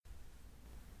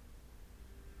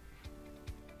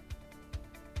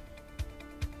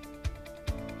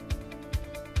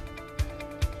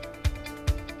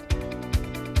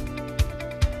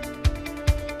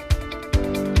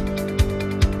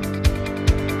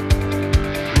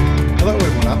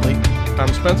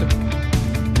I'm Spencer.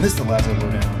 And this is the Lasso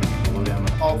Lowdown. The lowdown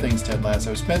on all things Ted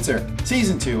Lasso. Spencer,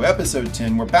 Season 2, Episode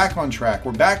 10. We're back on track.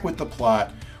 We're back with the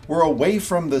plot. We're away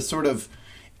from the sort of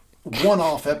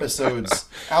one-off episodes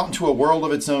out into a world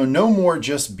of its own. No more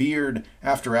just Beard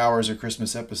After Hours or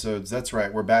Christmas episodes. That's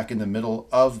right. We're back in the middle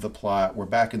of the plot. We're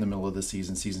back in the middle of the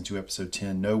season. Season 2, Episode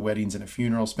 10. No weddings and a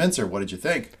funeral. Spencer, what did you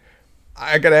think?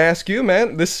 I gotta ask you,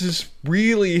 man, this is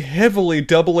really heavily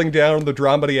doubling down on the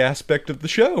dramedy aspect of the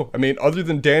show. I mean, other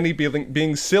than Danny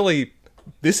being silly,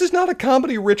 this is not a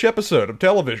comedy-rich episode of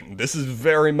television. This is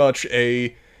very much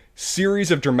a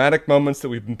series of dramatic moments that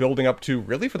we've been building up to,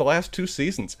 really, for the last 2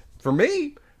 seasons. For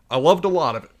me, I loved a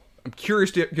lot of it. I'm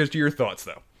curious to get your thoughts,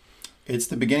 though. It's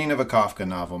the beginning of a Kafka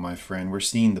novel, my friend. We're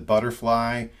seeing the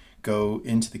butterfly go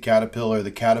into the caterpillar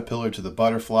to the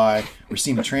butterfly. We're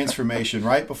seeing a transformation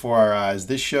right before our eyes.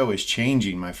 This show is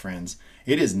changing, my friends.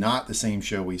 It is not the same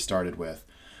show we started with.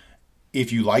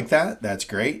 If you like that, that's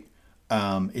great.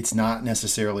 It's not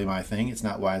necessarily my thing. It's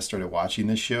not why I started watching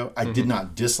this show. I did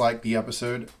not dislike the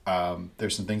episode.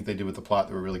 There's some things they did with the plot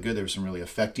that were really good. There were some really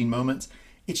affecting moments.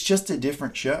 It's just a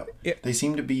different show. Yeah. They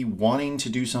seem to be wanting to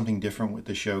do something different with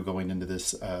the show going into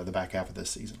this, the back half of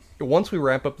this season. Once we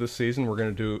wrap up this season, we're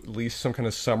going to do at least some kind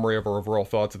of summary of our overall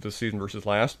thoughts of this season versus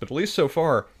last. But at least so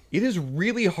far, it is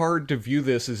really hard to view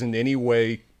this as in any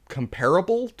way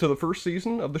comparable to the first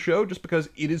season of the show, just because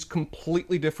it is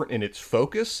completely different in its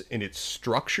focus, in its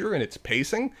structure, in its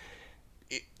pacing.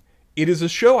 It is a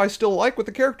show I still like with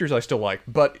the characters I still like,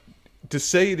 but to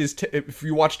say it is, if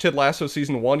you watch Ted Lasso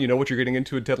Season 1, you know what you're getting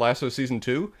into in Ted Lasso Season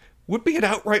 2, would be an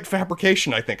outright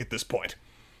fabrication, I think, at this point.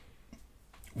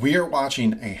 We are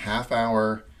watching a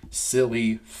half-hour,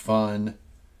 silly, fun,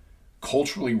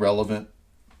 culturally relevant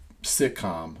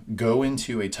sitcom go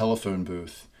into a telephone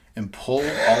booth and pull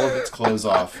all of its clothes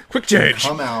off. Quick change.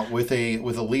 Come out with a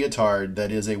leotard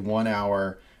that is a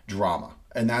 1-hour drama.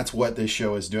 And that's what this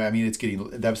show is doing. I mean,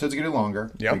 the episodes are getting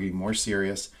longer. Yep. They're getting more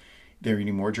serious. They're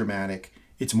getting more dramatic.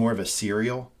 It's more of a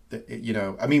serial.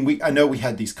 I know we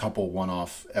had these couple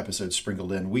one-off episodes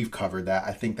sprinkled in. We've covered that.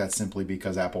 I think that's simply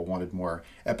because Apple wanted more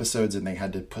episodes and they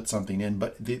had to put something in.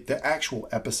 But the actual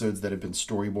episodes that have been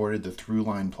storyboarded, the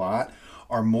through-line plot,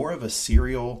 are more of a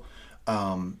serial,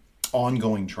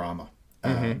 ongoing drama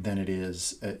than it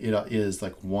is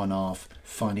like one-off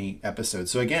funny episodes.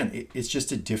 So again, it's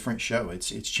just a different show. It's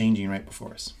changing right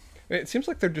before us. It seems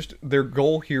like their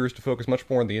goal here is to focus much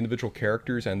more on the individual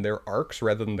characters and their arcs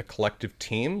rather than the collective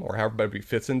team or how everybody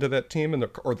fits into that team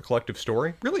or the collective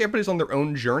story. Really, everybody's on their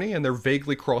own journey and they're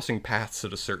vaguely crossing paths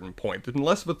at a certain point. There's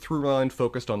less of a through line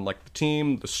focused on like the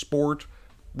team, the sport,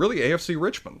 really AFC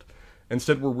Richmond.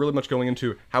 Instead, we're really much going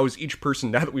into how is each person,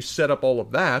 now that we've set up all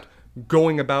of that,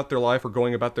 going about their life or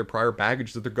going about their prior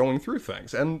baggage that they're going through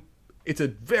things. And it's a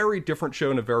very different show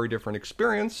and a very different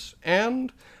experience,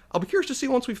 and I'll be curious to see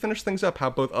once we finish things up how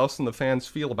both us and the fans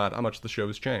feel about how much the show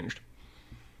has changed.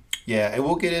 Yeah, and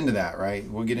we'll get into that, right?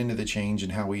 We'll get into the change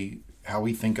and how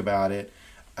we think about it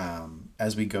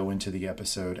as we go into the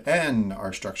episode and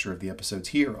our structure of the episodes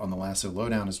here on the Lasso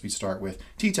Lowdown as we start with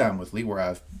Tea Time with Lee, where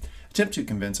I've attempt to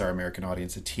convince our American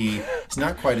audience that tea is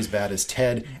not quite as bad as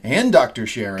Ted and Dr.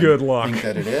 Sharon Good luck. think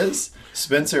that it is.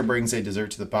 Spencer brings a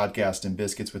dessert to the podcast and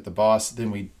Biscuits with the boss. Then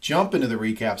we jump into the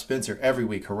recap. Spencer every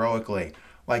week heroically,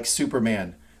 like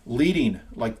Superman,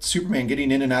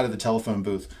 getting in and out of the telephone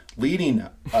booth, leading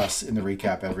us in the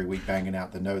recap every week, banging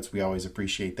out the notes. We always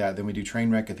appreciate that. Then we do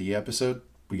Trainwreck at the episode.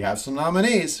 We have some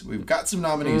nominees. We've got some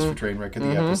nominees for Trainwreck at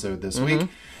the episode this week.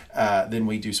 Then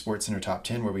we do Sportscenter Top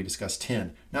 10, where we discuss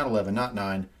 10, not 11, not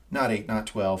 9, not 8, not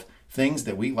 12, things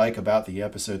that we like about the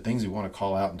episode, things we want to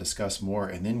call out and discuss more.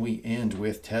 And then we end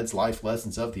with Ted's life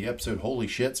lessons of the episode. Holy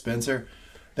shit, Spencer.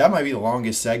 That might be the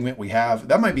longest segment we have.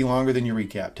 That might be longer than your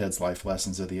recap, Ted's life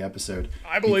lessons of the episode.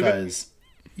 I believe because,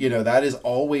 that has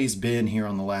always been here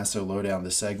on the Lasso Lowdown,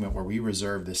 the segment where we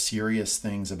reserve the serious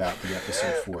things about the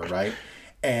episode for, right?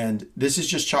 And this is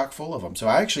just chock full of them. So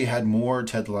I actually had more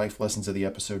Ted life lessons of the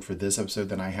episode for this episode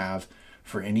than I have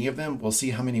for any of them. We'll see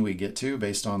how many we get to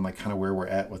based on like kind of where we're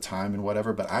at with time and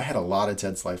whatever. But I had a lot of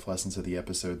Ted's life lessons of the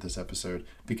episode this episode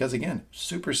because again,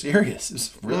 super serious.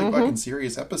 It's a really fucking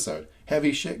serious episode.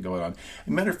 Heavy shit going on. As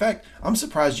a matter of fact, I'm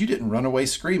surprised you didn't run away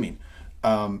screaming.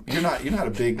 You're not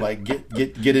a big like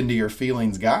get into your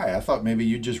feelings guy. I thought maybe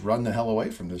you'd just run the hell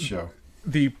away from this show.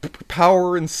 The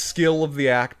power and skill of the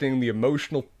acting, the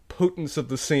emotional potence of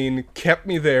the scene kept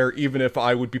me there, even if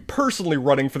I would be personally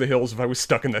running for the hills if I was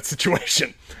stuck in that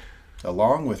situation.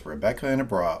 Along with Rebecca and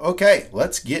Abra. Okay,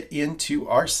 let's get into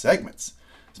our segments.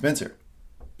 Spencer,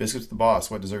 Biscuits the boss,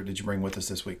 what dessert did you bring with us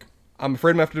this week? I'm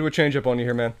afraid I'm going to have to do a change-up on you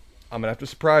here, man. I'm going to have to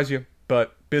surprise you,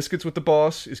 but Biscuits with the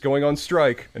Boss is going on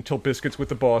strike until Biscuits with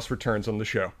the Boss returns on the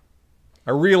show.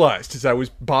 I realized as I was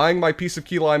buying my piece of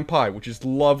key lime pie, which is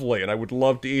lovely and I would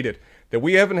love to eat it, that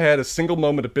we haven't had a single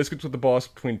moment of Biscuits with the Boss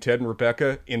between Ted and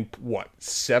Rebecca in,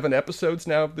 7 episodes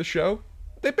now of the show?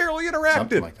 They barely interacted.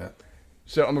 Something like that.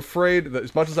 So I'm afraid that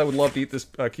as much as I would love to eat this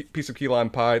piece of key lime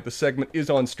pie, the segment is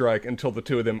on strike until the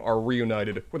two of them are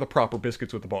reunited with a proper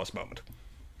Biscuits with the Boss moment.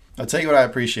 I'll tell you what I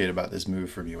appreciate about this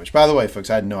move from you, which, by the way, folks,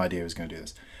 I had no idea I was going to do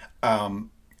this.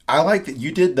 I like that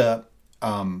you did the,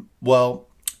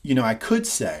 I could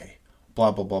say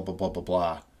blah, blah, blah, blah, blah, blah,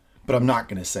 blah, but I'm not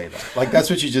going to say that. Like, that's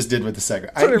what you just did with the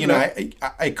segment.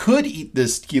 I could eat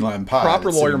this key lime pie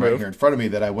proper lawyer move here in front of me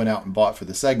that I went out and bought for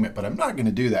the segment, but I'm not going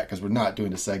to do that because we're not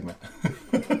doing a segment.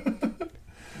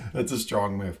 That's a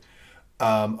strong move.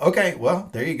 Okay, well,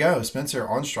 there you go. Spencer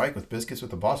on strike with Biscuits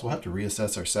with the Boss. We'll have to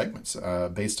reassess our segments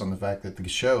based on the fact that the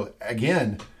show,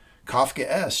 again,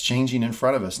 Kafka-esque, changing in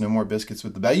front of us. No more Biscuits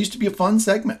with the Boss. That used to be a fun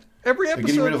segment. Every episode, they're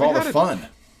getting rid of all the fun.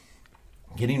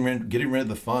 Getting rid of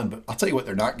the fun. But I'll tell you what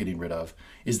they're not getting rid of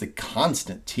is the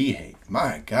constant tea hate.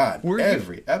 My God,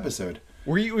 every episode.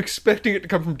 Were you expecting it to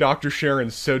come from Dr.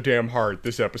 Sharon so damn hard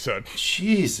this episode?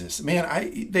 Jesus, man,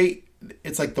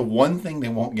 it's like the one thing they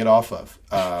won't get off of,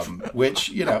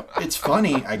 which, it's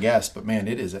funny, I guess, but man,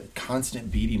 it is a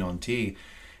constant beating on tea.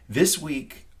 This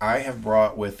week, I have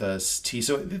brought with us tea.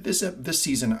 So this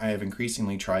season, I have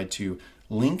increasingly tried to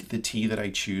link the tea that I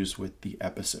choose with the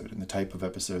episode and the type of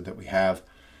episode that we have.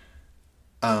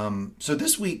 So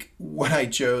this week, what I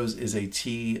chose is a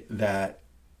tea that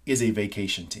is a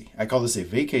vacation tea. I call this a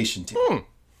vacation tea.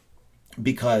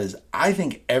 Because I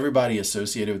think everybody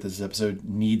associated with this episode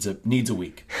needs a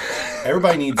week.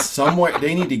 Everybody needs somewhere.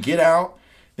 They need to get out.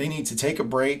 They need to take a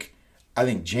break. I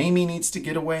think Jamie needs to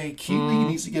get away. Keely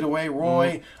needs to get away.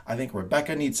 Roy. I think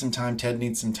Rebecca needs some time. Ted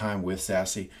needs some time with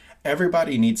Sassy.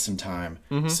 Everybody needs some time.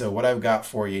 So what I've got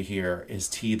for you here is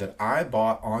tea that I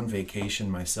bought on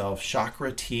vacation myself.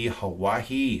 Chakra Tea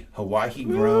Hawaii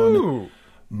grown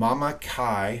Mama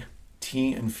Kai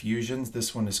tea infusions.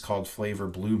 This one is called Flavor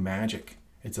Blue Magic.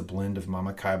 It's a blend of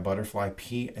Mama Kai butterfly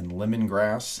pea and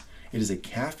lemongrass. It is a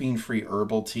caffeine-free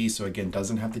herbal tea, so again,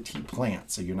 doesn't have the tea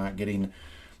plant. So you're not getting,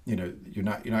 you're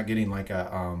not getting like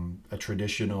a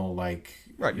traditional like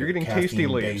You're getting tasty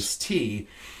leaves tea.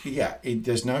 Yeah,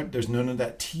 there's none of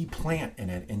that tea plant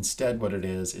in it. Instead, what it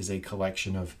is a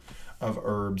collection of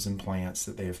herbs and plants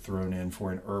that they have thrown in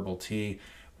for an herbal tea.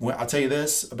 I'll tell you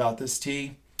this about this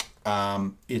tea.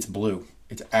 It's blue.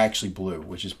 It's actually blue,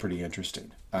 which is pretty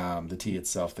interesting. The tea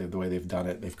itself, the way they've done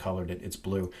it, they've colored it, it's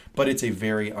blue. But it's a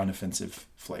very unoffensive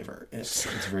flavor. It's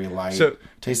very light. So,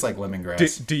 tastes like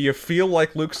lemongrass. Do you feel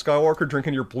like Luke Skywalker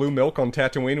drinking your blue milk on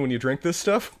Tatooine when you drink this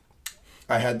stuff?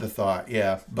 I had the thought,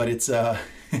 yeah. But it's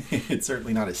it's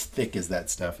certainly not as thick as that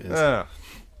stuff is.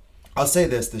 I'll say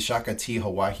this, the Shaka Tea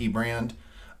Hawaii brand,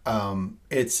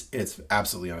 it's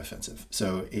absolutely unoffensive.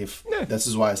 So this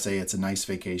is why I say it's a nice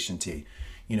vacation tea.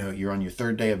 You're on your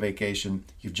third day of vacation.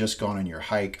 You've just gone on your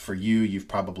hike. For you've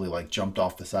probably like jumped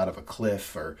off the side of a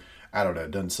cliff, or I don't know,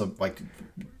 done some like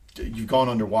you've gone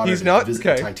underwater to visit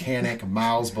the Titanic,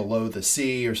 miles below the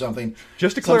sea or something.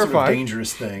 Just to some clarify, sort of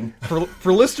dangerous thing.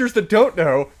 For listeners that don't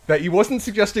know, that he wasn't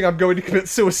suggesting I'm going to commit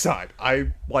suicide.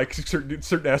 I like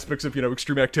certain aspects of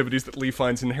extreme activities that Lee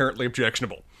finds inherently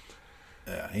objectionable.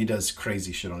 Yeah, he does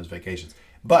crazy shit on his vacations.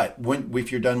 But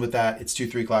if you're done with that, it's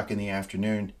 2-3 o'clock in the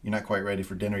afternoon. You're not quite ready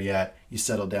for dinner yet. You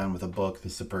settle down with a book.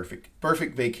 This is the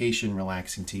perfect vacation,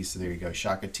 relaxing tea. So there you go.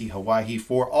 Shaka Tea Hawaii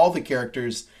for all the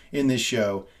characters in this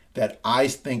show that I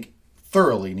think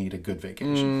thoroughly need a good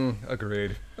vacation.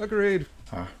 Agreed.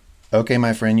 Okay,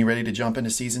 my friend, you ready to jump into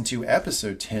season 2,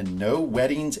 episode 10, No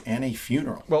Weddings and a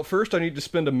Funeral? Well, first I need to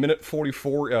spend a minute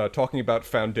 44 talking about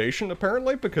Foundation,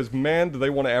 apparently, because man, do they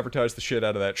want to advertise the shit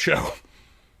out of that show.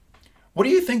 What do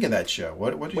you think of that show?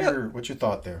 What's your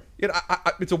thought there?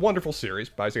 It's a wonderful series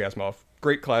by Isaac Asimov.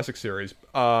 Great classic series.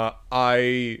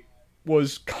 I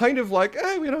was kind of like,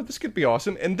 this could be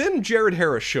awesome. And then Jared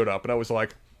Harris showed up, and I was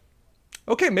like,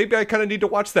 okay, maybe I kind of need to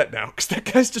watch that now, because that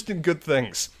guy's just in good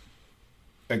things.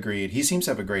 Agreed. He seems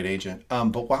to have a great agent.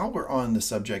 But while we're on the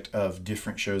subject of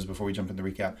different shows, before we jump into the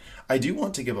recap, I do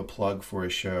want to give a plug for a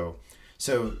show.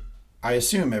 So I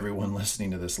assume everyone listening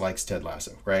to this likes Ted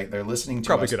Lasso, right? They're listening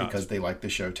to us because they like the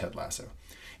show Ted Lasso.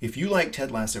 If you like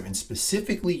Ted Lasso, and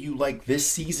specifically you like this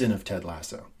season of Ted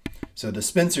Lasso, so the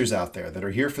Spencers out there that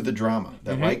are here for the drama,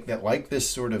 that like this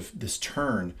sort of this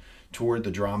turn toward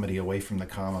the dramedy away from the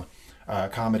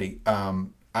comedy,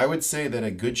 I would say that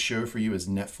a good show for you is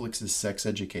Netflix's Sex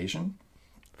Education.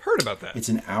 Heard about that. It's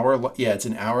an hour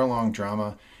long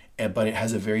drama. but it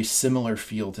has a very similar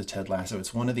feel to Ted Lasso.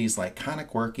 It's one of these like kind of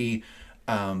quirky,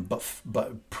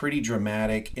 but pretty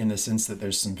dramatic in the sense that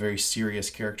there's some very serious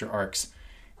character arcs.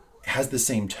 It has the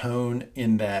same tone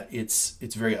in that it's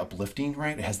very uplifting,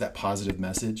 right? It has that positive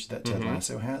message that Ted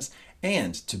Lasso has.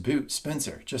 And to boot,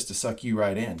 Spencer, just to suck you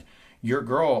right in, your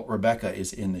girl Rebecca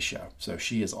is in the show, so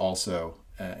she is also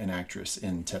an actress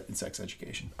in Sex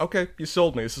Education. Okay, you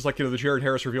sold me. This is like, the Jared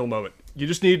Harris reveal moment. You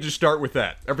just need to start with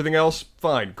that. Everything else,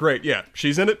 fine, great, yeah.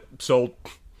 She's in it, sold.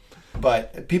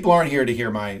 But people aren't here to hear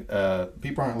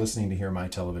people aren't listening to hear my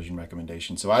television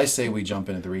recommendation. So I say we jump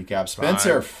into the recap.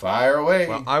 Spencer, fire away.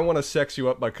 Well, I Want to Sex You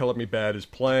Up by Color Me Bad is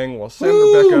playing while Sam and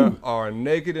Rebecca are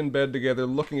naked in bed together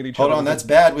looking at each other. Hold on, that's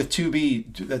bad with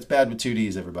 2B. That's bad with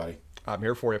 2Ds, everybody. I'm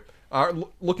here for you.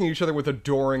 Looking at each other with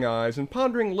adoring eyes and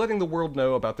pondering, letting the world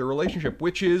know about their relationship,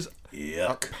 which is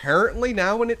apparently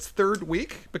now in its third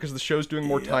week because the show's doing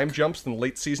more time jumps than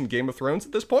late season Game of Thrones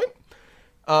at this point.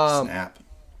 Snap.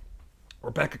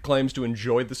 Rebecca claims to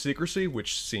enjoy the secrecy,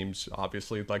 which seems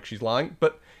obviously like she's lying,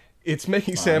 but it's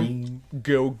making Sam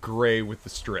go gray with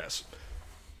the stress.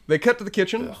 They cut to the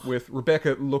kitchen with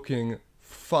Rebecca looking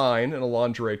fine in a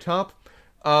lingerie top.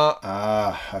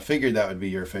 I figured that would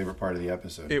be your favorite part of the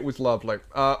episode. It was lovely.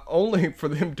 Only for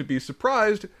them to be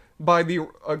surprised by the,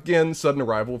 again, sudden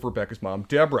arrival of Rebecca's mom,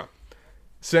 Deborah.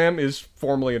 Sam is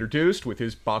formally introduced with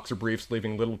his boxer briefs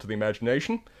leaving little to the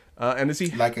imagination. And as he...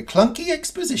 Like a clunky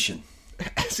exposition.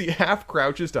 As he half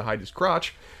crouches to hide his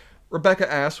crotch, Rebecca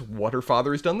asks what her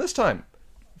father has done this time.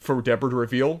 For Deborah to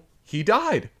reveal, he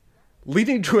died.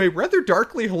 Leading to a rather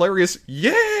darkly hilarious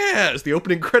yes! The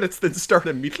opening credits then start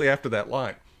immediately after that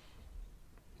line.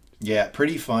 Yeah,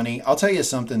 pretty funny. I'll tell you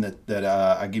something that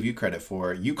I give you credit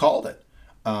for. You called it.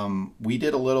 We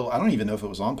did a little, I don't even know if it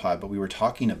was on pod, but we were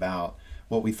talking about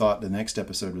what we thought the next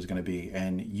episode was going to be.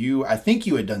 And I think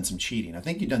you had done some cheating. I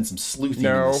think you'd done some sleuthing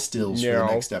in the stills for the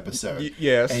next episode.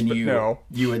 Yes, and but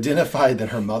you identified that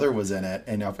her mother was in it.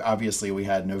 And obviously we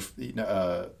had No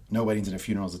Weddings and a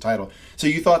Funeral as a title. So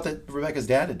you thought that Rebecca's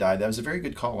dad had died. That was a very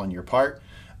good call on your part.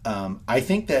 I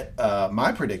think that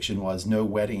my prediction was No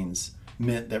Weddings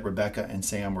meant that Rebecca and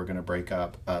Sam were going to break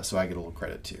up. So I get a little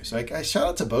credit too. So I shout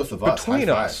out to both of us.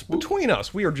 Between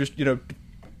us, we are just,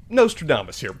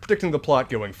 Nostradamus here, predicting the plot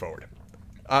going forward.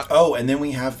 And then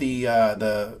we have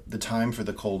the time for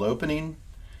the cold opening.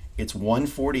 It's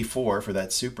 1:44 for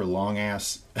that super long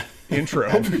ass intro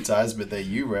advertisement that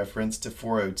you referenced to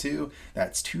 4:02.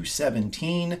 That's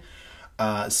 2:17.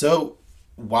 So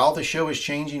while the show is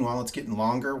changing, while it's getting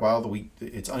longer, while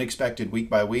it's unexpected week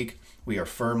by week, we are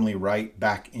firmly right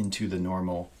back into the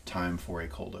normal time for a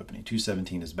cold opening.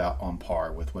 2:17 is about on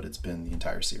par with what it's been the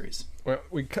entire series. Well,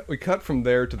 we cut from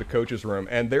there to the coach's room,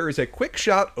 and there is a quick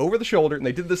shot over the shoulder, and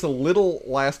they did this a little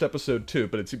last episode too,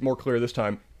 but it's more clear this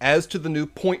time, as to the new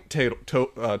point total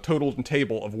and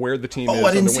table of where the team is. Oh,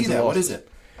 I didn't see that. What is it?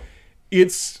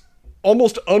 It's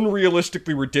almost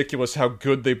unrealistically ridiculous how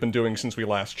good they've been doing since we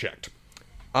last checked.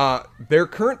 Their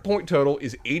current point total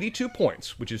is 82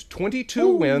 points, which is 22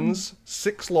 wins,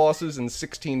 6 losses, and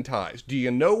 16 ties. Do you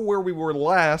know where we were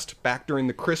last back during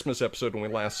the Christmas episode when we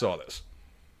last saw this?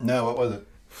 No, what was it?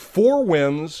 4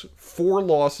 wins, 4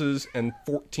 losses, and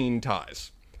 14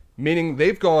 ties. Meaning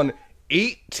they've gone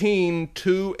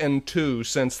 18-2-2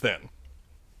 since then.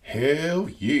 Hell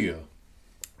yeah.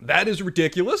 That is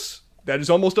ridiculous. That is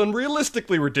almost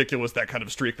unrealistically ridiculous, that kind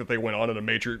of streak that they went on in a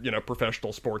major,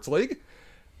 professional sports league.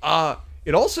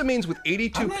 It also means with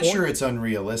 82 points... I'm not sure it's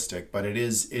unrealistic, but it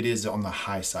is on the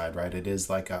high side, right? It is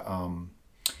like a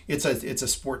it's a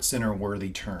Sportscenter worthy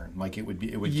turn. Like it would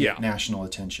get national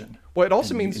attention. Well, it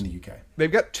also means in the UK.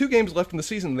 They've got 2 games left in the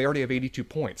season and they already have 82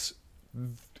 points.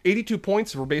 82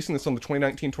 points, if we're basing this on the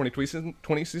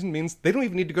 2019-2020 season, means they don't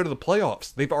even need to go to the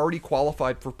playoffs. They've already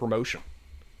qualified for promotion.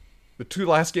 The 2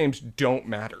 last games don't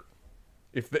matter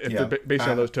if they're based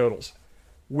on those totals.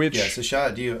 So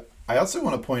shout out to you. I also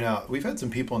want to point out, we've had some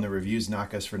people in the reviews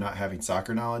knock us for not having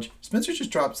soccer knowledge. Spencer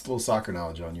just drops a little soccer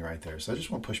knowledge on you right there, so I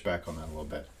just want to push back on that a little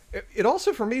bit. It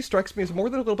also, for me, strikes me as more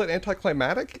than a little bit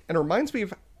anticlimactic, and it reminds me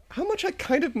of how much I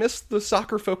kind of missed the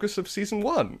soccer focus of Season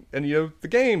 1, and, the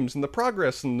games, and the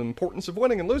progress, and the importance of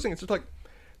winning and losing. It's just like,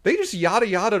 they just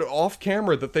yada-yada off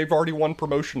camera that they've already won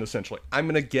promotion, essentially. I'm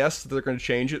going to guess that they're going to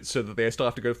change it so that they still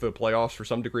have to go through the playoffs for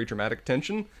some degree of dramatic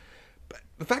tension.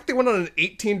 The fact they went on an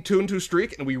 18-2-2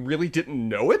 streak and we really didn't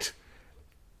know it,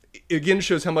 again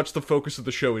shows how much the focus of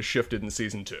the show has shifted in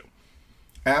Season 2.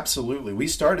 Absolutely. We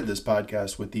started this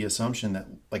podcast with the assumption that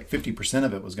like 50%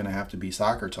 of it was going to have to be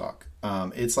soccer talk.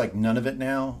 It's like none of it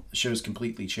now. The show's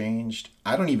completely changed.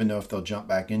 I don't even know if they'll jump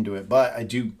back into it, but I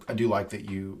do like that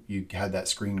you had that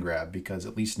screen grab, because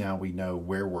at least now we know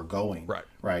where we're going.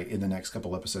 Right, in the next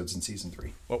couple episodes in season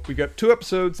 3. Well, we've got 2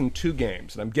 episodes and 2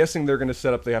 games, and I'm guessing they're going to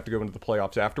set up they have to go into the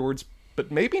playoffs afterwards, but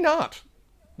maybe not.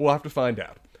 We'll have to find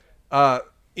out.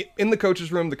 In the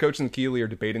coach's room, the coach and Keeley are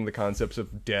debating the concepts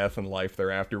of death and life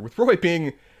thereafter, with Roy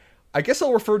being, I guess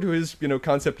I'll refer to his,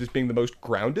 concept as being the most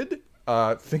grounded.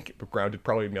 Think grounded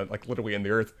probably like literally in the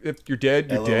earth. If you're dead,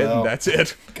 you're dead, and that's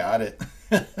it. Got it.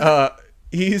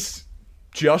 He's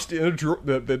just in a drawer.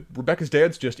 Rebecca's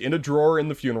dad's just in a drawer in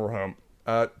the funeral home.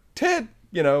 Ted,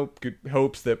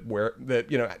 hopes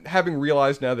that having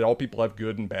realized now that all people have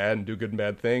good and bad and do good and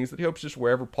bad things, that he hopes just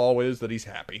wherever Paul is, that he's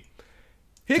happy.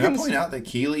 Higgins, can I point out that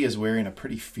Keeley is wearing a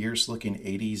pretty fierce-looking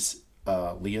 80s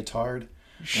leotard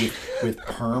with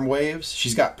perm waves?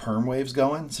 She's got perm waves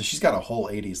going, so she's got a whole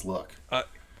 80s look.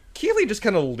 Keeley just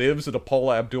kind of lives at a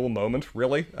Paula Abdul moment,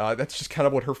 really. That's just kind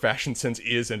of what her fashion sense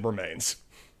is and remains.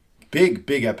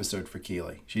 Big episode for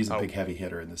Keeley. She's a big heavy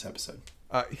hitter in this episode.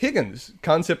 Higgins'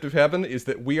 concept of heaven is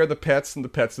that we are the pets and the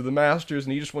pets are the masters,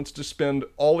 and he just wants to spend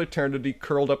all eternity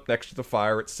curled up next to the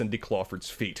fire at Cindy Crawford's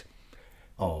feet.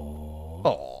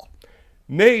 Aww.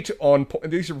 Nate,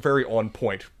 these are very on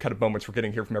point kind of moments we're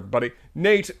getting here from everybody.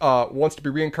 Nate wants to be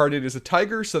reincarnated as a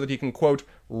tiger so that he can, quote,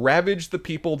 ravage the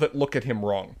people that look at him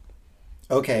wrong.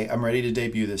 Okay, I'm ready to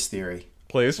debut this theory.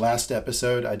 Please. Last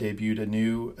episode, I debuted a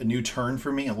new turn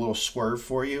for me, a little swerve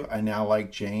for you. I now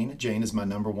like Jane. Jane is my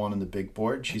number 1 on the big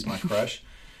board. She's my crush.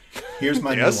 Here's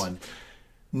my new one.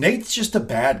 Nate's just a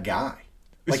bad guy.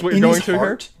 This is what you're going to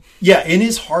here? Yeah, in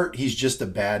his heart, he's just a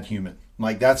bad human.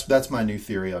 Like, that's my new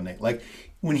theory on Nate. Like,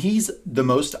 when he's the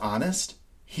most honest,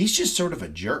 he's just sort of a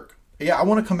jerk. Yeah, I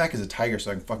want to come back as a tiger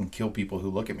so I can fucking kill people who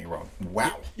look at me wrong.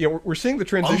 Wow. Yeah, we're seeing the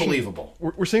transition. Unbelievable.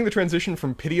 We're seeing the transition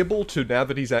from pitiable to now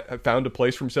that he's found a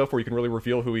place for himself where he can really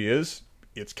reveal who he is.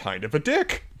 It's kind of a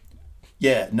dick.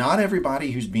 Yeah, not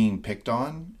everybody who's being picked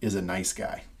on is a nice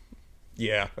guy.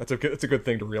 Yeah, that's a good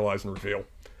thing to realize and reveal.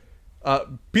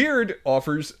 Beard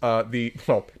offers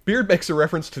Beard makes a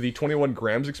reference to the 21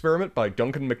 grams experiment by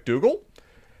Duncan McDougall,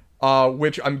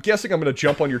 which I'm guessing I'm going to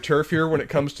jump on your turf here when it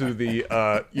comes to the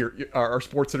our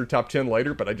Sportscenter top 10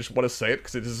 later, but I just want to say it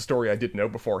because it is a story I didn't know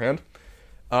beforehand.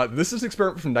 This is an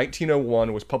experiment from 1901.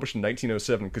 It was published in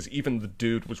 1907 because even the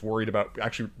dude was worried about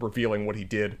actually revealing what he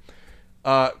did.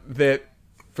 That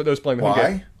for those playing the home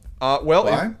game.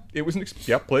 Why? It was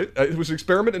it was an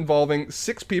experiment involving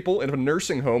 6 people in a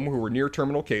nursing home who were near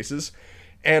terminal cases,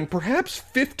 and perhaps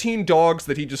 15 dogs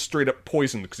that he just straight up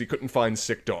poisoned because he couldn't find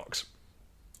sick dogs.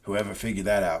 Whoever figured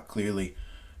that out clearly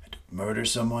had to murder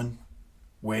someone,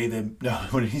 weigh them. No,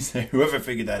 what did he say? Whoever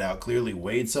figured that out clearly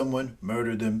weighed someone,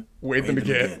 murdered them, weighed them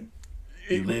again.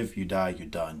 You live, you die, you're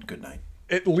done. Good night.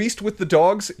 At least with the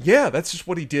dogs, yeah, that's just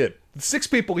what he did. The 6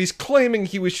 people, he's claiming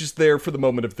he was just there for the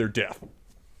moment of their death.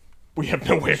 We have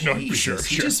no way of knowing for sure.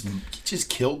 He just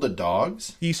killed the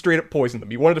dogs? He straight up poisoned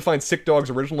them. He wanted to find sick dogs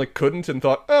originally, couldn't, and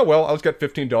thought, oh, well, I've got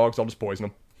 15 dogs, I'll just poison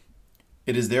them.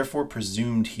 It is therefore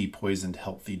presumed he poisoned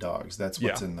healthy dogs. That's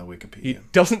what's in the Wikipedia. He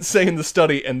doesn't say in the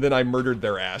study, and then I murdered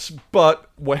their ass. But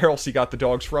where else he got the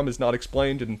dogs from is not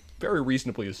explained and very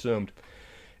reasonably assumed.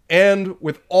 And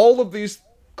with all of these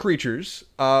creatures,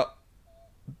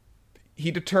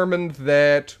 he determined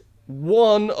that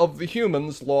one of the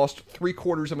humans lost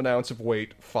 3/4 of an ounce of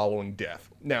weight following death.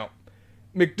 Now,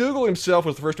 McDougall himself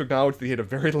was the first to acknowledge that he had a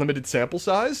very limited sample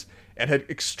size and had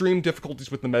extreme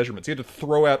difficulties with the measurements. He had to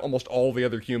throw out almost all the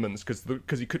other humans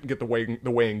because he couldn't get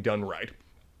the weighing done right.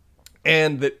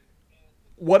 And that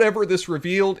whatever this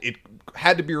revealed, it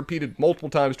had to be repeated multiple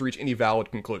times to reach any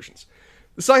valid conclusions.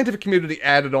 The scientific community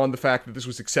added on the fact that this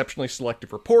was exceptionally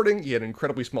selective reporting, he had an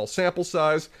incredibly small sample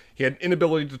size, he had an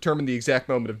inability to determine the exact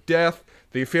moment of death,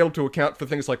 they failed to account for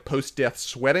things like post-death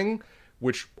sweating,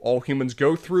 which all humans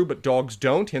go through, but dogs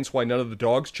don't, hence why none of the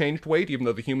dogs changed weight, even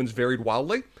though the humans varied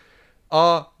wildly.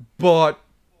 But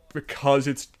because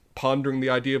it's pondering the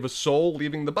idea of a soul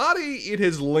leaving the body, it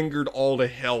has lingered all to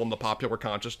hell in the popular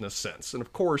consciousness sense. And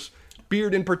of course,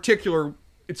 Beard in particular,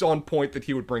 it's on point that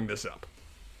he would bring this up.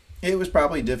 It was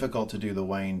probably difficult to do the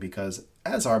weighing because,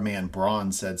 as our man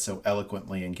Bronn said so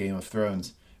eloquently in Game of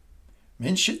Thrones,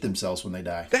 men shit themselves when they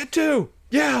die. That too!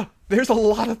 Yeah! There's a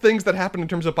lot of things that happen in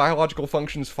terms of biological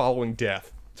functions following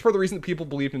death. It's part of the reason that people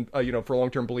believed in, for a long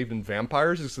term believed in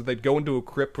vampires, is that they'd go into a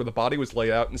crypt where the body was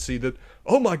laid out and see that,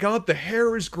 oh my god, the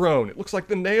hair is grown. It looks like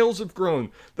the nails have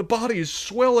grown. The body is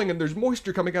swelling and there's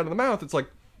moisture coming out of the mouth. It's like,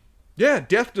 Yeah,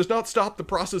 death does not stop the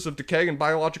process of decay and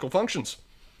biological functions.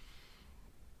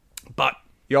 But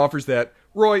he offers that.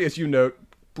 Roy, as you note,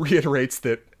 reiterates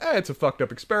that it's a fucked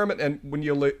up experiment, and when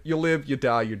you live, you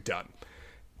die, you're done.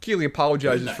 Keeley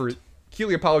apologizes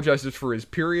for his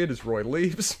period as Roy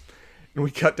leaves, and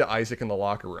we cut to Isaac in the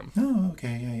locker room. Oh,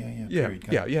 okay,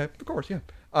 Yeah, of course, yeah.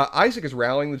 Isaac is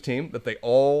rallying the team that they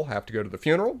all have to go to the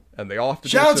funeral, and they all have to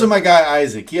Shout out to my guy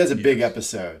Isaac. He has a big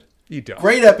episode. He does.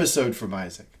 Great episode from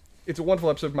Isaac. It's a wonderful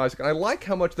episode from Isaac, and I like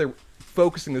how much they're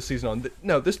focusing this season on.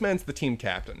 No, this man's the team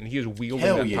captain, and he is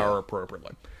wielding that power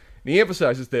appropriately. And he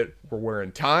emphasizes that we're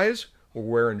wearing ties, we're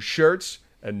wearing shirts,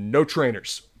 and no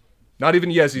trainers. Not even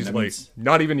Yeezys, Lee.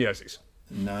 Not even Yeezys.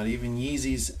 Not even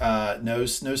Yeezys.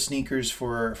 No sneakers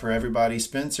for everybody.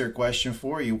 Spencer, question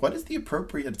for you. What is the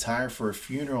appropriate attire for a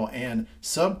funeral? And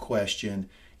sub-question,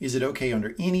 is it okay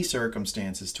under any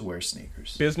circumstances to wear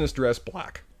sneakers? Business dress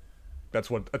black. That's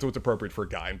what's appropriate for a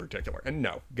guy in particular. And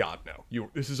no, God, no.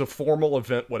 This is a formal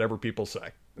event, whatever people say.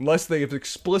 Unless they have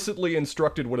explicitly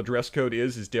instructed what a dress code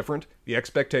is different. The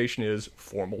expectation is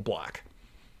formal black.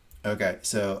 Okay,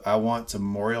 so I want to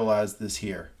memorialize this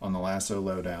here on the Lasso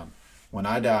Lowdown. When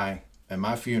I die at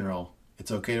my funeral,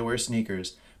 it's okay to wear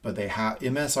sneakers, but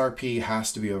MSRP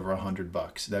has to be over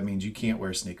 $100. That means you can't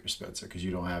wear sneakers, Spencer, because you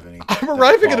don't have any. I'm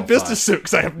arriving in a business suit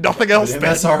because I have nothing else.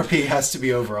 MSRP has to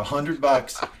be over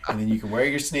 $100, and then you can wear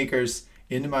your sneakers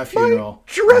into my funeral.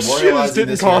 My dress shoes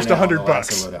didn't cost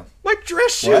 $100. My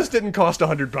dress shoes didn't cost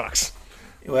 $100.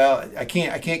 Well, I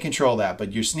can't control that,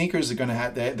 but your sneakers are going to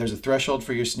have, there's a threshold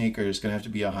for your sneakers, going to have to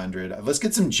be 100. Let's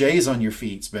get some J's on your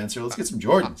feet, Spencer. Let's get some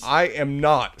Jordans. I am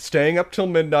not staying up till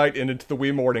midnight and into the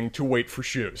wee morning to wait for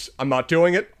shoes. I'm not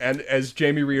doing it, and as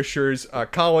Jamie reassures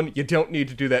Colin, you don't need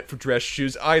to do that for dress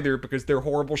shoes either, because they're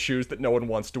horrible shoes that no one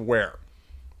wants to wear.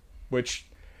 Which...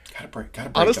 Gotta break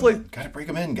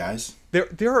them in, guys.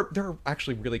 There are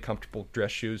actually really comfortable dress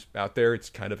shoes out there. It's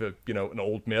kind of an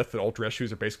old myth that all dress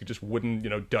shoes are basically just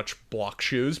wooden, Dutch block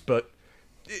shoes, but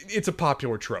it's a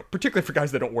popular trope, particularly for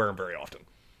guys that don't wear them very often.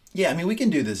 Yeah, I mean, we can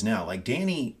do this now. Like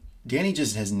Danny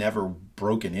just has never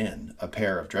broken in a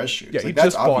pair of dress shoes. Yeah, like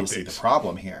that's obviously the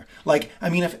problem here. Like, I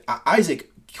mean, if Isaac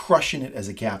crushing it as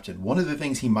a captain, one of the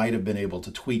things he might have been able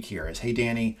to tweak here is, hey,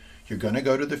 Danny, you're going to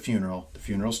go to the funeral. The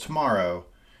funeral's tomorrow.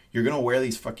 You're going to wear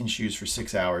these fucking shoes for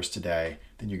 6 hours today.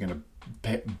 Then you're going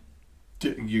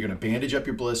to bandage up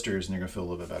your blisters and you're going to feel a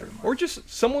little bit better tomorrow. Or just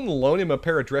someone loan him a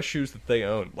pair of dress shoes that they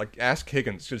own. Like ask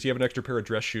Higgins, does he have an extra pair of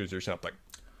dress shoes or something?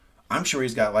 I'm sure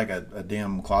he's got like a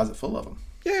damn closet full of them.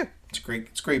 Yeah. It's a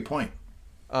great point.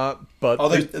 But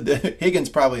Higgins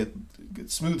probably a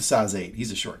smooth size 8.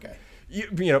 He's a short guy.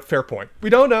 Fair point. We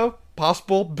don't know.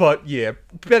 Possible, but yeah,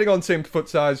 depending on same foot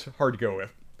size, hard to go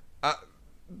with.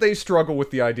 They struggle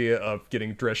with the idea of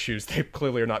getting dress shoes. They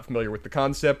clearly are not familiar with the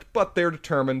concept, but they're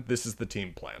determined this is the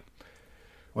team plan.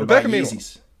 What about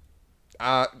Yeezys?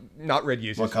 Not red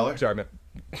Yeezys. What color? Sorry, man.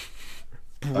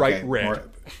 Bright red.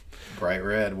 Bright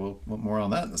red. We'll more on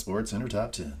that in the Sportscenter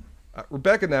Top 10.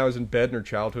 Rebecca now is in bed in her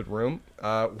childhood room.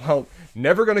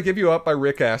 Never Gonna Give You Up by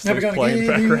Rick Astley is playing in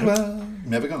the background.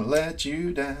 Never gonna let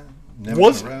you down. Never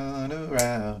gonna run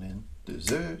around and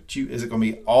desert you. Is it going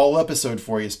to be all episode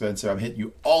for you, Spencer? I'm hitting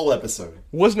you all episode.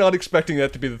 Was not expecting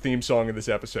that to be the theme song of this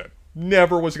episode.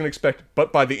 Never was going to expect it.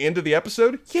 But by the end of the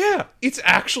episode, yeah, it's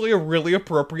actually a really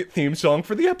appropriate theme song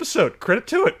for the episode. Credit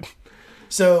to it.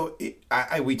 So we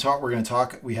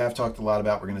have talked a lot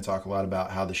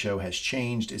about how the show has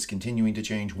changed, is continuing to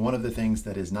change. One of the things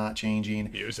that is not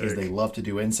changing is they love to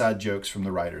do inside jokes from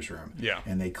the writer's room. Yeah.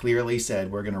 And they clearly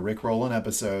said, we're going to rickroll an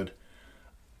episode.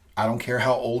 I don't care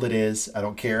how old it is. I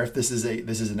don't care if this is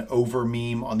an over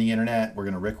meme on the internet. We're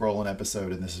going to rickroll an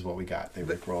episode, and this is what we got. They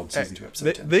rickrolled season 2,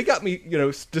 episode 10. They got me,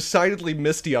 decidedly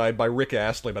misty-eyed by Rick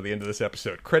Astley by the end of this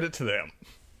episode. Credit to them.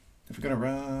 If we're going to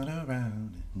run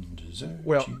around and desert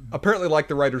you. Apparently, like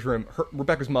the writer's room,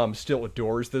 Rebecca's mom still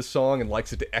adores this song and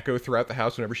likes it to echo throughout the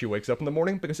house whenever she wakes up in the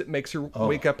morning because it makes her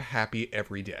wake up happy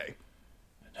every day.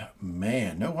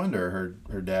 Man, no wonder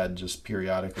her dad just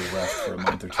periodically left for a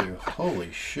month or two.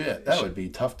 Holy shit, that would be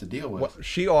tough to deal with. Well,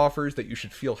 she offers that you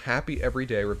should feel happy every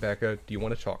day, Rebecca. Do you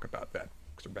want to talk about that?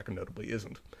 Because Rebecca notably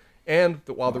isn't. And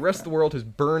that while the rest of the world has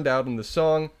burned out in the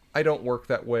song, I don't work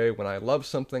that way. When I love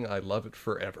something, I love it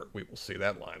forever. We will see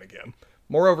that line again.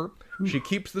 Moreover, she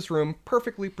keeps this room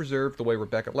perfectly preserved the way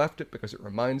Rebecca left it because it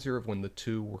reminds her of when the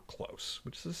two were close,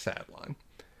 which is a sad line.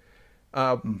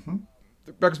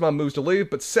 Rebecca's mom moves to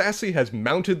leave, but Sassy has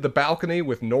mounted the balcony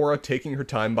with Nora taking her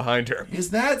time behind her.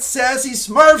 Is that Sassy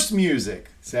Smurfs music?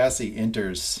 Sassy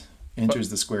enters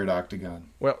the squared octagon.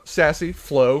 Well, Sassy,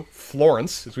 Flo,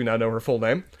 Florence, as we now know her full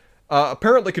name,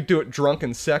 Apparently could do it drunk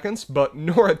in seconds, but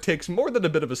Nora takes more than a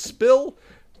bit of a spill,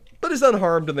 but is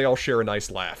unharmed, and they all share a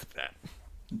nice laugh at that.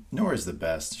 Nora's the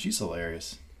best. She's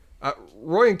hilarious.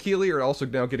 Roy and Keely are also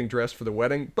now getting dressed for the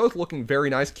wedding, both looking very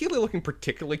nice. Keely looking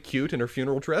particularly cute in her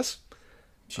funeral dress.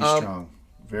 She's strong.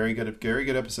 Very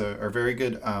good episode, or very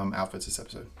good outfits this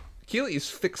episode. Keely is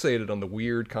fixated on the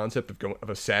weird concept of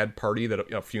a sad party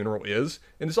that a funeral is,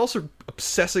 and is also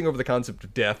obsessing over the concept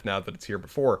of death now that it's here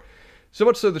before. So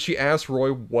much so that she asks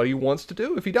Roy what he wants to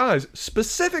do if he dies,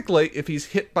 specifically if he's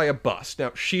hit by a bus.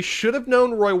 Now, she should have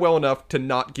known Roy well enough to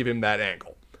not give him that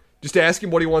angle. Just ask him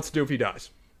what he wants to do if he dies.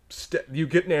 You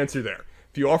get an answer there.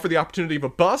 If you offer the opportunity of a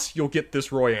bus, you'll get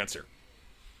this Roy answer.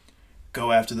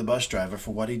 Go after the bus driver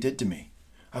for what he did to me.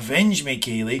 Avenge me,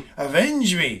 Keely.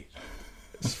 Avenge me.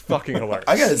 It's fucking hilarious.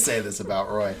 I gotta say this about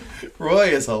Roy. Roy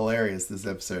is hilarious this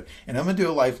episode. And I'm gonna do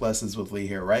a life lessons with Lee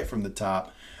here, right from the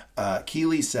top.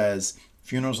 Keely says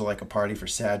funerals are like a party for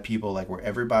sad people, like where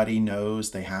everybody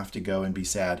knows they have to go and be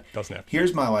sad. Doesn't have to.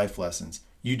 Here's my life lessons.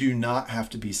 You do not have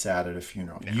to be sad at a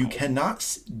funeral. No. You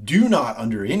do not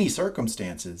under any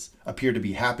circumstances appear to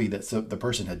be happy that the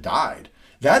person had died.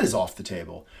 That is off the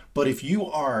table. But if you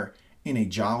are in a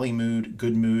jolly mood,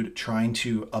 good mood, trying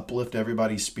to uplift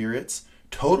everybody's spirits,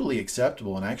 totally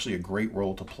acceptable and actually a great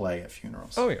role to play at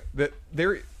funerals. Oh yeah,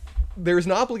 there's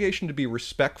an obligation to be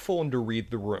respectful and to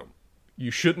read the room. You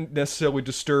shouldn't necessarily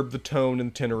disturb the tone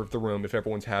and tenor of the room if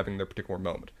everyone's having their particular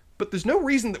moment. But there's no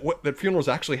reason that funerals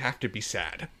actually have to be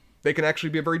sad. They can actually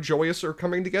be a very joyous or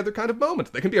coming together kind of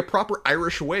moment. They can be a proper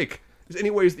Irish wake. There's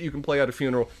any ways that you can play out a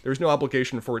funeral. There's no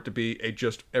obligation for it to be a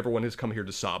just everyone has come here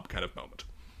to sob kind of moment.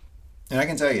 And I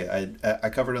can tell you, I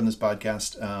covered on this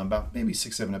podcast about maybe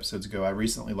 6-7 episodes ago. I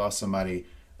recently lost somebody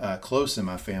close in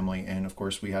my family, and of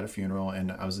course we had a funeral,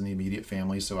 and I was in the immediate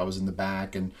family, so I was in the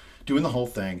back and doing the whole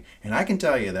thing. And I can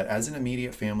tell you that as an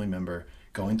immediate family member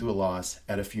going through a loss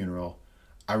at a funeral,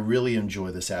 I really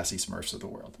enjoy the sassy Smurfs of the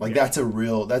world. Like that's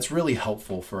really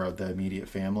helpful for the immediate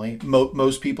family.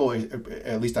 Most people,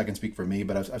 at least I can speak for me,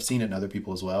 but I've seen it in other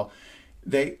people as well.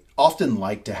 They often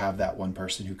like to have that one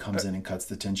person who comes in and cuts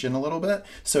the tension a little bit.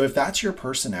 So if that's your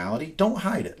personality, don't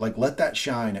hide it. Like let that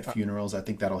shine at funerals. I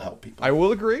think that'll help people. I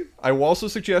will agree. I will also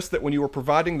suggest that when you are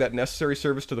providing that necessary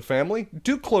service to the family,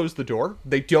 do close the door.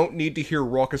 They don't need to hear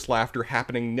raucous laughter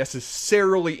happening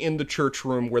necessarily in the church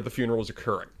room where the funeral is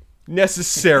occurring.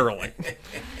 Necessarily.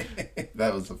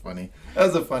 That was a funny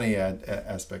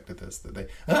aspect of this. That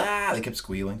they kept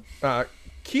squealing.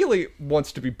 Keely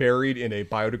wants to be buried in a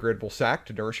biodegradable sack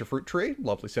to nourish a fruit tree.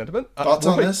 Lovely sentiment. Thoughts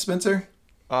on this, Spencer?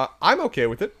 I'm okay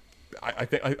with it. I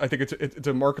think it's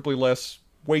a markedly less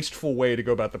wasteful way to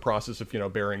go about the process of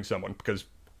burying someone, because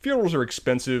funerals are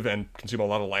expensive and consume a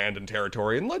lot of land and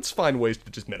territory, and let's find ways to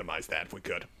just minimize that if we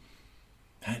could.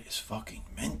 That is fucking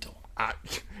mental.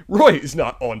 Roy is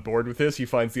not on board with this. He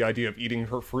finds the idea of eating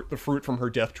the fruit from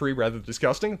her death tree rather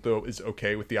disgusting, though is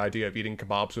okay with the idea of eating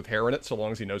kebabs with hair in it, so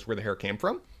long as he knows where the hair came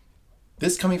from.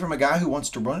 This coming from a guy who wants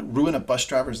to ruin a bus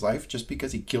driver's life just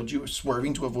because he killed you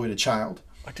swerving to avoid a child.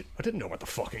 I didn't know about the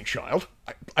fucking child.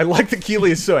 I like that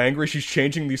Keely is so angry she's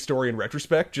changing the story in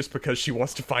retrospect just because she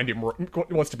wants to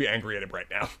be angry at him right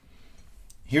now.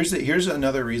 Here's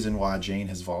another reason why Jane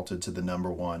has vaulted to the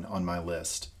number 1 on my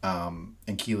list,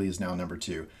 and Keely is now number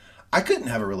 2. I couldn't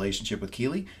have a relationship with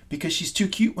Keely because she's too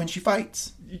cute when she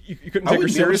fights. You couldn't take her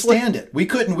seriously? I wouldn't be able to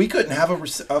stand it. We couldn't have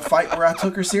a fight where I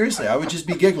took her seriously. I would just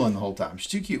be giggling the whole time. She's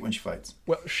too cute when she fights.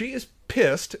 Well, she is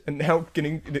pissed and now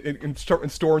getting in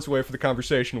storms away for the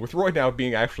conversation, with Roy now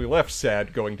being actually left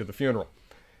sad going to the funeral.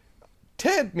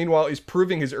 Ted, meanwhile, is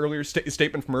proving his earlier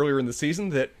statement from earlier in the season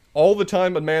that all the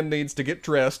time a man needs to get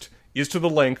dressed is to the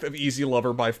length of Easy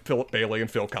Lover by Philip Bailey and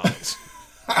Phil Collins.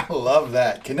 I love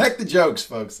that. Connect the jokes,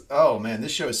 folks. Oh, man,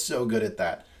 this show is so good at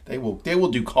that. They will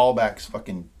do callbacks,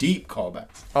 fucking deep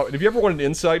callbacks. Oh, and if you ever want an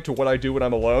insight to what I do when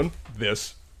I'm alone,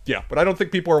 this. Yeah, but I don't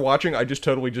think people are watching. I just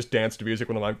totally dance to music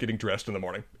when I'm getting dressed in the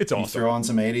morning. It's awesome. You throw on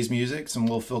some 80s music, some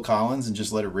little Phil Collins, and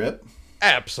just let it rip?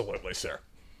 Absolutely, sir.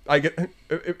 I get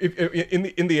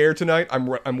in the air tonight.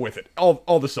 I'm with it.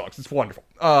 All the songs. It's wonderful.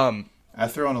 I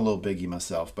throw on a little Biggie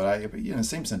myself, but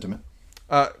same sentiment.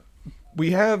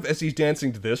 We have, as he's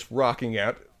dancing to this, rocking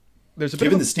out. There's a bit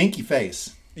giving the stinky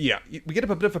face. Yeah, we get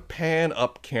a bit of a pan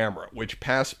up camera, which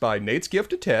passed by Nate's gift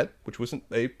to Ted, which wasn't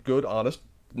a good, honest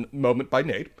moment by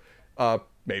Nate.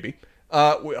 Maybe.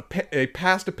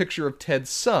 Passed a picture of Ted's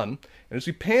son, and as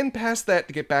we pan past that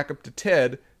to get back up to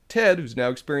Ted, who's now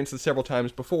experienced this several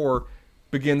times before,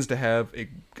 begins to have a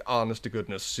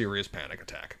honest-to-goodness serious panic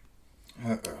attack.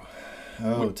 Uh-oh.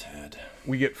 Oh, Ted.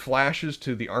 We get flashes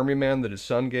to the army man that his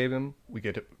son gave him. We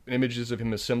get images of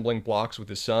him assembling blocks with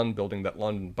his son, building that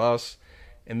London bus.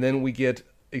 And then we get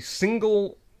a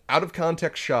single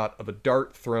out-of-context shot of a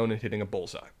dart thrown and hitting a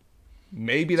bullseye.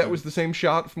 Maybe that was the same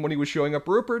shot from when he was showing up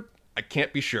Rupert. I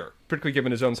can't be sure, particularly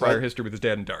given his own prior history with his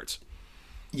dad and darts.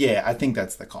 Yeah, I think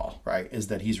that's the call, right? Is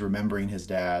that he's remembering his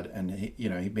dad, and he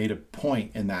made a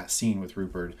point in that scene with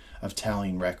Rupert of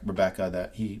telling Rebecca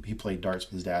that he played darts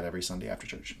with his dad every Sunday after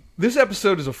church. This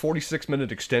episode is a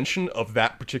 46-minute extension of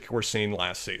that particular scene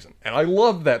last season, and I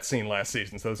loved that scene last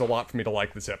season, so there's a lot for me to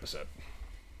like this episode.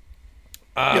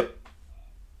 Yep.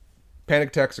 Panic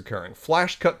attacks occurring.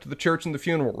 Flash cut to the church and the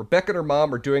funeral. Rebecca and her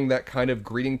mom are doing that kind of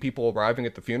greeting people arriving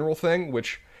at the funeral thing,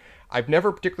 which I've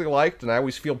never particularly liked, and I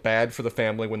always feel bad for the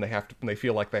family when they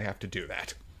feel like they have to do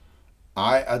that.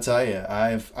 I tell you,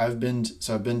 I've been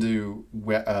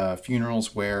to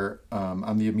funerals where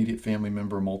I'm the immediate family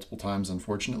member multiple times,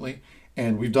 unfortunately,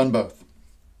 and we've done both.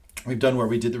 We've done where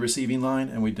we did the receiving line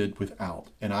and we did without,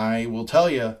 and I will tell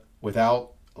you,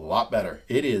 without, a lot better.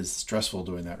 It is stressful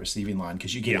doing that receiving line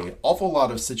because you get an awful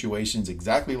lot of situations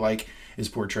exactly like is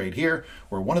portrayed here,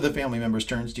 where one of the family members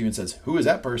turns to you and says, "Who is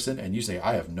that person?" And you say,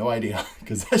 "I have no idea,"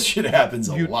 because that shit happens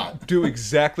a lot. You do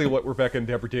exactly what Rebecca and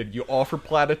Deborah did. You offer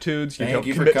platitudes, you don't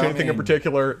commit to anything in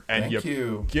particular, and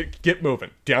you get moving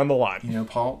down the line. You know,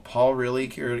 Paul really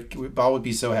cared. Paul would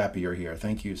be so happy you're here.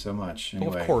 Thank you so much.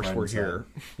 Anyway, well, of course we're here.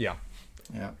 Yeah.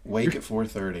 Wake at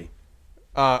 4:30.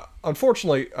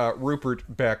 Unfortunately, Rupert,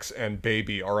 Bex, and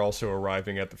Baby are also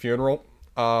arriving at the funeral.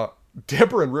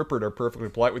 Deborah and Rupert are perfectly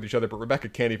polite with each other, but Rebecca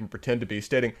can't even pretend to be,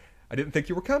 stating, "I didn't think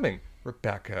you were coming."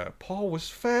 Rebecca, Paul was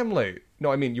family. No,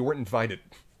 I mean, you weren't invited.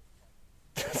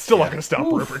 Still not going to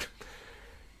stop Rupert.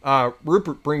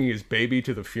 Rupert bringing his baby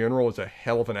to the funeral is a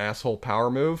hell of an asshole power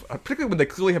move, particularly when they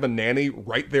clearly have a nanny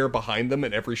right there behind them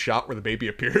in every shot where the baby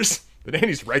appears. The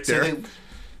nanny's right there. So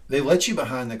they let you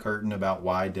behind the curtain about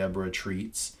why Deborah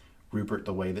treats Rupert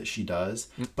the way that she does,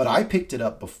 but I picked it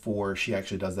up before she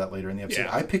actually does that later in the episode.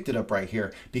 I picked it up right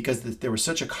here because there was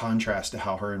such a contrast to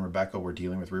how her and Rebecca were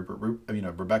dealing with Rupert.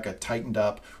 Rebecca tightened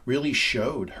up, really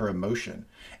showed her emotion,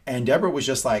 and Deborah was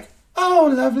just like,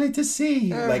 "Oh, lovely to see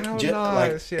you."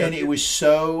 Nice. And it was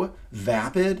so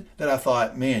vapid that I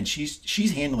thought, man,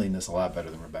 she's handling this a lot better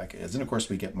than Rebecca is. And of course,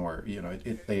 we get more.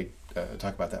 They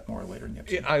talk about that more later in the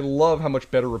episode. I love how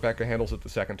much better Rebecca handles it the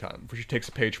second time, where she takes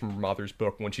a page from her mother's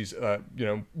book when she's,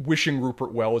 wishing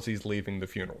Rupert well as he's leaving the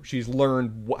funeral. She's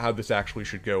learned how this actually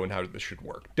should go and how this should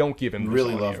work. Don't give him.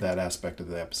 Really love that aspect of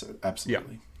the episode.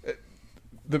 Absolutely. Yeah.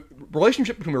 The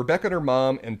relationship between Rebecca and her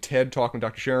mom and Ted talking to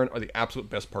Dr. Sharon are the absolute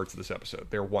best parts of this episode.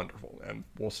 They're wonderful, and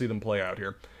we'll see them play out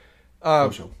here.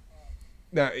 Sure.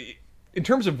 Now, in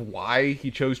terms of why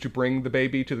he chose to bring the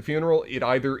baby to the funeral, it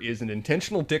either is an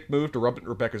intentional dick move to rub it in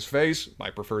Rebecca's face, my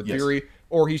preferred theory,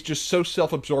 or he's just so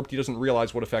self-absorbed he doesn't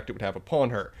realize what effect it would have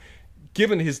upon her.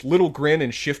 Given his little grin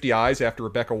and shifty eyes after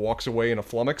Rebecca walks away in a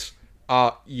flummox,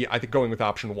 I think going with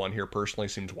option one here personally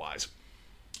seems wise.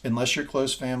 Unless you're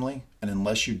close family, and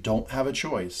unless you don't have a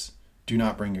choice, do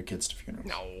not bring your kids to funerals.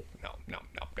 No.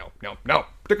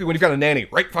 Particularly when you've got a nanny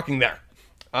right fucking there.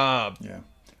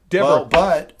 Deborah.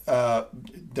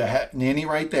 The nanny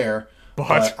right there.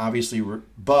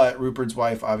 But Rupert's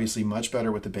wife, obviously much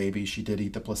better with the baby. She did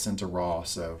eat the placenta raw,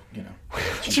 so,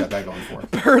 she's got that going for her.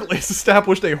 Apparently it's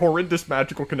established a horrendous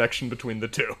magical connection between the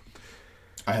two.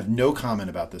 I have no comment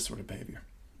about this sort of behavior.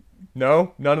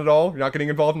 No? None at all? You're not getting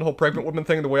involved in the whole pregnant woman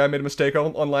thing the way I made a mistake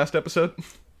on last episode?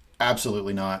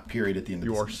 Absolutely not. Period at the end of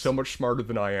the You are so much smarter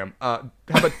than I am. How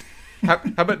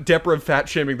about Deborah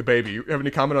fat-shaming the baby? You have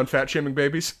any comment on fat-shaming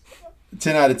babies?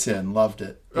 10 out of 10. Loved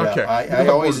it. Yeah, okay. I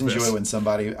always enjoy when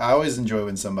somebody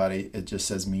it just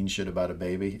says mean shit about a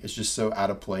baby. It's just so out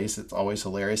of place. It's always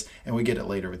hilarious. And we get it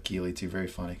later with Keely too. Very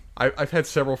funny. I've had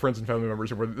several friends and family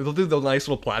members where they'll do the nice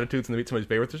little platitudes and they meet somebody's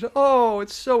baby. They'll say, "Oh,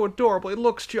 it's so adorable. It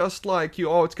looks just like you.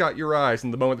 Oh, it's got your eyes."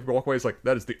 And the moment they walk away, it's like,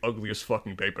 that is the ugliest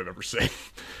fucking babe I've ever seen.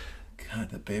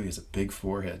 God, that baby has a big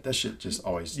forehead. That shit just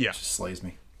always just slays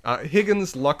me.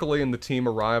 Higgins, luckily, and the team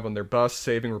arrive on their bus,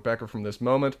 saving Rebecca from this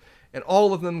moment, and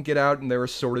all of them get out in their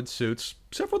assorted suits,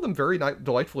 several of them very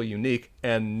delightfully unique,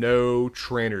 and no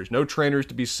trainers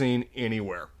to be seen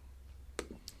anywhere.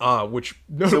 So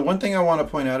one thing I want to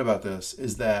point out about this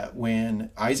is that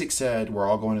when Isaac said we're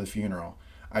all going to the funeral,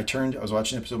 I was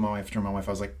watching an episode with my wife, turned to my wife,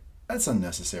 I was like, that's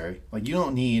unnecessary. Like, you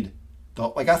don't need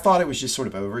I thought it was just sort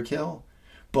of overkill.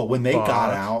 But when they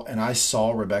got out and I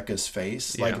saw Rebecca's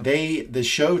face, the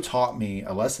show taught me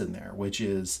a lesson there, which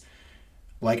is,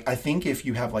 like, I think if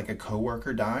you have like a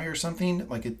coworker die or something,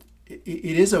 like it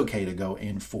is okay to go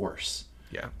in force.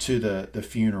 to the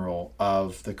funeral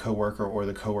of the coworker or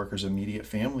the coworker's immediate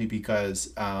family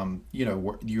because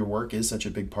your work is such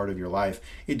a big part of your life.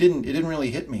 It didn't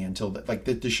really hit me until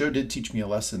the show did teach me a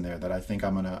lesson there that I think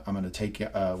I'm gonna take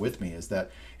with me, is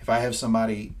that if I have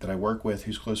somebody that I work with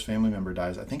whose close family member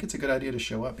dies, I think it's a good idea to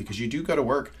show up, because you do go to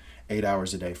work 8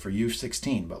 hours a day. For you,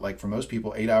 16, but like for most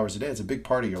people, 8 hours a day is a big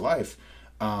part of your life.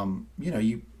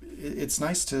 It's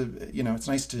nice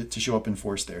to show up in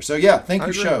force there. So yeah, thank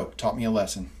you, show. Taught me a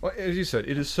lesson. Well, as you said,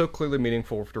 it is so clearly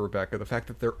meaningful to Rebecca, the fact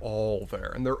that they're all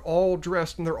there and they're all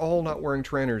dressed and they're all not wearing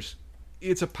trainers.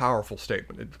 It's a powerful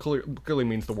statement. It clearly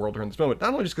means the world to her in this moment.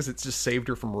 Not only just because it's just saved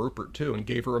her from Rupert too and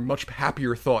gave her a much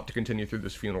happier thought to continue through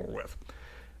this funeral with.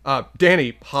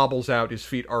 Danny hobbles out, his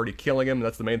feet already killing him.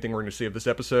 That's the main thing we're going to see of this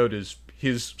episode, is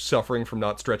his suffering from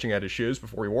not stretching out his shoes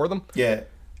before he wore them. Yeah.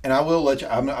 And I will let you,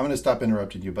 I'm going to stop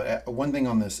interrupting you, but one thing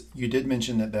on this, you did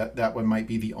mention that one might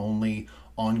be the only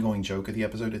ongoing joke of the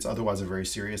episode. It's otherwise a very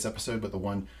serious episode, but the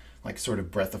one like sort of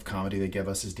breath of comedy they give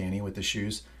us is Danny with the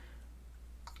shoes.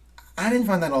 I didn't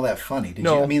find that all that funny. Did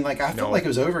you? I mean, I felt like it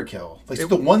was overkill.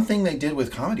 The one thing they did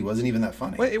with comedy wasn't even that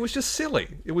funny. Well, it was just silly.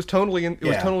 It was totally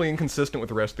inconsistent with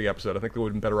the rest of the episode. I think they would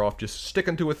have been better off just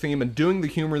sticking to a theme and doing the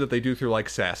humor that they do through like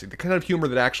Sassy, the kind of humor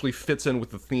that actually fits in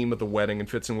with the theme of the wedding and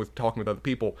fits in with talking with other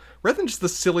people, rather than just the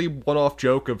silly one-off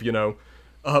joke of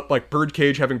like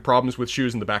Birdcage having problems with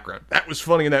shoes in the background. That was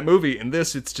funny in that movie. In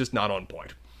this, it's just not on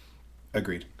point.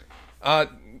 Agreed.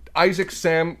 Isaac,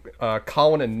 Sam,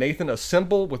 Colin, and Nathan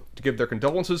assemble to give their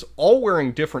condolences, all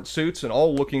wearing different suits and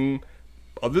all looking,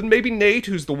 other than maybe Nate,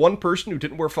 who's the one person who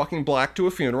didn't wear fucking black to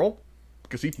a funeral,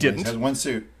 because he didn't. He has one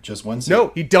suit, just one suit.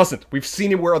 No, he doesn't. We've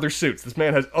seen him wear other suits. This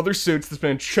man has other suits. This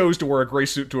man chose to wear a gray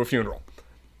suit to a funeral.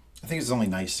 I think it's his only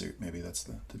nice suit. Maybe that's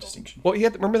the distinction. Well,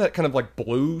 remember that kind of like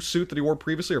blue suit that he wore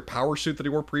previously, or power suit that he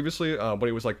wore previously, when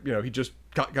he was like, he just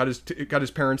got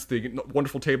his parents the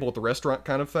wonderful table at the restaurant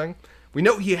kind of thing. We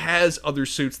know he has other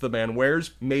suits the man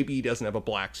wears. Maybe he doesn't have a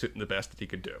black suit in the best that he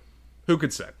could do. Who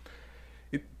could say?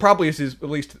 It probably is at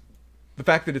least the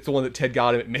fact that it's the one that Ted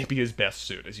got him, it may be his best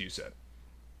suit, as you said.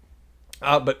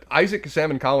 But Isaac,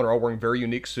 Sam, and Colin are all wearing very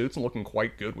unique suits and looking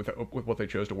quite good with what they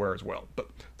chose to wear as well. But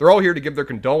they're all here to give their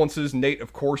condolences. Nate,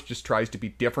 of course, just tries to be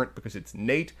different because it's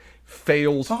Nate.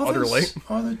 Fails utterly.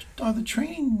 Are the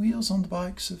training wheels on the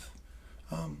bikes of...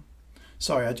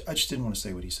 Sorry, I just didn't want to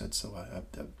say what he said, so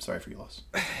I'm sorry for your loss.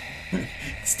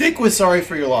 Stick with sorry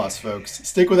for your loss, folks.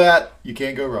 Stick with that. You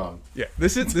can't go wrong. Yeah, the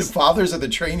fathers are the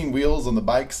training wheels on the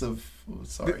bikes of...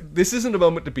 Sorry. This isn't a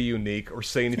moment to be unique or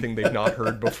say anything they've not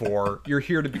heard before. You're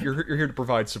here to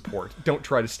provide support. Don't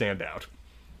try to stand out.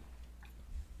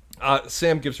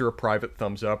 Sam gives her a private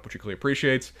thumbs up, which he clearly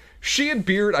appreciates. She and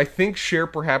Beard, I think, share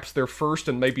perhaps their first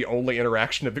and maybe only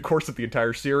interaction of the course of the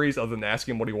entire series, other than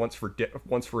asking what he wants for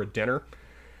a dinner.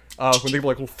 When they have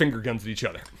like little finger guns at each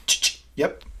other.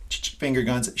 Yep, finger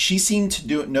guns. She seemed to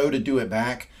do it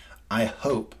back. I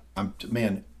hope.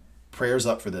 Prayers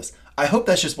up for this. I hope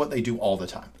that's just what they do all the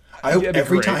time. I hope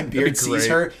every time Beard sees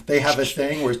her, they have a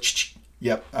thing where...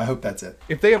 Yep, I hope that's it.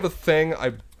 If they have a thing,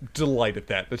 I delight at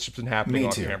that. That's just been happening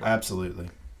on camera. Absolutely.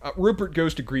 Rupert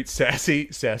goes to greet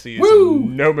Sassy. Sassy is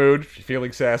in no mood. She's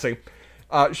feeling sassy.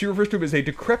 She refers to him as a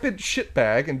decrepit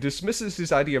shitbag and dismisses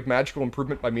his idea of magical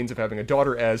improvement by means of having a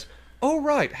daughter as, oh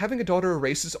right, having a daughter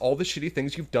erases all the shitty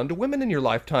things you've done to women in your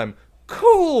lifetime.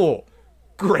 Cool!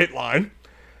 Great line.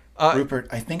 Rupert,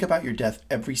 I think about your death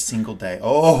every single day.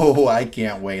 Oh, I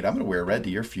can't wait. I'm going to wear red to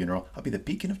your funeral. I'll be the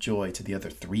beacon of joy to the other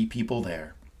 3 people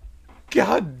there.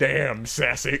 God damn,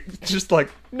 Sassy. Just like,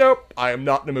 nope, I am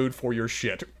not in the mood for your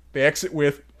shit. They exit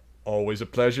with, always a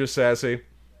pleasure, Sassy.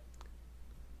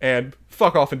 And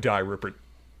fuck off and die, Rupert.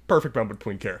 Perfect moment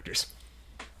between characters.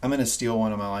 I'm going to steal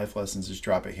one of my life lessons, just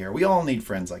drop it here. We all need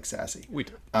friends like Sassy. We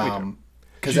do.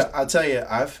 Because I'll tell you,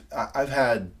 I've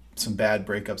had some bad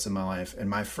breakups in my life, and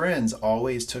my friends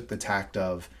always took the tact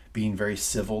of being very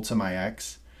civil to my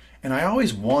ex, and I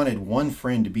always wanted one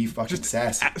friend to be fucking just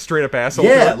sassy, straight up asshole.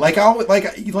 Yeah,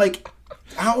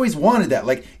 I always wanted that.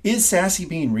 Like, is Sassy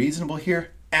being reasonable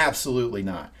here? Absolutely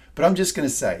not. But I'm just gonna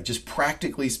say, just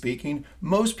practically speaking,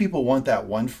 most people want that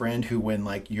one friend who, when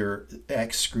like your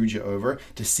ex screwed you over,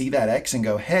 to see that ex and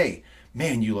go, "Hey,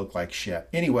 man, you look like shit."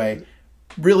 Anyway.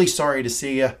 Really sorry to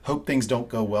see you. Hope things don't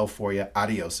go well for you.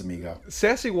 Adios, amigo.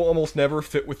 Sassy will almost never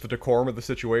fit with the decorum of the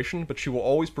situation, but she will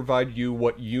always provide you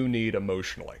what you need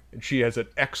emotionally. And she has an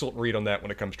excellent read on that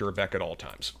when it comes to Rebecca at all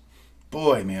times.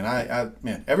 Boy, man,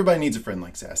 man, everybody needs a friend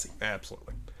like Sassy.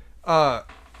 Absolutely.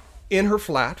 In her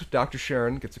flat, Dr.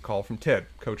 Sharon gets a call from Ted,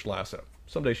 Coach Lasso.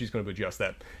 Someday she's going to adjust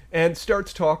that. And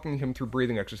starts talking him through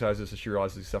breathing exercises as she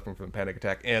realizes he's suffering from a panic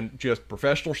attack. And just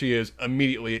professional she is,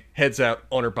 immediately heads out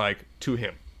on her bike to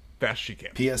him. Fast as she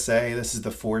can. PSA, this is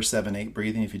the 4-7-8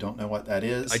 breathing if you don't know what that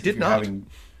is. I did not.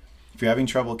 If you're having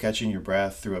trouble catching your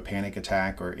breath through a panic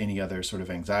attack or any other sort of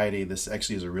anxiety, this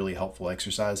actually is a really helpful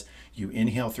exercise. You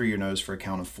inhale through your nose for a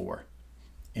count of 4.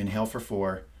 Inhale for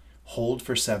 4, hold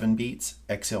for 7 beats,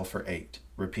 exhale for 8.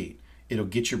 Repeat. It'll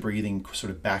get your breathing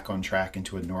sort of back on track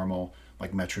into a normal,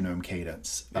 like, metronome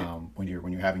cadence when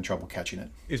you're having trouble catching it.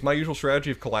 Is my usual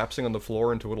strategy of collapsing on the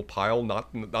floor into a little pile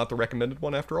not the recommended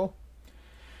one after all?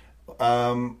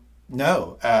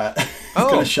 No. It's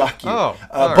going to shock you. Right.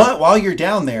 But while you're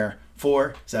down there,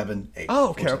 4, 7, 8.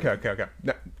 Oh, okay.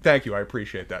 Thank you. I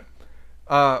appreciate that.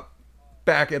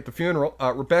 Back at the funeral,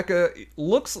 Rebecca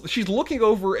she's looking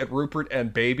over at Rupert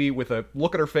and Baby with a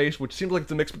look at her face, which seems like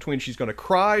it's a mix between she's going to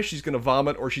cry, she's going to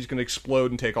vomit, or she's going to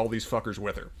explode and take all these fuckers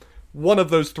with her. One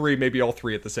of those three, maybe all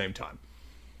three at the same time.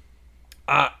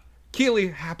 Keely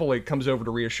happily comes over to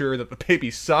reassure that the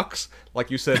baby sucks. Like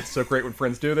you said, it's so great when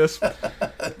friends do this.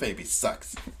 Baby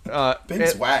sucks.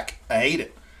 Baby's whack. I hate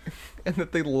it. And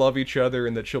that they love each other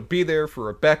and that she'll be there for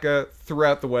Rebecca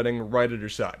throughout the wedding, right at her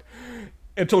side.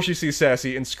 Until she sees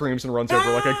Sassy and screams and runs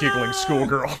over like a giggling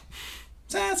schoolgirl.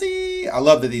 Sassy! I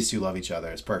love that these two love each other.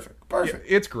 It's perfect. Perfect.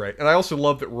 Yeah, it's great. And I also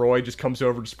love that Roy just comes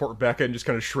over to support Rebecca and just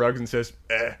kind of shrugs and says,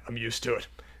 I'm used to it.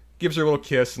 Gives her a little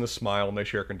kiss and a smile, and they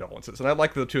share condolences. And I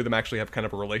like that the two of them actually have kind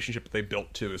of a relationship that they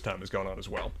built, too, as time has gone on as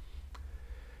well.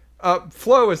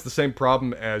 Flo has the same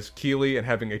problem as Keely and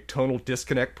having a tonal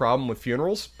disconnect problem with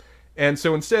funerals. And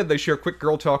so instead, they share quick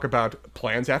girl talk about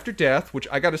plans after death, which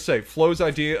I gotta say, Flo's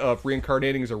idea of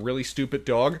reincarnating as a really stupid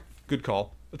dog, good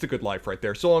call. That's a good life right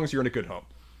there, so long as you're in a good home.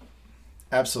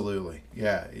 Absolutely.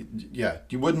 Yeah.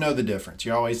 You wouldn't know the difference.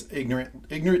 You're always ignorant.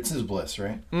 Ignorance is bliss,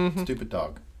 right? Mm-hmm. Stupid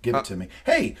dog. Give it to me.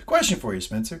 Hey, question for you,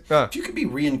 Spencer. If you could be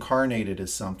reincarnated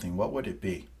as something, what would it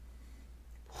be?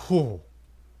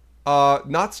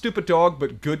 Not stupid dog,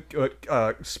 but good,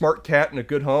 smart cat in a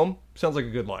good home. Sounds like a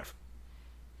good life.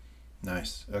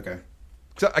 Nice. Okay.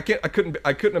 So I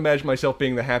couldn't imagine myself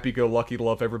being the happy-go-lucky,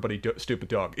 love everybody stupid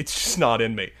dog. It's just not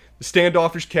in me. The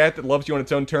standoffish cat that loves you on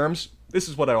its own terms. This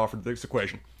is what I offered this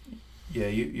equation. Yeah,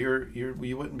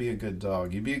 you wouldn't be a good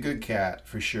dog. You'd be a good cat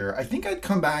for sure. I think I'd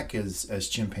come back as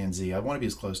chimpanzee. I want to be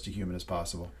as close to human as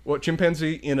possible. What,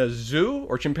 chimpanzee in a zoo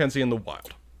or chimpanzee in the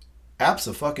wild?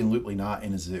 Absolutely not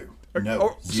in a zoo. No.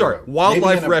 Oh, sorry,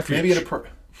 wildlife refuge.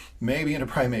 Maybe in a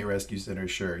primate rescue center,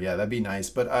 sure. Yeah, that'd be nice.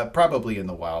 But probably in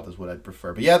the wild is what I'd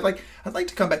prefer. But yeah, I'd like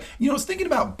to come back. You know, I was thinking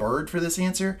about bird for this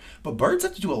answer, but birds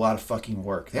have to do a lot of fucking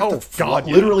work. They have to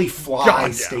literally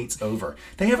fly states over.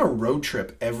 They have a road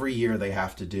trip every year they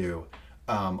have to do.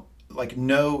 Like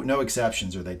no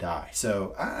exceptions or they die.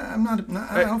 So I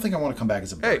don't think I want to come back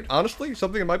as a bird. Hey, honestly,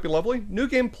 something that might be lovely, New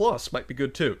Game Plus might be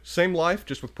good too. Same life,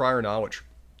 just with prior knowledge.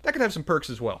 That could have some perks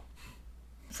as well.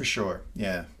 For sure.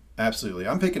 Yeah. Absolutely.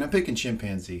 I'm picking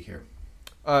chimpanzee here.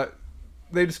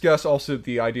 They discuss also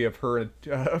the idea of her and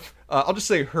I'll just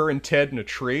say her and Ted in a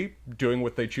tree doing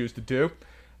what they choose to do.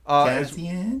 Cassie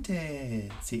and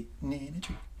Ted sitting in a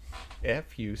tree.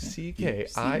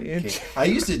 F-U-C-K-I-N-G. I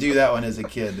used to do that one as a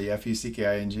kid, the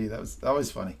F-U-C-K-I-N-G. That was always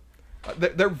funny.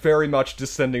 They're very much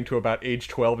descending to about age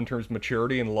 12 in terms of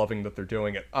maturity and loving that they're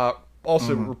doing it.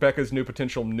 Also, Rebecca's new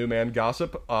potential new man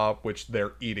gossip, which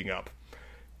they're eating up.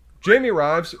 Jamie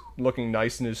arrives, looking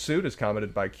nice in his suit, as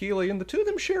commented by Keely, and the two of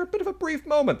them share a bit of a brief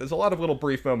moment. There's a lot of little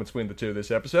brief moments between the two this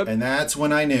episode. And that's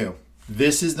when I knew.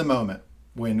 This is the moment.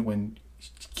 When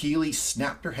Keely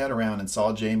snapped her head around and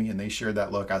saw Jamie and they shared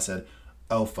that look, I said,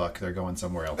 oh, fuck, they're going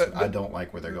somewhere else. I don't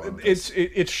like where they're going with this.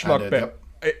 It's schmuck bait.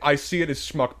 Yep. I see it as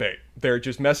schmuck bait. They're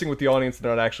just messing with the audience.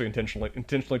 They're not actually intentionally,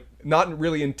 not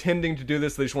really intending to do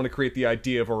this. They just want to create the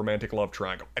idea of a romantic love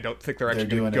triangle. I don't think they're actually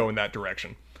going to go in that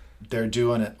direction. They're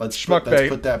doing it. Let's put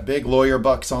that big lawyer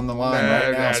bucks on the line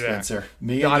right now, Spencer.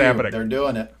 Me and you, happening. They're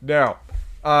doing it. Now,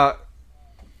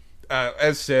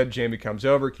 as said, Jamie comes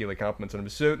over. Keely compliments on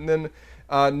his suit, and then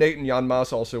Nate and Jan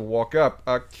Maas also walk up.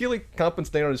 Keely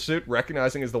compliments Nate on his suit,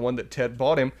 recognizing as the one that Ted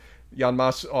bought him. Jan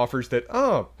Maas offers that,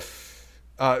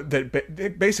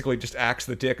 that basically just acts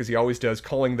the dick as he always does,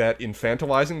 calling that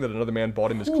infantilizing that another man bought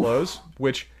him his clothes,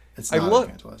 which... It's not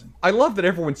infantilizing. I love that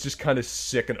everyone's just kind of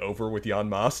sick and over with Jan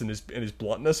Maas and his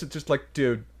bluntness. It's just like,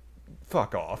 dude,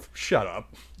 fuck off. Shut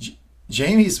up.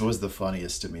 Jamie's was the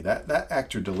funniest to me. That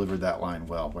actor delivered that line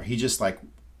well, where he just like,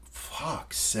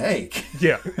 fuck's sake.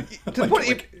 Yeah.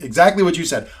 Exactly what you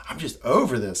said. I'm just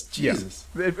over this. Jesus.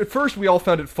 Yeah. At first, we all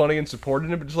found it funny and supported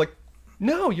him, but just like,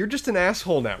 no, you're just an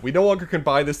asshole now. We no longer can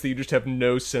buy this that you just have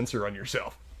no censor on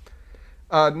yourself.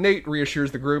 Nate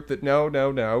reassures the group that no.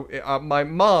 My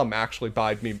mom actually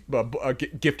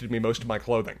gifted me most of my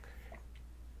clothing,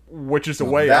 which is a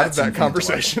way out of that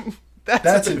conversation.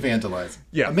 That's infantilizing.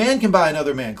 Yeah. A man can buy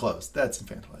another man clothes. That's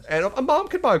infantilizing. And a mom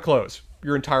can buy clothes.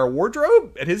 Your entire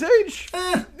wardrobe at his age?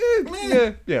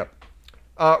 Yeah.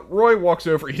 Roy walks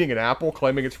over eating an apple,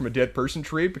 claiming it's from a dead person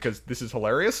tree because this is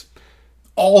hilarious.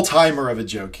 All-timer of a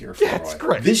joke here for Roy. It's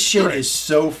great. This shit is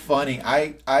so funny.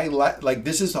 Like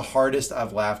this is the hardest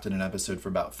I've laughed in an episode for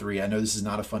about 3. I know this is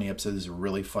not a funny episode. This is a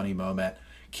really funny moment.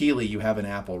 Keely, you have an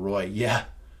apple. Roy, yeah.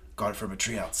 Got it from a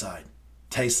tree outside.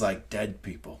 Tastes like dead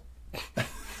people.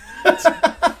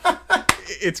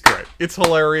 It's great. It's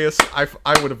hilarious. I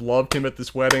would have loved him at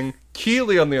this wedding.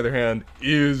 Keely, on the other hand,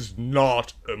 is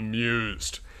not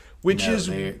amused. Which is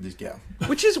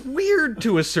weird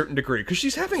to a certain degree, because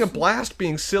she's having a blast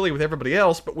being silly with everybody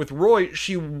else, but with Roy,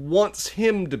 she wants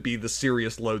him to be the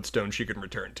serious lodestone she can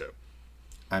return to.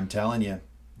 I'm telling you.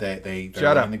 They're laying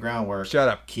the groundwork. Shut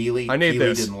up. Keely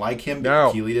didn't like him.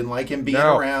 No. Keely didn't like him being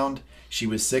around. She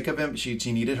was sick of him. She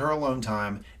needed her alone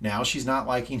time. Now she's not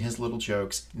liking his little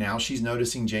jokes. Now she's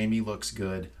noticing Jamie looks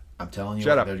good. I'm telling you,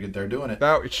 they're doing it.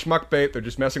 No, it's schmuck bait. They're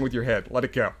just messing with your head. Let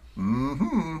it go.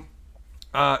 Mm-hmm.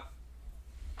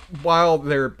 While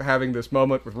they're having this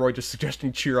moment with Roy just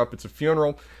suggesting cheer up, it's a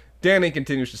funeral, Danny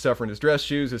continues to suffer in his dress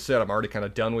shoes. As said, I'm already kind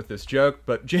of done with this joke,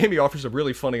 but Jamie offers a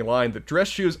really funny line that dress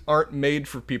shoes aren't made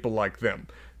for people like them.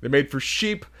 They're made for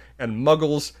sheep and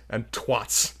muggles and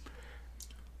twats.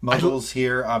 Muggles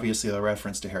here, obviously a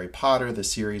reference to Harry Potter, the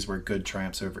series where good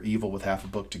triumphs over evil with half a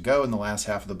book to go, and the last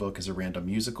half of the book is a random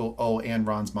musical. Oh, and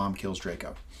Ron's mom kills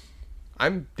Draco.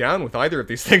 I'm down with either of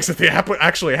these things if they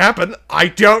actually happen. I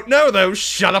don't know, though.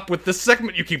 Shut up with this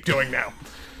segment you keep doing now.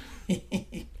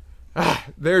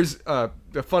 There's a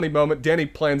funny moment. Danny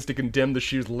plans to condemn the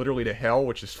shoes literally to hell,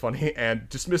 which is funny, and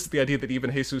dismisses the idea that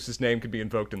even Jesus' name could be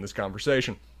invoked in this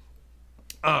conversation.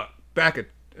 Back at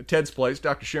Ted's place,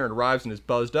 Dr. Sharon arrives and is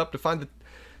buzzed up to find that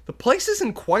the place is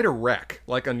in quite a wreck,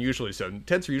 like unusually so.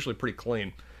 Ted's are usually pretty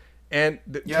clean. And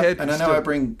Ted and I know I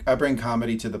bring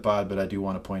comedy to the pod, but I do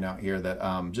want to point out here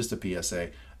that just a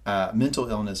PSA, mental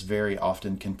illness very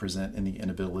often can present in the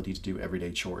inability to do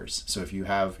everyday chores. So if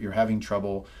you're having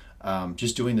trouble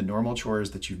just doing the normal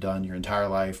chores that you've done your entire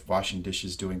life, washing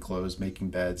dishes, doing clothes, making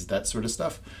beds, that sort of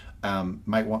stuff,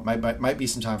 might be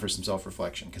some time for some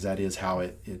self-reflection, because that is how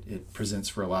it presents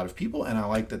for a lot of people. And I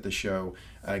like that the show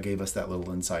gave us that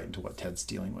little insight into what Ted's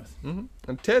dealing with. Mm-hmm.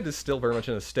 And Ted is still very much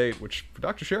in a state, which for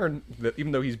Dr. Sharon, that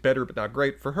even though he's better but not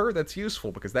great, for her that's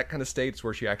useful, because that kind of state's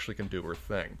where she actually can do her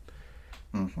thing.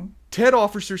 Mm-hmm. Ted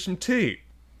offers her some tea,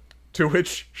 to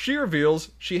which she reveals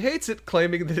she hates it,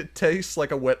 claiming that it tastes like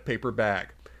a wet paper bag.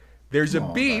 There's a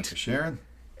beat, Dr. Sharon.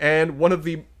 And one of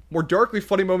the more darkly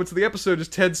funny moments of the episode is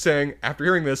Ted saying, after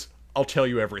hearing this, I'll tell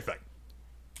you everything.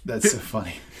 That's so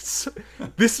funny.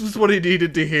 This is what he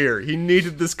needed to hear. He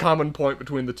needed this common point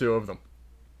between the two of them.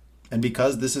 And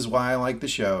because this is why I like the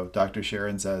show, Dr.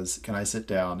 Sharon says, can I sit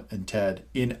down? And Ted,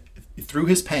 through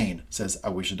his pain, says, I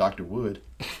wish a doctor would.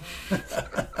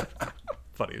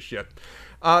 Funny as shit.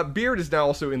 Beard is now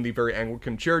also in the very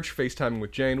Anglican church, FaceTiming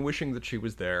with Jane, wishing that she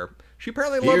was there. She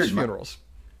apparently loves funerals.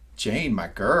 Jane, my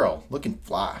girl, looking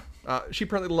fly. She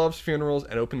apparently loves funerals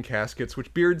and open caskets,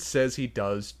 which Beard says he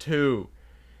does too.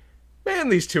 Man,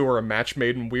 these two are a match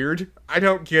made in weird. I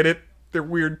don't get it. They're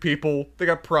weird people. They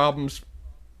got problems.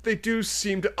 They do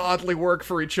seem to oddly work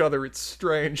for each other. It's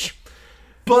strange.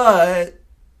 But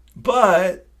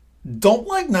don't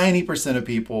like 90% of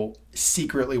people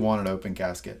secretly want an open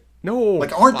casket? No.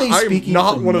 Like, aren't they speaking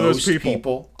not for one of most those people?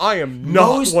 People? I am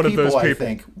not most one of those people. I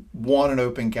think, want an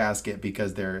open casket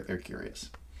because they're curious.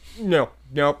 No.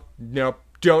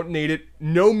 Don't need it.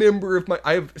 No member of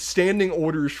I have standing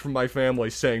orders from my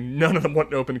family saying none of them want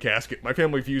an open casket. My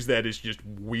family views that as just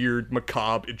weird,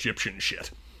 macabre Egyptian shit.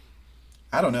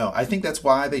 I don't know. I think that's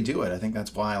why they do it. I think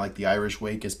that's why, like, the Irish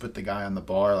wake is put the guy on the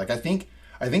bar. Like, I think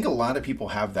a lot of people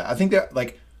have that. I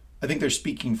think they're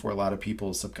speaking for a lot of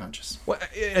people's subconscious. Well,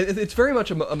 it's very much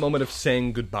a moment of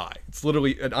saying goodbye. It's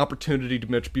literally an opportunity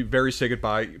to say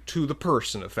goodbye to the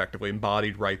person, effectively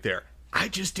embodied right there. I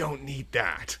just don't need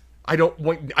that. I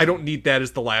don't need that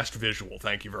as the last visual.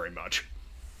 Thank you very much.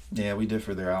 Yeah, we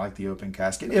differ there. I like the open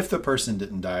casket. If the person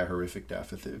didn't die a horrific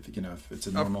death, if it's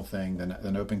a normal thing, then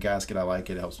an open casket, I like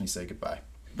it. It helps me say goodbye.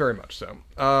 Very much so.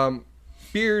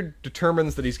 Beard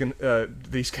determines that he's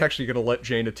actually gonna let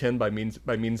Jane attend by means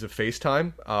of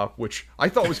FaceTime, which I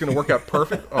thought was gonna work out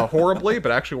horribly,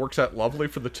 but actually works out lovely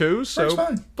for the two. So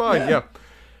fine, yeah.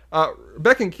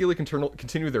 Rebecca and Keely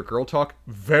continue their girl talk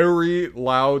very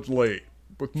loudly,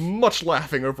 with much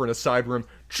laughing over in a side room.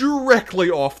 directly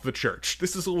off the church.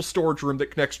 This is a little storage room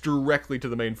that connects directly to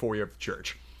the main foyer of the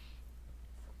church.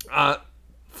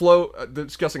 Flo,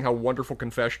 discussing how wonderful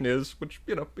confession is, which,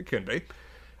 it can be.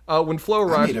 When Flo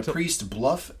arrives... I made a priest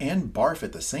bluff and barf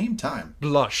at the same time.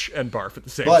 Blush and barf at the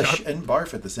same time. Blush and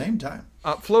barf at the same time.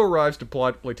 Flo arrives to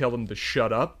politely tell them to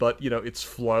shut up, but, it's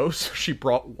Flo, so she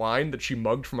brought wine that she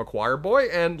mugged from a choir boy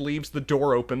and leaves the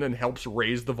door open and helps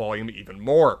raise the volume even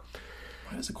more.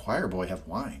 Why does a choir boy have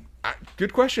wine?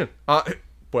 Good question.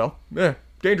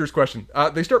 Dangerous question.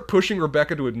 They start pushing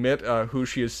Rebecca to admit who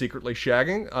she is secretly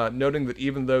shagging, noting that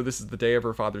even though this is the day of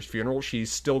her father's funeral,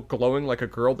 she's still glowing like a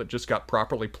girl that just got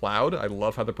properly plowed. I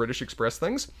love how the British express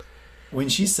things. When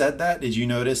she said that, did you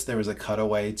notice there was a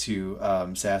cutaway to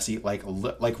Sassy, like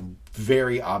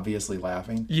very obviously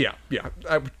laughing? Yeah.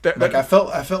 I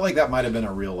felt like that might have been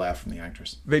a real laugh from the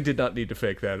actress. They did not need to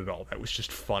fake that at all. That was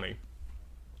just funny.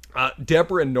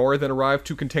 Deborah and Nora then arrive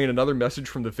to contain another message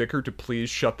from the vicar to please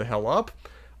shut the hell up.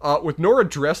 With Nora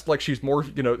dressed like she's more,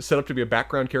 set up to be a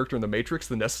background character in The Matrix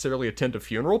than necessarily attend a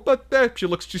funeral, but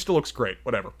she still looks great.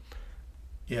 Whatever.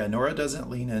 Yeah, Nora doesn't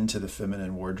lean into the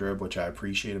feminine wardrobe, which I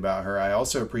appreciate about her. I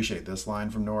also appreciate this line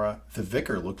from Nora. The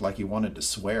vicar looked like he wanted to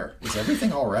swear. Is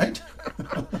everything all right?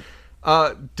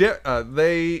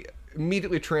 They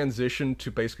immediately transition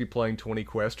to basically playing 20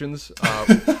 questions.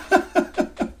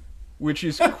 Which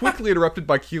is quickly interrupted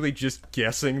by Keely just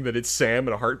guessing that it's Sam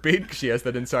in a heartbeat because she has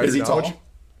that insider knowledge. Is he tall?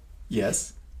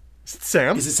 Yes. Is it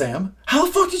Sam? Is it Sam? How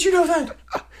the fuck did you know that?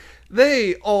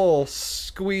 They all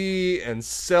squee and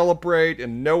celebrate,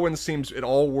 and no one seems at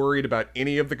all worried about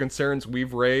any of the concerns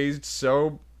we've raised,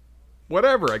 so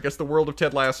whatever. I guess the world of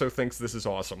Ted Lasso thinks this is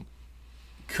awesome.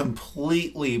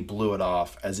 Completely blew it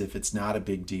off as if it's not a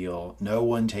big deal. No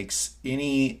one takes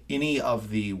any of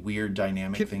the weird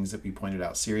dynamic things that we pointed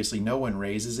out seriously. No one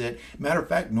raises it. Matter of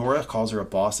fact, Nora calls her a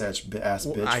boss-ass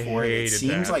bitch for it. It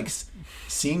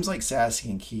seems like Sassy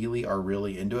and Keely are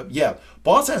really into it. Yeah,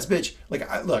 boss-ass bitch.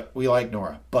 Look, we like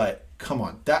Nora, but come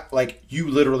on. That, you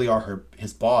literally are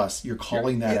his boss. You're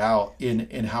calling that out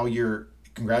in how you're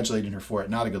congratulating her for it.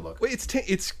 Not a good look. Wait,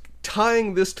 it's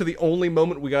tying this to the only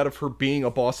moment we got of her being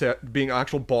being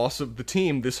actual boss of the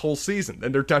team this whole season,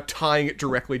 and they're tying it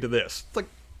directly to this. It's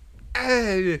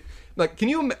can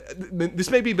you? This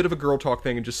may be a bit of a girl talk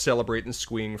thing and just celebrating and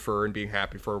squeeing for her and being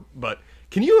happy for her, but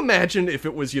can you imagine if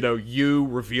it was you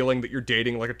revealing that you're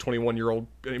dating like a 21-year-old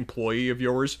employee of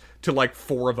yours to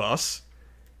four of us,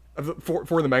 four of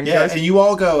the main guys? Yeah, and then you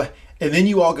all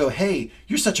go, hey,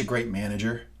 you're such a great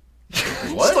manager.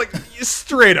 What?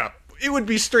 Straight up. It would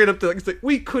be straight up to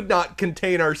we could not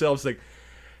contain ourselves.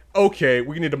 Okay,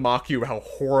 we need to mock you how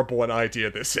horrible an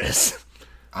idea this is.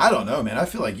 I don't know, man. I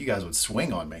feel like you guys would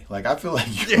swing on me. I feel like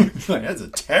that's a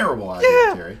terrible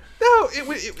idea, Terry.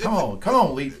 No, come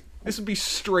on, Lee. This would be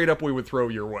straight up we would throw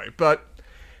your way. But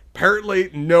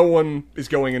apparently no one is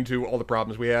going into all the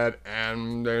problems we had,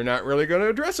 and they're not really going to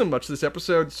address them much this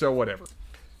episode, so whatever.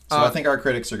 So I think our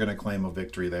critics are going to claim a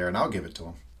victory there, and I'll give it to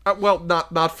them. Well,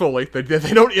 not fully. They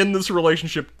don't end this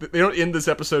relationship. They don't end this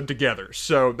episode together.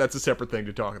 So that's a separate thing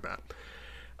to talk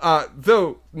about.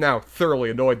 Though now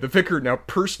thoroughly annoyed, the vicar now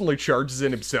personally charges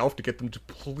in himself to get them to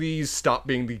please stop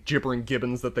being the gibbering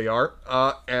gibbons that they are.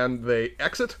 And they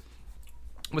exit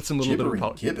with some little gibbering bit of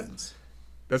apology. Gibbons.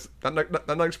 That's not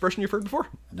an expression you've heard before?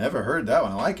 I never heard that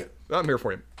one. I like it. I'm here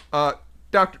for you.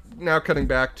 Now cutting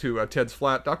back to Ted's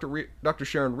flat, Dr.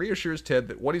 Sharon reassures Ted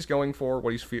that what he's going for,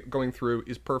 what he's going through,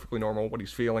 is perfectly normal, what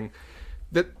he's feeling.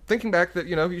 That thinking back that,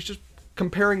 he's just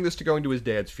comparing this to going to his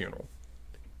dad's funeral.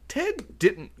 Ted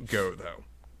didn't go, though.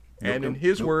 And in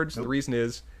his words, the reason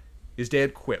is his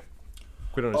dad quit.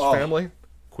 Quit on his family,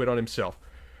 quit on himself.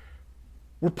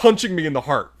 We're punching me in the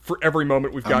heart for every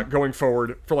moment we've got going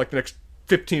forward for the next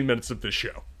 15 minutes of this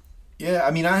show. Yeah,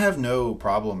 I mean, I have no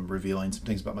problem revealing some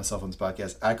things about myself on this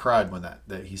podcast. I cried when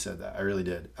that he said that. I really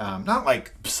did.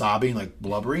 Not sobbing,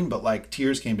 blubbering, but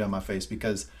tears came down my face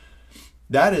because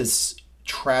that is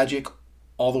tragic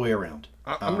all the way around.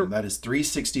 That is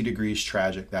 360 degrees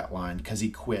tragic, that line, because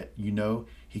he quit.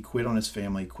 He quit on his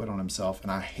family, quit on himself, and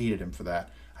I hated him for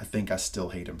that. I think I still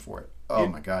hate him for it. Oh,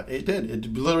 my God. It did.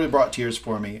 It literally brought tears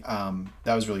for me.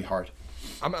 That was really hard.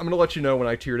 I'm going to let you know when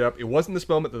I teared up. It wasn't this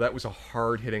moment that was a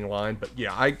hard-hitting line, but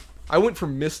yeah, I went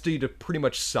from misty to pretty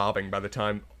much sobbing by the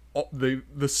time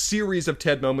the series of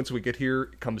Ted moments we get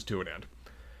here comes to an end.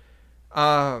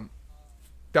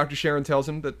 Dr. Sharon tells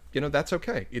him that, that's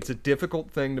okay. It's a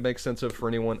difficult thing to make sense of for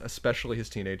anyone, especially a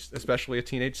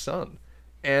teenage son.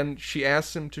 And she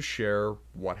asks him to share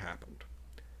what happened.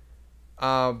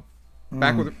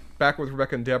 Back back with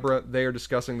Rebecca and Deborah. They are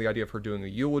discussing the idea of her doing a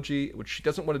eulogy, which she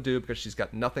doesn't want to do because she's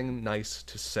got nothing nice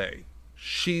to say.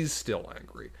 She's still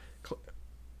angry.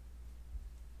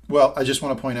 Well, I just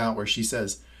want to point out where she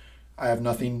says, I have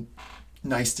nothing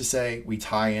nice to say. We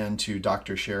tie into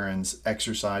Dr. Sharon's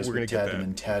exercise with Ted, and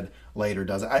then Ted later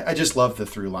does it. I just love the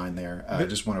through line there. I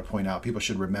just want to point out people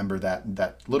should remember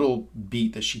that little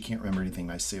beat that she can't remember anything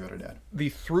nice to say about her dad. The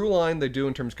through line they do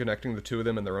in terms of connecting the two of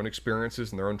them and their own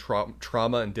experiences and their own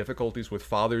trauma and difficulties with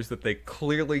fathers that they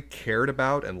clearly cared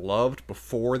about and loved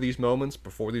before these moments,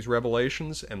 before these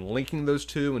revelations, and linking those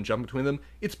two and jumping between them.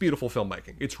 It's beautiful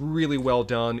filmmaking. It's really well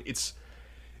done. It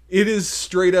is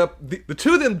straight up... The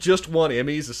two of them just won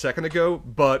Emmys a second ago,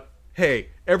 but hey,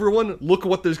 everyone, look at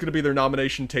what there's going to be their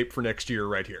nomination tape for next year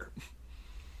right here.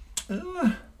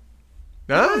 We're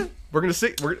going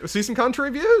to see some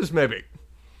contrary views, maybe.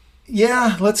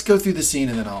 Yeah, let's go through the scene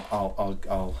and then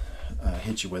I'll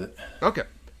hit you with it. Okay.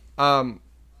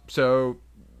 So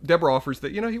Deborah offers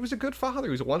that, he was a good father.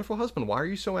 He was a wonderful husband. Why are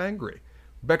you so angry?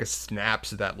 Rebecca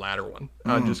snaps at that latter one.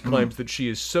 Just claims that she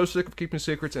is so sick of keeping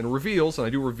secrets and reveals, and I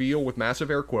do reveal with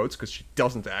massive air quotes because she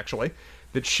doesn't actually,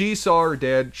 that she saw her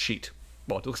dad cheat.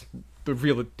 Well, to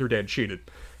reveal that her dad cheated.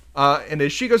 And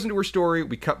as she goes into her story,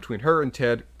 we cut between her and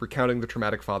Ted recounting the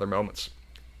traumatic father moments.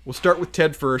 We'll start with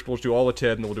Ted first. We'll do all of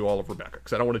Ted, and then we'll do all of Rebecca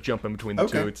because I don't want to jump in between the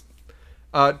two.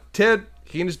 Ted,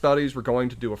 he and his buddies were going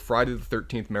to do a Friday the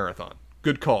 13th marathon.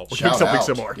 Good call. We're doing something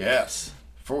similar. Yes.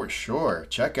 For sure.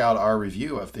 Check out our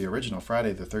review of the original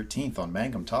Friday the 13th on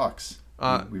Mangum Talks.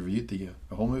 We reviewed the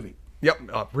whole movie. Yep.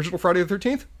 Original Friday the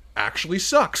 13th actually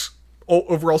sucks.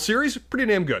 Overall series, pretty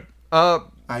damn good.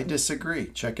 I disagree.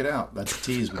 Check it out. That's a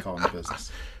tease we call in the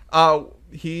business.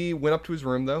 He went up to his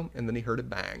room, though, and then he heard a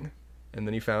bang. And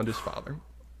then he found his father.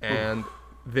 And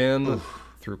then,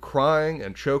 through crying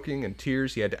and choking and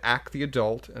tears, he had to act the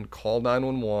adult and call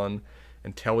 911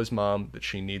 and tell his mom that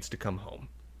she needs to come home.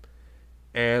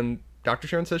 And Dr.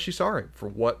 Sharon says she's sorry for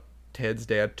what Ted's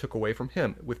dad took away from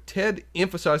him, with Ted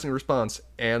emphasizing the response,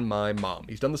 and my mom.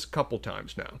 He's done this a couple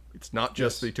times now. It's not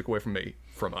just that he took away from me,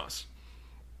 from us.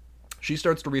 She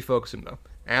starts to refocus him, though,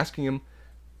 asking him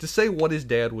to say what his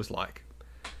dad was like.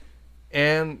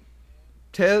 And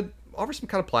Ted offers some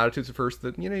kind of platitudes at first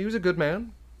that, he was a good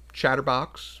man,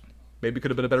 chatterbox, maybe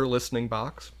could have been a better listening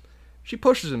box. She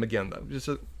pushes him again, though. Just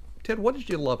says, Ted, what did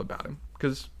you love about him?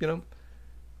 Because,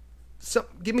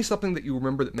 give me something that you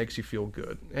remember that makes you feel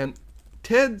good. And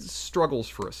Ted struggles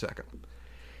for a second.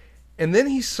 And then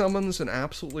he summons an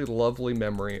absolutely lovely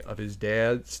memory of his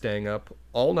dad staying up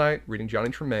all night reading Johnny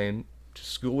Tremaine to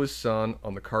school his son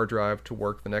on the car drive to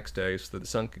work the next day so that the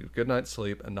son could get a good night's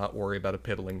sleep and not worry about a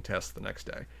piddling test the next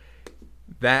day.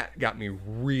 That got me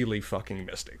really fucking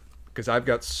misty. Because I've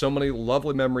got so many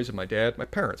lovely memories of my dad, my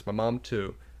parents, my mom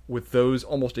too, with those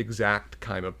almost exact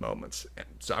kind of moments. And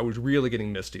so I was really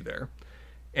getting misty there.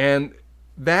 And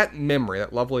that memory,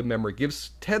 that lovely memory, gives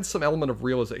Ted some element of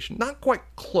realization. Not quite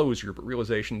closure, but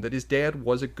realization that his dad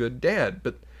was a good dad.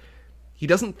 But he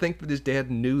doesn't think that his dad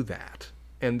knew that.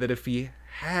 And that if he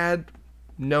had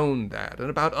known that, and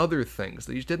about other things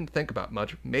that he didn't think about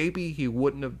much, maybe he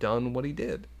wouldn't have done what he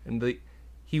did. And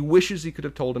he wishes he could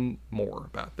have told him more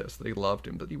about this, that he loved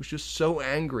him. But he was just so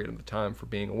angry at the time for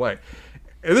being away.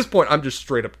 At this point, I'm just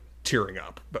straight up tearing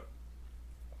up. But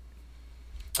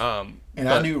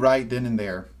I knew right then and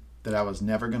there that I was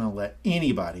never going to let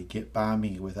anybody get by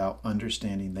me without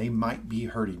understanding they might be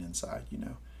hurting inside,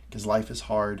 because life is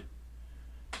hard.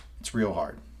 It's real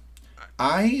hard.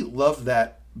 I love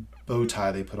that bow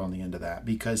tie they put on the end of that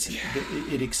because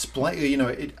it explains,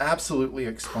 it absolutely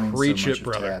explains Preach so much it, of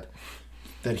brother. Ted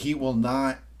that he will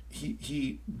not,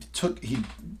 he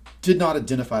did not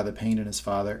identify the pain in his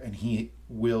father, and he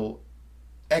will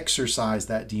exercise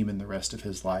that demon the rest of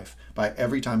his life by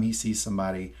every time he sees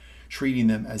somebody treating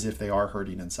them as if they are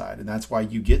hurting inside. And that's why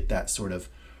you get that sort of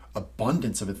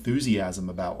abundance of enthusiasm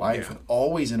about life and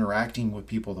always interacting with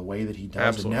people the way that he does.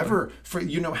 Absolutely.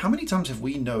 And never, how many times have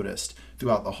we noticed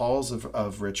throughout the halls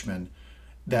of Richmond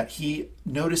that he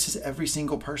notices every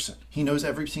single person. He knows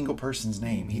every single person's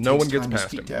name. He no takes one gets time to past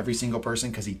speak him. to every single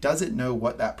person because he doesn't know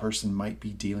what that person might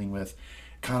be dealing with.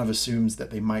 Kind of assumes that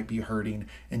they might be hurting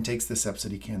and takes the steps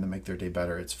that he can to make their day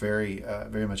better. It's very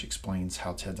much explains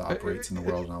how Ted operates in the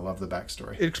world, and I love the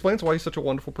backstory. It explains why he's such a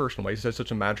wonderful person, why he has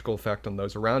such a magical effect on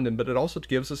those around him, but it also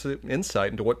gives us an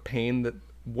insight into what pain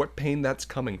that's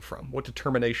coming from, what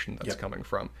determination that's coming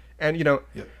from. And,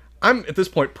 I'm at this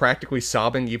point practically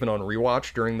sobbing even on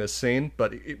rewatch during this scene,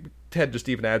 but Ted just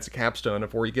even adds a capstone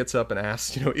of where he gets up and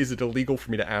asks, is it illegal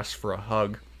for me to ask for a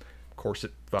hug? Of course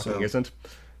it fucking isn't.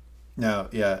 No,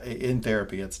 yeah, in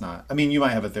therapy, it's not. I mean, you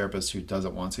might have a therapist who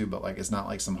doesn't want to, but like, it's not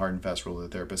like some hard and fast rule that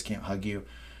the therapist can't hug you.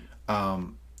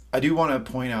 I do want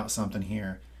to point out something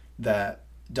here that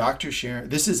Dr. Sharon,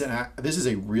 this is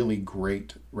a really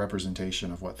great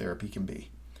representation of what therapy can be.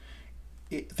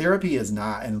 Therapy is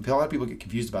not, and a lot of people get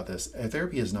confused about this.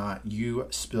 Therapy is not you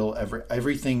spill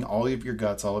everything, all of your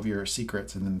guts, all of your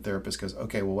secrets, and then the therapist goes,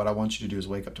 okay, well, what I want you to do is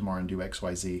wake up tomorrow and do X,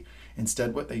 Y, Z.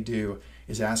 Instead, what they do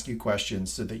is ask you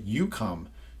questions so that you come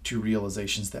to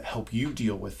realizations that help you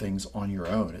deal with things on your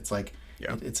own. It's like,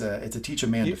 it's a teach a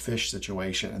man to fish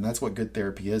situation, and that's what good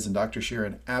therapy is. And Dr.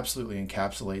 Sharon absolutely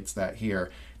encapsulates that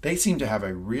here. They seem to have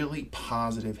a really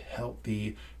positive,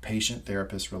 healthy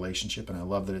patient-therapist relationship, and I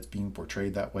love that it's being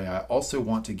portrayed that way. I also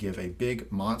want to give a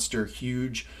big, monster,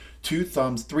 huge 2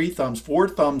 thumbs, 3 thumbs, 4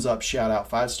 thumbs up shout out,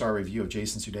 5-star review of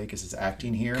Jason Sudeikis'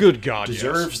 acting here. Good God,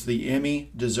 deserves the Emmy.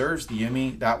 Deserves the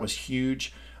Emmy. That was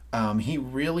huge. He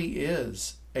really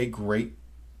is a great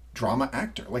drama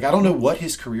actor. Like, I don't know what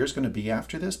his career is going to be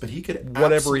after this, but he could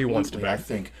whatever he wants to be. I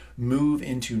think move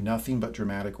into nothing but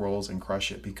dramatic roles and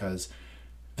crush it, because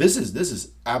this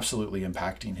is absolutely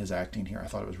impacting his acting here. I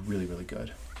thought it was really, really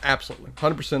good. Absolutely,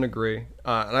 100% agree.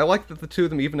 And I like that the two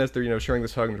of them, even as they're sharing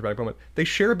this hug in the dramatic moment, they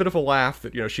share a bit of a laugh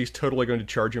that she's totally going to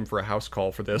charge him for a house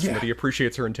call for this, and that he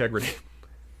appreciates her integrity.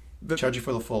 Charge you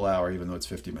for the full hour, even though it's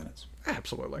 50 minutes.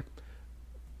 Absolutely.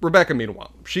 Rebecca,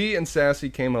 meanwhile, she and Sassy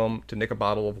came home to nick a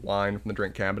bottle of wine from the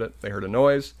drink cabinet. They heard a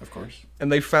noise. Of course.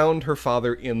 And they found her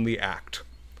father in the act.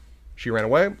 She ran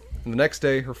away, and the next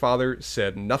day her father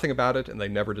said nothing about it, and they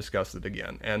never discussed it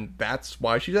again. And that's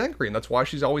why she's angry, and that's why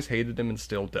she's always hated him and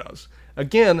still does.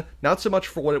 Again, not so much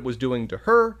for what it was doing to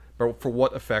her, but for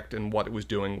what effect and what it was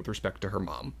doing with respect to her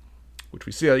mom. Which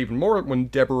we see that even more when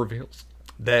Deborah reveals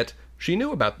that she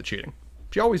knew about the cheating.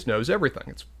 She always knows everything.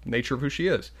 It's the nature of who she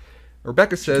is.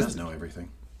 Rebecca says she does know everything.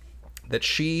 That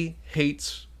she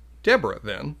hates Deborah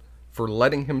then for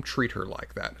letting him treat her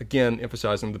like that. Again,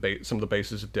 emphasizing some of the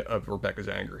basis of Rebecca's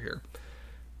anger here.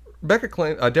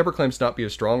 Deborah claims not to be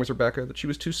as strong as Rebecca, that she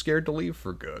was too scared to leave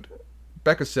for good.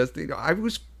 Rebecca says, I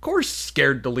was, of course,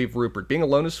 scared to leave Rupert. Being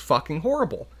alone is fucking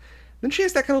horrible. Then she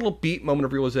has that kind of little beat moment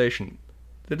of realization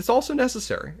that it's also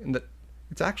necessary, and that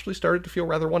it's actually started to feel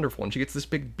rather wonderful. And she gets this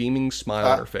big beaming smile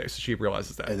on her face as she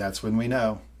realizes that. And that's when we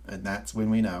know.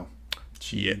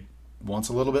 She wants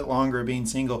a little bit longer of being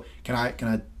single. Can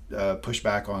I push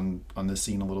back on this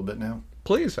scene a little bit now?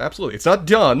 Please, absolutely. It's not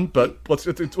done, but I'm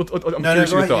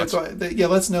curious your thoughts.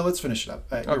 Let's finish it up.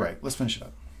 You're right. Let's finish it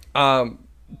up.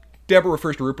 Deborah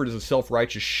refers to Rupert as a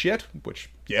self-righteous shit, which,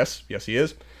 yes, he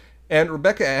is. And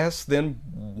Rebecca asks then,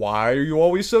 why are you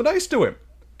always so nice to him?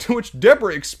 To which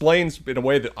Deborah explains in a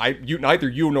way that neither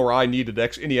you nor I needed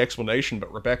any explanation,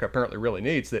 but Rebecca apparently really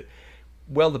needs, that,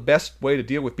 well, the best way to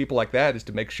deal with people like that is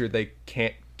to make sure they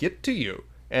can't get to you.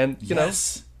 And,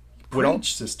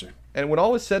 Preach, sister. And when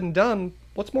all is said and done,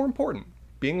 what's more important?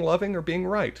 Being loving or being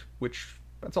right? Which,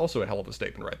 that's also a hell of a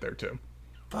statement right there, too.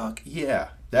 Fuck yeah.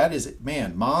 That is it.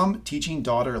 Man, mom teaching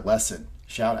daughter lesson.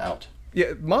 Shout out.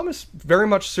 Yeah, mom is very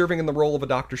much serving in the role of a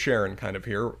Dr. Sharon kind of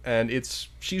here, and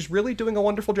she's really doing a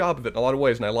wonderful job of it in a lot of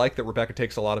ways, and I like that Rebecca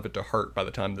takes a lot of it to heart by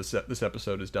the time this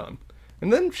episode is done.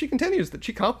 And then she continues that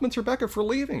she compliments Rebecca for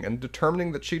leaving and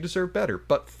determining that she deserved better.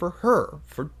 But for her,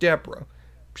 for Deborah,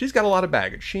 she's got a lot of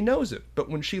baggage. She knows it. But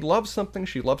when she loves something,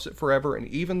 she loves it forever. And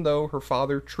even though her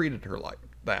father treated her like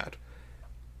that,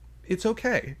 it's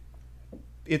okay.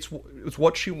 It's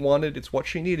what she wanted. It's what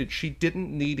she needed. She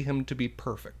didn't need him to be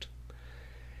perfect.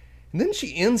 And then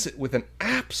she ends it with an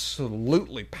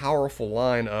absolutely powerful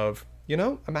line of,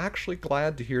 I'm actually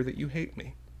glad to hear that you hate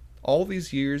me. All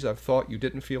these years I've thought you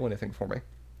didn't feel anything for me.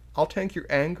 I'll take your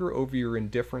anger over your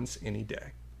indifference any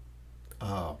day.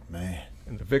 Oh, man.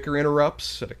 And the vicar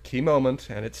interrupts at a key moment,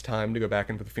 and it's time to go back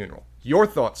in for the funeral. Your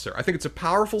thoughts, sir? I think it's a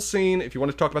powerful scene. If you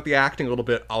want to talk about the acting a little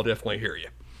bit, I'll definitely hear you.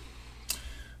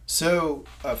 So,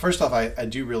 first off, I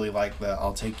do really like the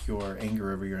I'll take your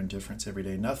anger over your indifference every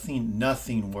day.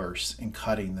 Nothing worse in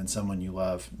cutting than someone you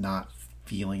love not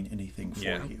feeling anything for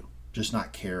you. Just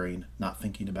not caring, not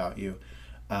thinking about you.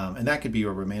 And that could be a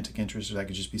romantic interest, or that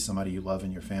could just be somebody you love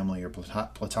in your family or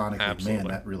platonically. Absolutely.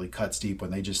 Man, that really cuts deep when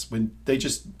they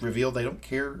just reveal they don't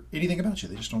care anything about you.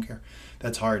 They just don't care.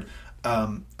 That's hard.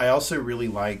 I also really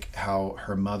like how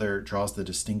her mother draws the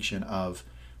distinction of,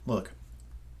 look,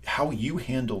 how you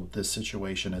handled this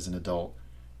situation as an adult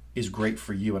is great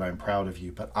for you, and I'm proud of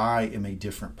you, but I am a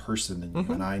different person than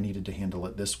you, and I needed to handle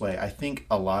it this way. I think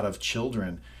a lot of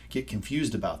children get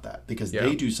confused about that because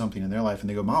they do something in their life and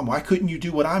they go, Mom, why couldn't you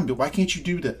do what I'm doing? Why can't you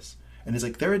do this? And it's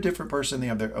like, they're a different person. They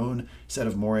have their own set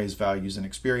of mores, values, and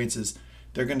experiences.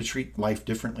 they're going to treat life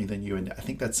differently than you. And I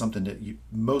think that's something that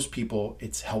most people,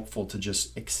 it's helpful to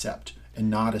just accept and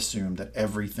not assume that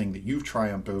everything that you've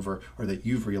triumphed over or that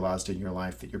you've realized in your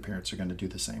life that your parents are going to do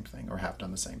the same thing or have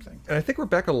done the same thing. And I think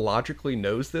Rebecca logically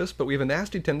knows this, but we have a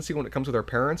nasty tendency when it comes with our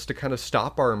parents to kind of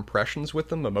stop our impressions with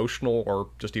them, emotional or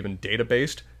just even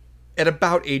data-based, at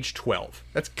about age 12.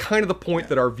 That's kind of the point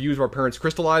that our views of our parents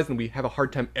crystallize, and we have a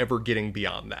hard time ever getting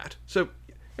beyond that. So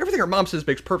everything her mom says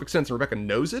makes perfect sense, and Rebecca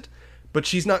knows it, but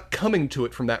she's not coming to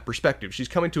it from that perspective. She's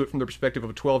coming to it from the perspective of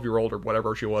a 12-year-old or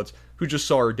whatever she was who just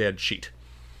saw her dad cheat.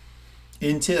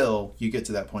 Until you get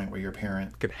to that point where your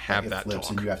parent could have that flips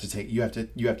talk. And you have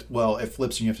to well, it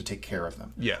flips and you have to take care of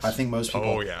them. Yes. I think most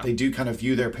people, they do kind of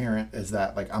view their parent as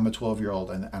that, like, I'm a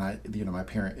 12-year-old and I, my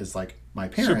parent is like my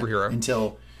parent.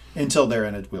 Superhero. Until they're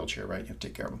in a wheelchair, right? You have to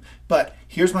take care of them. But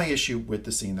here's my issue with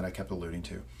the scene that I kept alluding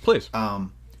to. Please. I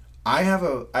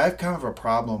have kind of a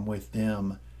problem with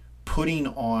them putting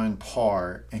on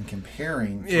par and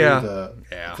comparing through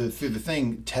the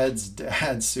thing, Ted's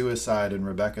dad's suicide and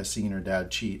Rebecca seeing her dad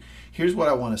cheat. Here's what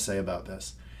I want to say about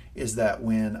this, is that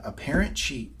when a parent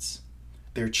cheats,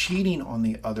 they're cheating on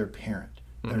the other parent.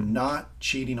 They're not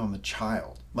cheating on the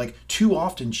child. Like, too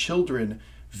often children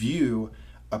view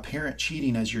a parent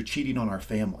cheating as you're cheating on our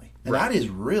family. And that is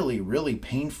really, really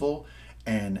painful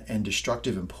and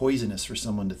destructive and poisonous for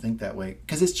someone to think that way,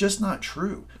 because it's just not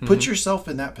true. Put yourself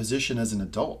in that position as an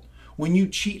adult. When you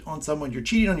cheat on someone, you're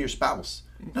cheating on your spouse.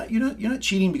 You're not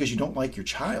cheating because you don't like your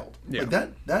child. Like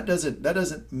that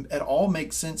doesn't at all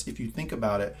make sense if you think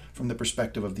about it from the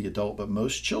perspective of the adult. But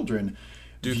most children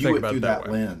view it through that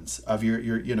lens of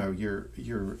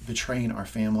you're betraying our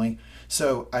family.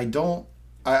 So I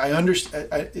understand.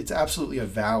 It's absolutely a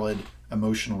valid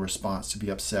emotional response to be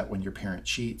upset when your parent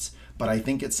cheats, but I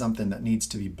think it's something that needs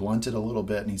to be blunted a little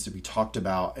bit, needs to be talked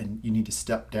about, and you need to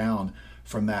step down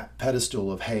from that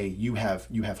pedestal of, hey, you have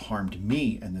harmed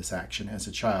me in this action as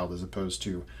a child as opposed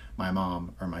to my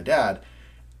mom or my dad.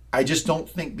 I just don't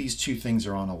think these two things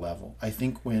are on a level. I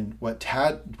think what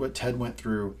Ted went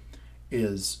through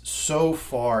is so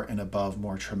far and above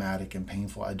more traumatic and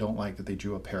painful. I don't like that they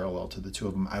drew a parallel to the two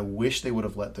of them. I wish they would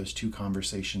have let those two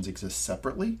conversations exist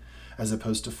separately as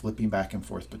opposed to flipping back and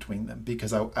forth between them,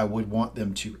 because I would want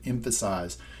them to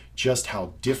emphasize just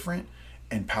how different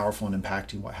and powerful and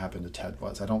impacting what happened to Ted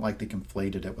was. I don't like they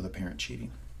conflated it with a parent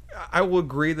cheating. I will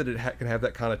agree that it can have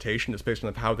that connotation just based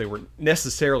on how they were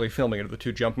necessarily filming it, of the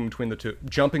two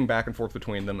jumping back and forth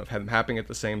between them, of them happening at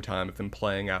the same time, of them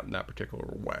playing out in that particular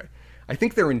way. I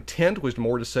think their intent was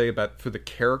more to say about, for the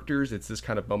characters, it's this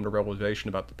kind of moment of realization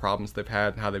about the problems they've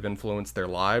had and how they've influenced their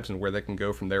lives and where they can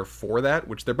go from there for that,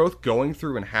 which they're both going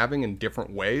through and having in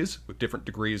different ways with different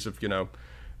degrees of,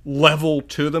 level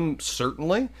to them,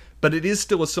 certainly. But it is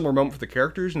still a similar moment for the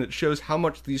characters, and it shows how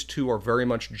much these two are very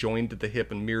much joined at the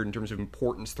hip and mirrored in terms of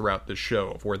importance throughout the show,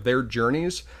 of where their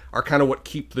journeys are kind of what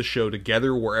keep the show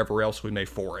together wherever else we may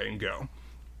foray and go.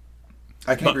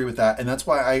 I can agree with that, and that's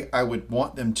why I would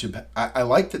want them to... I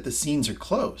like that the scenes are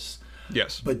close.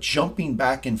 Yes. But jumping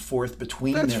back and forth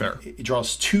between them, fair. It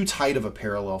draws too tight of a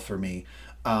parallel for me.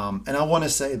 And I want to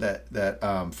say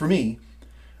that for me,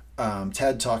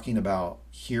 Ted talking about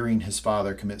hearing his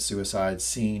father commit suicide,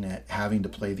 seeing it, having to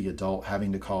play the adult,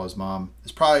 having to call his mom,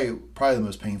 is probably the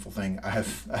most painful thing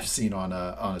I've seen on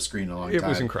a screen in a long time. It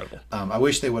was incredible. I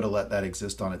wish they would have let that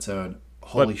exist on its own.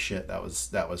 Holy shit, that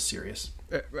was serious.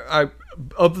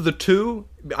 Of the two,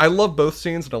 I love both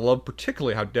scenes, and I love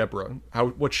particularly how Deborah,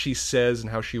 what she says and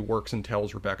how she works and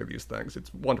tells Rebecca these things.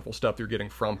 It's wonderful stuff you're getting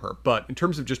from her. But in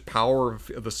terms of just power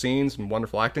of the scenes and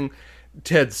wonderful acting,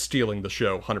 Ted's stealing the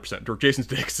show 100%. Or Jason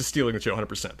Sudeikis is stealing the show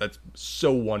 100%. That's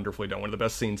so wonderfully done. One of the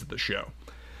best scenes of the show.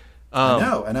 I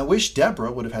know, and I wish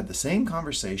Deborah would have had the same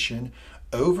conversation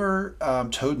over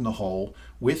Toad in the Hole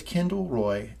with Kendall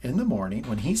Roy in the morning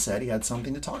when he said he had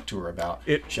something to talk to her about.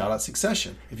 Shout out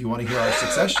Succession. If you want to hear our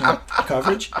Succession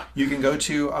coverage, you can go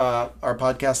to our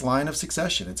podcast Line of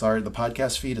Succession. The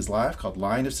podcast feed is live, called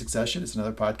Line of Succession. It's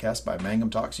another podcast by Mangum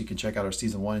Talks. You can check out our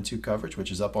season 1 and 2 coverage,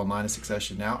 which is up on Line of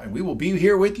Succession now, and we will be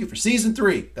here with you for season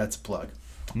 3. That's a plug.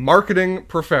 Marketing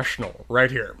professional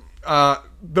right here.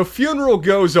 The funeral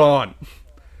goes on.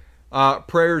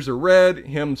 Prayers are read,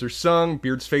 hymns are sung,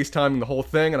 Beard's FaceTiming the whole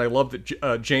thing, and I love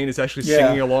that Jane is actually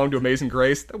singing along to Amazing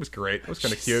Grace. That was great. That was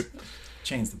kind of cute.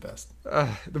 Jane's the best.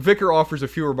 The vicar offers a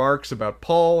few remarks about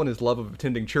Paul and his love of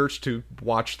attending church to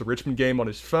watch the Richmond game on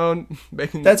his phone.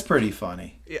 That's pretty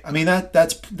funny. I mean,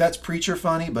 that's preacher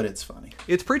funny, but it's funny.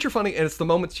 It's preacher funny, and it's the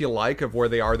moments you like of where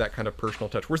they are that kind of personal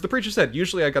touch. Whereas the preacher said,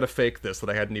 usually I got to fake this, that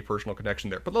I had any personal connection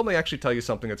there. But let me actually tell you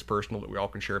something that's personal that we all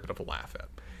can share a bit of a laugh at.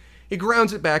 He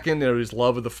grounds it back in, his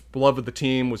love of the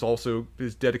team was also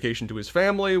his dedication to his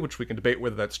family, which we can debate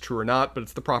whether that's true or not, but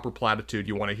it's the proper platitude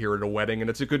you want to hear at a wedding, and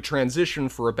it's a good transition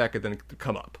for Rebecca then to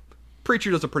come up. Preacher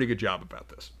does a pretty good job about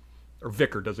this. Or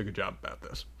Vicar does a good job about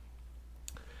this.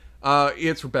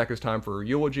 It's Rebecca's time for her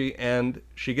eulogy, and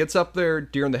she gets up there,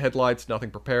 deer in the headlights,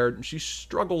 nothing prepared, and she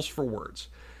struggles for words.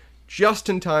 Just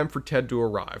in time for Ted to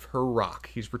arrive. Her rock.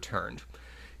 He's returned.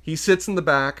 He sits in the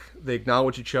back. They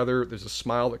acknowledge each other. There's a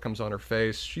smile that comes on her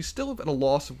face. She's still at a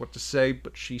loss of what to say,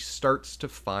 but she starts to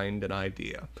find an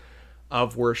idea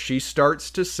of where she starts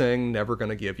to sing Never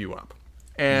Gonna Give You Up.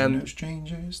 And no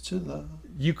strangers to love.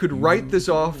 You could write this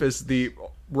off as the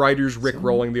writers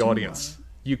rickrolling the audience.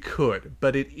 You could,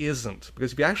 but it isn't.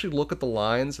 Because if you actually look at the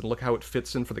lines and look how it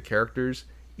fits in for the characters,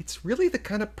 it's really the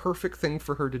kind of perfect thing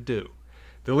for her to do.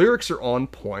 The lyrics are on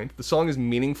point. The song is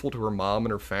meaningful to her mom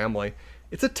and her family.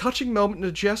 It's a touching moment and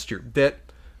a gesture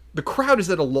that the crowd is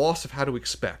at a loss of how to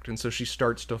expect, and so she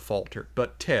starts to falter.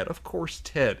 But Ted, of course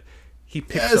Ted, he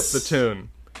picks up the tune.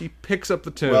 He picks up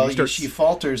the tune. Well, she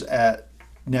falters at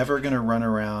never gonna run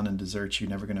around and desert you,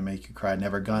 never gonna make you cry,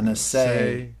 never gonna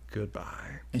say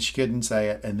goodbye. And she couldn't say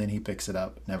it, and then he picks it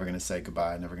up, never gonna say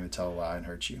goodbye, never gonna tell a lie and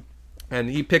hurt you. And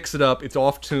he picks it up. It's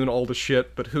off tune, all the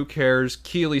shit, but who cares?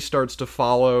 Keeley starts to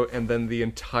follow, and then the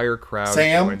entire crowd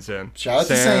joins in. Shout out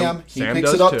to Sam. He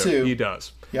picks it up too. He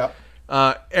does. Yep.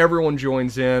 Everyone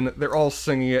joins in. They're all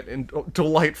singing it in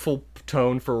delightful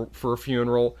tone for a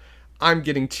funeral. I'm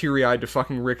getting teary-eyed to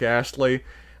fucking Rick Astley.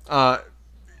 They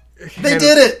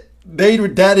did it.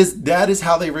 That is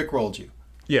how they rickrolled you.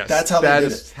 Yes, that's how they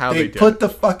did it. They put the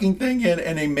fucking thing in,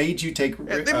 and they made you take.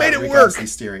 They made it Rick work.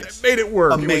 Serious. They made it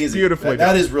work. Amazing. It was beautifully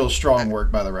that is real strong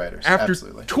work by the writers. After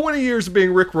Absolutely. 20 years of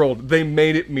being rickrolled, they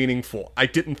made it meaningful. I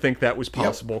didn't think that was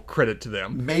possible. Yep. Credit to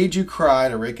them. Made you cry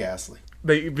to Rick Astley.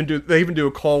 They even do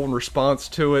a call and response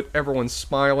to it. Everyone's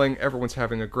smiling. Everyone's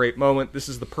having a great moment. This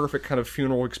is the perfect kind of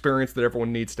funeral experience that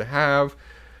everyone needs to have.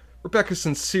 Rebecca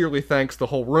sincerely thanks the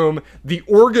whole room. The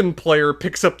organ player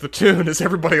picks up the tune as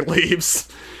everybody leaves.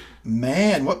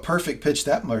 Man, what perfect pitch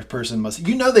that person must.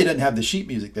 You know they didn't have the sheet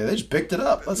music there. They just picked it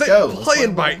up. Let's go.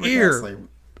 Playing by ear.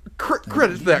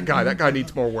 Credit to that guy. That guy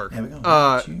needs more work. Never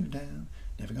gonna let you down.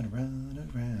 Never gonna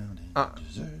run around and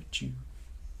desert you.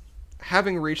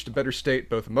 Having reached a better state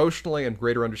both emotionally and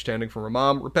greater understanding from her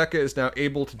mom, Rebecca is now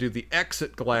able to do the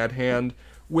exit glad hand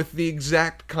with the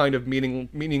exact kind of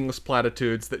meaningless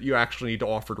platitudes that you actually need to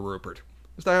offer to Rupert.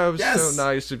 It was so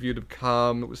nice of you to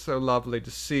come. It was so lovely to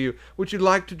see you. Would you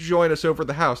like to join us over at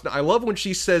the house? Now, I love when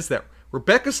she says that.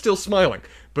 Rebecca's still smiling,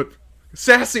 but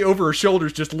Sassy over her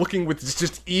shoulders just looking with this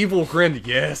just evil grin.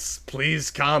 Yes, please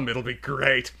come. It'll be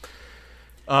great.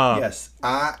 Yes.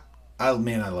 I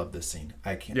love this scene.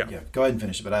 I can't. Yeah. Go ahead and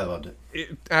finish it, but I loved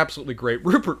it. Absolutely gret.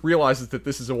 Rupert realizes that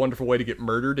this is a wonderful way to get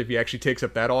murdered if he actually takes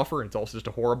up that offer, and it's also just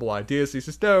a horrible idea. So he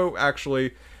says, no,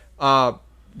 actually,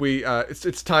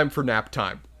 it's time for nap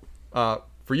time.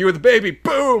 For you and the baby,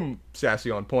 boom!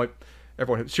 Sassy on point.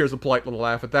 Everyone shares a polite little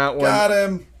laugh at that one. Got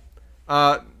him!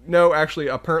 No, actually,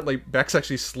 apparently, Bex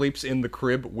actually sleeps in the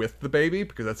crib with the baby,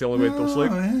 because that's the only way they'll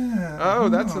sleep. Yeah. Oh,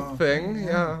 that's a thing.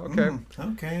 Yeah, okay.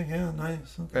 Okay, yeah,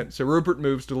 nice. Okay. And so Rupert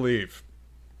moves to leave.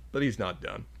 But he's not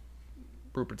done.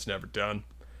 Rupert's never done.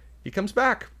 He comes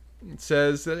back and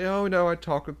says that, oh, no, I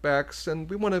talked with Bex, and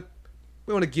we want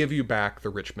to give you back the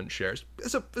Richmond shares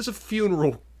as a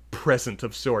funeral present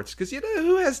of sorts, because,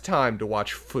 who has time to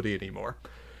watch footy anymore?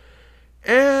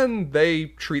 And they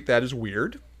treat that as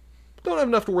weird. Don't have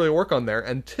enough to really work on there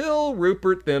until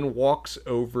Rupert then walks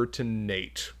over to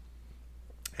Nate.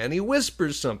 And he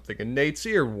whispers something in Nate's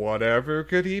ear. Whatever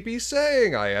could he be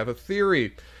saying? I have a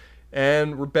theory.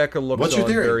 And Rebecca looks What's your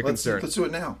theory? Very concerned. Let's do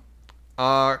it now.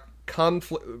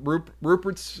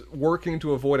 Rupert's working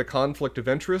to avoid a conflict of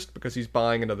interest because he's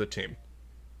buying another team.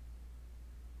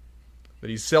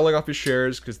 That he's selling off his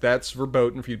shares because that's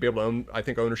verboten for you to be able to own, I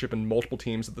think, ownership in multiple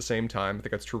teams at the same time. I think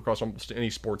that's true across almost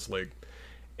any sports league.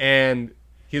 And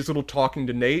his little talking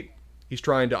to Nate, he's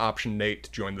trying to option Nate to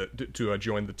join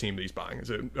the team that he's buying as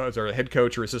a head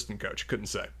coach or assistant coach. Couldn't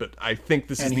say, but I think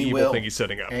this is the evil thing he's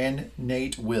setting up. And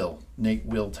Nate will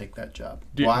take that job.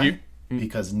 Why?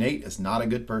 Because Nate is not a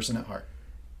good person at heart.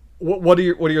 What are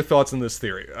your thoughts on this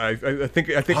theory? I think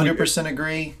 100%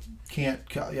 agree.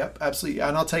 Yep, absolutely.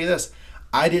 And I'll tell you this,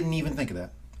 I didn't even think of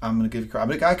that. I'm going to give you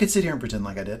credit. I could sit here and pretend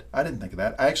like I did. I didn't think of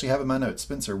that. I actually have in my notes.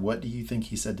 Spencer, what do you think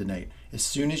he said to Nate? As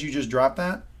soon as you just dropped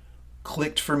that,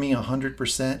 clicked for me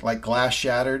 100%, like glass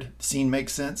shattered. The scene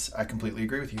makes sense. I completely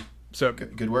agree with you. So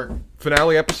good work.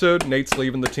 Finale episode, Nate's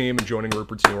leaving the team and joining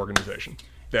Rupert's new organization.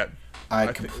 I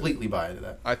completely buy into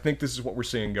that. I think this is what we're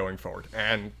seeing going forward.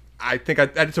 And I think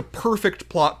it's a perfect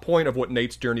plot point of what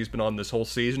Nate's journey's been on this whole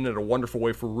season, and a wonderful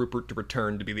way for Rupert to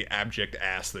return to be the abject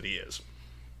ass that he is.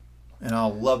 And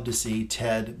I'll love to see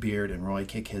Ted, Beard, and Roy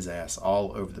kick his ass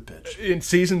all over the pitch. In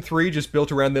season 3, just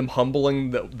built around them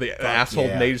humbling the asshole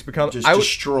Nate has become. Just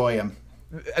destroy him.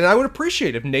 And I would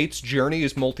appreciate if Nate's journey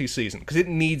is multi-season, because it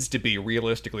needs to be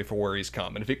realistically for where he's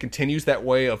come. And if it continues that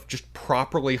way of just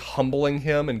properly humbling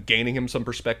him and gaining him some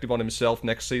perspective on himself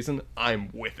next season, I'm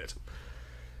with it.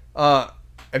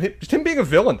 And just him being a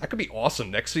villain, that could be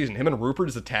awesome next season. Him and Rupert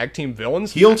as the tag team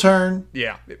villains. Heel turn.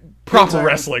 Yeah, proper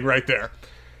wrestling right there.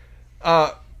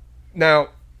 Now,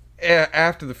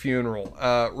 after the funeral,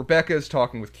 Rebecca is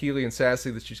talking with Keely and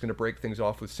Sassy that she's going to break things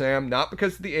off with Sam, not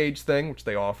because of the age thing, which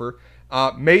they offer,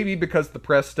 maybe because of the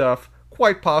press stuff,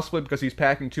 quite possibly because he's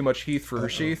packing too much heat for her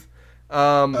sheath.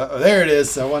 There it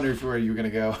is. I wonder where you were going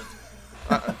to go.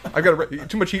 I got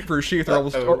too much heat for her sheath,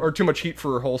 or too much heat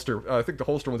for her holster. I think the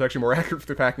holster was actually more accurate for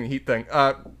the packing heat thing.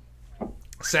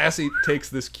 Sassy takes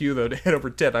this cue, though, to head over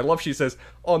to Ted. I love she says,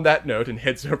 on that note, and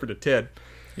heads over to Ted.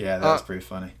 Yeah, that was pretty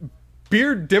funny.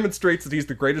 Beard demonstrates that he's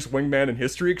the greatest wingman in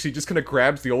history because he just kind of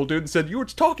grabs the old dude and said, "You were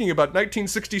talking about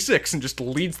 1966," and just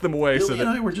leads them away. Billy and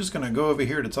I were just going to go over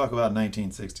here to talk about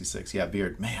 1966. Yeah,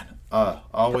 Beard, man,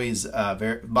 always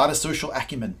a lot of social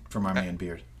acumen from our man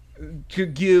Beard. To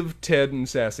give Ted and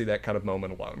Sassy that kind of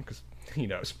moment alone, because he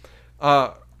knows.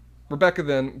 Rebecca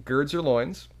then girds her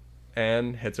loins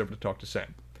and heads over to talk to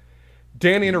Sam.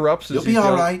 Danny interrupts. You'll be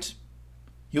all right.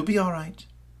 You'll be all right,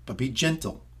 but be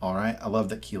gentle. All right. I love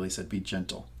that Keely said be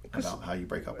gentle about how you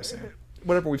break up with Sam.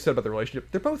 Whatever we've said about the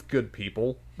relationship, they're both good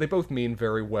people. They both mean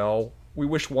very well. We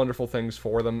wish wonderful things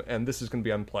for them, and this is going to be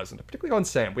unpleasant, particularly on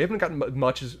Sam. We haven't gotten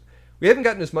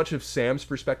as much of Sam's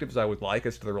perspective as I would like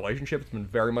as to the relationship. It's been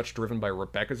very much driven by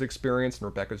Rebecca's experience and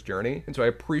Rebecca's journey, and so I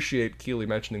appreciate Keely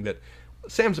mentioning that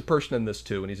Sam's a person in this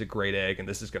too, and he's a great egg, and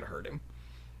this is going to hurt him.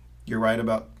 You're right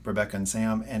about Rebecca and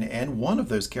Sam, and one of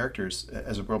those characters,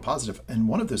 as a real positive, and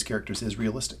one of those characters is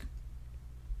realistic.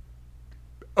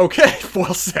 Okay,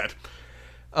 well said.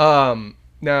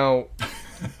 Now,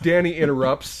 Danny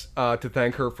interrupts to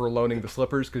thank her for loaning the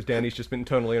slippers, because Danny's just been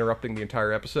tonally interrupting the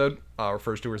entire episode.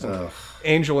 Refers to her as an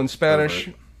angel in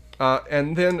Spanish.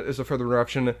 And then, as a further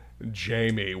interruption,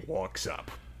 Jamie walks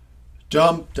up.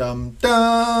 Dum, dum,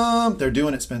 dum. They're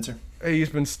doing it, Spencer. He's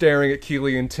been staring at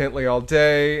Keely intently all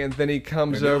day, and then he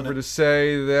comes over to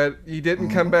say that he didn't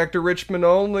come back to Richmond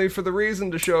only for the reason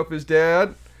to show up his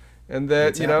dad, and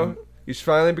that, he's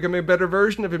finally becoming a better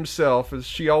version of himself, as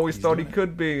she always thought he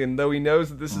could be, and though he knows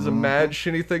that this is a mad,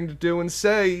 shitty thing to do and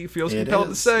say, he feels compelled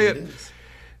to say it,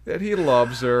 that he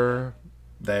loves her.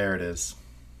 There it is.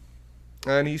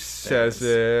 And he says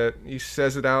it. He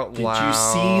says it out loud. Did you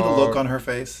see the look on her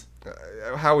face?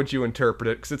 How would you interpret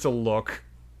it? Because it's a look.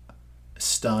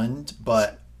 Stunned,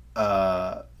 but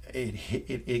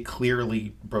it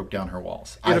clearly broke down her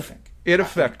walls. I think it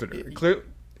affected her.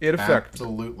 It affected.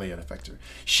 Absolutely, it affected her.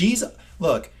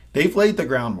 They've laid the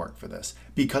groundwork for this,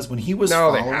 because when he was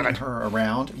following her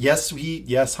around, look,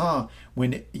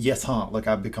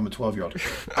 I've become a 12-year-old.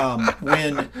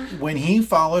 When he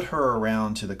followed her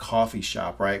around to the coffee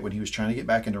shop, right, when he was trying to get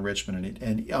back into Richmond,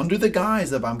 and under the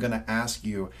guise of, I'm going to ask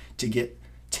you to get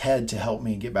Ted to help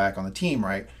me get back on the team,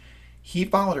 right? He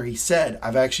followed her. He said,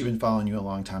 "I've actually been following you a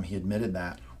long time." He admitted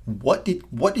that. What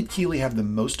did Keely have the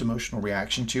most emotional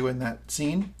reaction to in that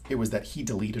scene? It was that he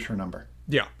deleted her number.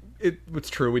 Yeah,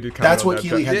 it's true. We did. That's what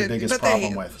Keely had the biggest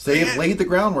problem with. They have laid the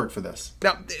groundwork for this.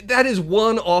 Now, that is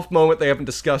one off moment they haven't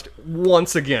discussed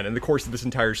once again in the course of this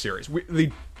entire series.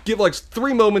 They give like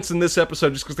 3 moments in this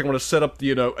episode just because they want to set up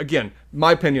the, again,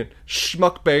 my opinion,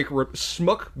 schmuck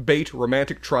bait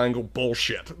romantic triangle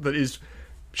bullshit that is.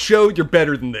 Show you're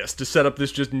better than this to set up this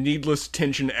just needless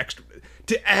tension extra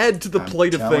to add to the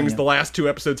plate of things the last 2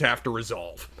 episodes have to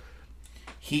resolve.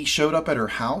 He showed up at her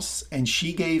house and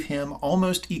she gave him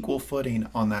almost equal footing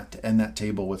on that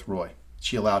table with Roy.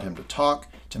 She allowed him to talk,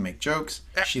 to make jokes.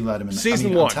 She let him in.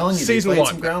 Season 1. I'm telling you, they played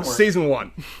some groundwork. Season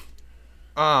 1.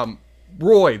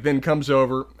 Roy then comes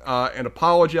over and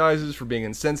apologizes for being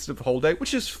insensitive the whole day,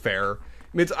 which is fair.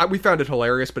 I mean, we found it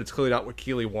hilarious, but it's clearly not what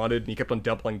Keely wanted, and he kept on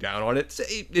doubling down on it.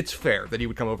 It's fair that he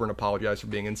would come over and apologize for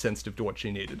being insensitive to what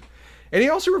she needed. And he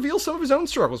also reveals some of his own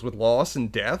struggles with loss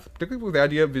and death, particularly with the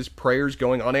idea of his prayers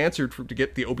going unanswered to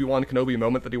get the Obi-Wan Kenobi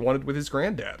moment that he wanted with his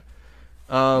granddad.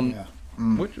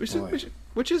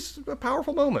 Which is a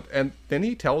powerful moment. And then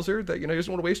he tells her that, he doesn't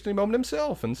want to waste any moment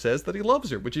himself, and says that he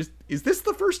loves her, which is this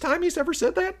the first time he's ever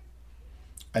said that?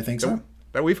 I think so.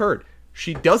 That we've heard.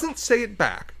 She doesn't say it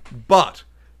back, but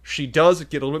she does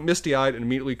get a little bit misty-eyed and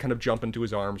immediately kind of jump into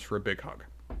his arms for a big hug.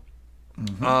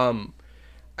 Mm-hmm.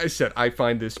 I said, I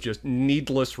find this just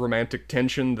needless romantic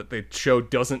tension that the show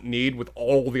doesn't need with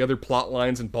all the other plot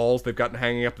lines and balls they've gotten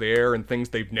hanging up the air and things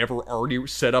they've never already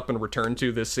set up and returned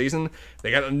to this season.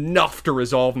 They got enough to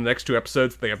resolve in the next 2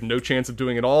 episodes. They have no chance of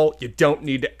doing it all. You don't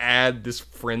need to add this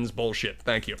Friends bullshit.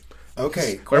 Thank you.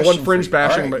 Okay. I want Friends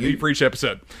bashing for each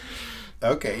episode.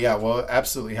 Okay, yeah, well,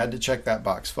 absolutely. Had to check that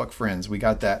box. Fuck Friends. We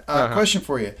got that. Question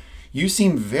for you. You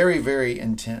seem very, very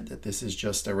intent that this is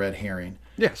just a red herring.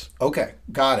 Yes. Okay,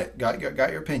 got it. Got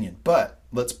your opinion. But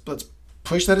let's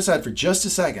push that aside for just a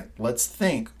second. Let's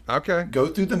think. Okay. Go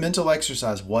through the mental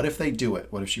exercise. What if they do it?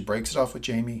 What if she breaks it off with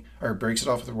Jamie, or breaks it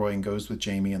off with Roy and goes with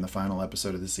Jamie in the final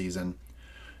episode of the season?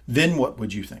 Then what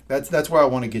would you think? That's where I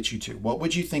want to get you to. What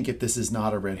would you think if this is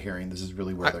not a red herring? This is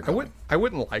really where they're going. I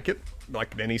wouldn't like it,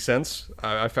 like in any sense.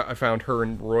 I found her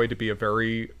and Roy to be a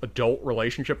very adult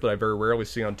relationship that I very rarely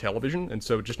see on television. And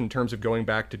so just in terms of going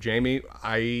back to Jamie,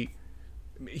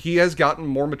 he has gotten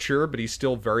more mature, but he's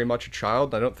still very much a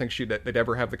child. I don't think they'd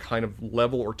ever have the kind of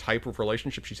level or type of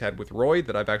relationship she's had with Roy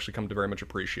that I've actually come to very much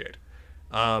appreciate.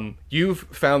 You've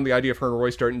found the idea of her and Roy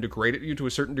starting to grate at you to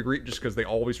a certain degree just because they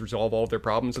always resolve all of their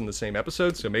problems in the same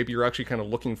episode. So maybe you're actually kind of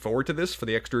looking forward to this for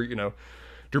the extra,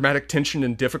 dramatic tension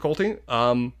and difficulty.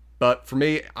 But for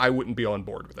me, I wouldn't be on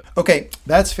board with it. Okay,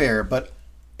 that's fair, but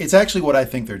it's actually what I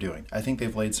think they're doing. I think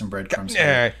they've laid some breadcrumbs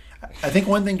here. I think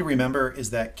one thing to remember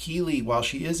is that Keely, while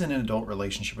she is in an adult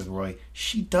relationship with Roy,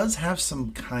 she does have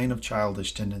some kind of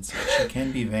childish tendencies. She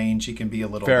can be vain. She can be a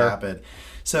little vapid.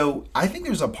 So I think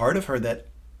there's a part of her that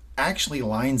actually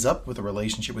lines up with a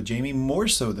relationship with Jamie more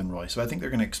so than Roy. So I think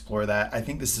they're going to explore that. I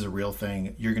think this is a real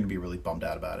thing. You're going to be really bummed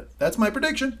out about it. That's my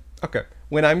prediction. Okay.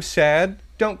 When I'm sad,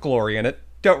 don't glory in it.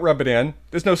 Don't rub it in.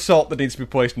 There's no salt that needs to be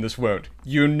placed in this wound.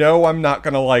 You know I'm not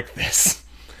going to like this.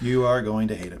 You are going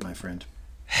to hate it, my friend.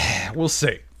 We'll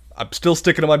see. I'm still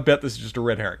sticking to my bet this is just a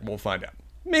red herring. We'll find out.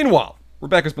 Meanwhile,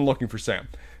 Rebecca's been looking for Sam.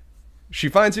 She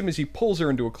finds him as he pulls her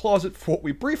into a closet for what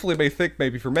we briefly may think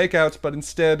maybe for makeouts, but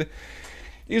instead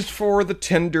is for the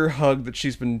tender hug that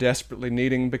she's been desperately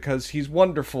needing because he's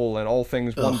wonderful and all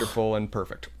things wonderful and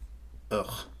perfect.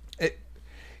 Ugh.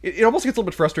 It almost gets a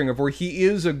little bit frustrating of where he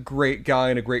is a great guy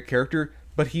and a great character,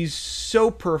 but he's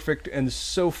so perfect and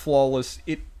so flawless.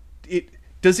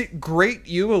 Does it grate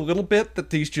you a little bit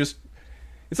that he's just...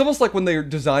 It's almost like when they're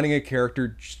designing a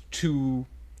character to...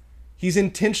 He's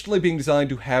intentionally being designed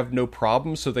to have no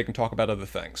problems so they can talk about other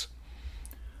things.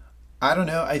 I don't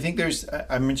know. I think there's...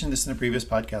 I mentioned this in a previous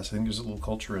podcast. I think there's a little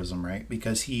culturism, right?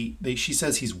 Because she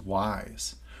says he's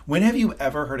wise. When have you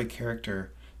ever heard a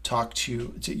character talk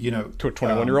to a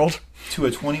 21-year-old? To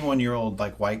a 21-year-old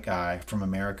like white guy from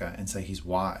America and say he's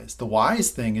wise. The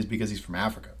wise thing is because he's from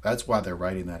Africa. That's why they're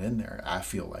writing that in there, I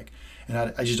feel like.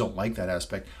 And I just don't like that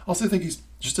aspect. Also, I think he's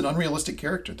just an unrealistic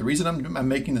character. The reason I'm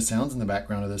making the sounds in the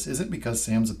background of this isn't because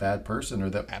Sam's a bad person or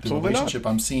that Absolutely the relationship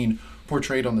not. I'm seeing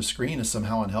portrayed on the screen is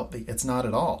somehow unhealthy. It's not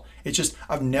at all. It's just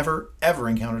I've never, ever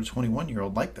encountered a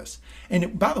 21-year-old like this.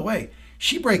 And by the way,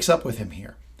 she breaks up with him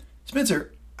here.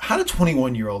 Spencer, how do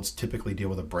 21-year-olds typically deal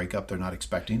with a breakup they're not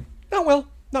expecting? Not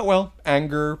well.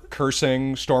 Anger,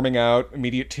 cursing, storming out,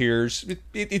 immediate tears.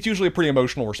 It's usually a pretty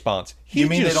emotional response. You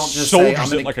mean they don't just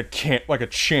soldiers it like a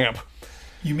champ?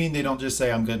 You mean they don't just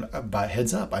say, I'm good, but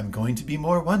heads up, I'm going to be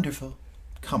more wonderful?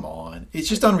 Come on. It's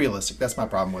just unrealistic. That's my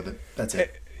problem with it. That's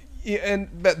it. And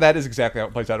that is exactly how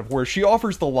it plays out. Where she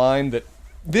offers the line that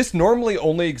this normally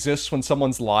only exists when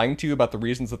someone's lying to you about the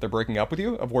reasons that they're breaking up with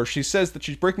you, of where she says that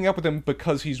she's breaking up with him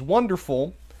because he's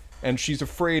wonderful, and she's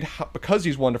afraid because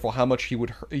he's wonderful how much he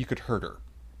could hurt her.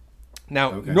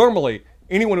 Now, Normally,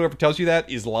 anyone who ever tells you that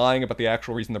is lying about the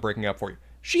actual reason they're breaking up for you.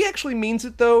 She actually means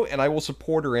it, though, and I will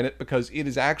support her in it because it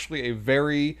is actually a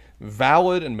very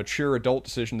valid and mature adult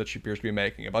decision that she appears to be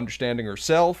making, of understanding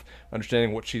herself,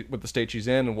 understanding what the state she's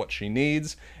in and what she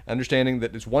needs, understanding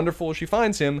that as wonderful as she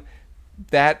finds him,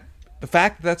 that the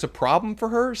fact that that's a problem for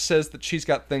her says that she's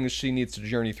got things she needs to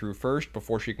journey through first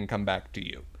before she can come back to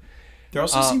you. There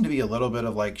also seemed to be a little bit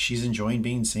of like she's enjoying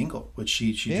being single, which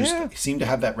she just seemed to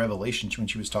have that revelation when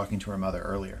she was talking to her mother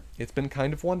earlier. It's been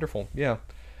kind of wonderful, yeah.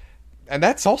 And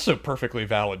that's also perfectly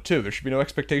valid, too. There should be no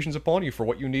expectations upon you for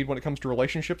what you need when it comes to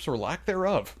relationships or lack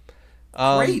thereof.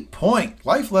 Great point.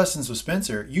 Life lessons with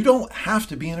Spencer. You don't have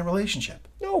to be in a relationship.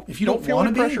 No, if you don't feel want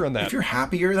any to pressure on that. If you're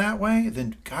happier that way,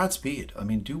 then Godspeed. I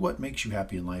mean, do what makes you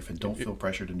happy in life and don't feel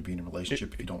pressured into being in a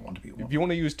relationship if you don't want to be one. If you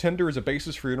want to use Tinder as a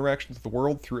basis for your interactions with the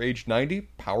world through age 90,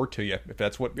 power to you. If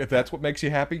that's what makes you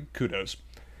happy, kudos.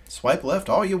 Swipe left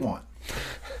all you want.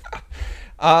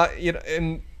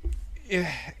 And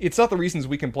it's not the reasons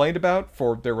we complained about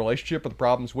for their relationship or the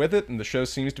problems with it, and the show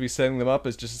seems to be setting them up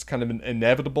as just kind of an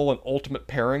inevitable and ultimate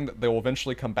pairing that they will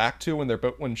eventually come back to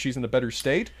when she's in a better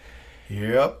state.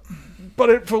 Yep.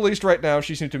 But for at least right now,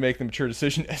 she seems to make the mature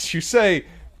decision. As you say,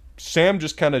 Sam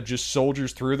just kind of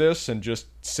soldiers through this and just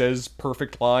says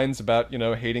perfect lines about,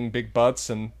 hating big butts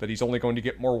and that he's only going to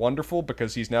get more wonderful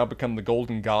because he's now become the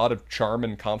golden god of charm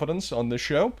and confidence on this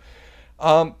show.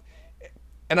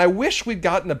 And I wish we'd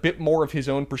gotten a bit more of his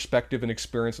own perspective and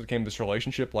experience when it came to this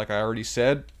relationship, like I already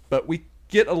said. But we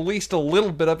get at least a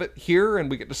little bit of it here, and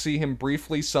we get to see him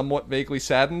briefly, somewhat vaguely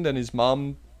saddened, and his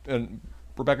mom, and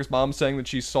Rebecca's mom saying that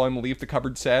she saw him leave the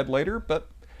cupboard sad later. But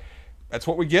that's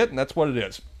what we get, and that's what it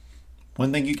is.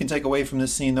 One thing you can take away from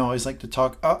this scene, though, I always like to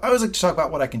talk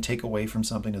about what I can take away from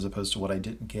something as opposed to what I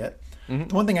didn't get. Mm-hmm.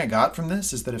 The one thing I got from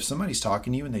this is that if somebody's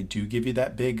talking to you and they do give you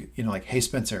that big, like, hey,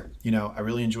 Spencer, I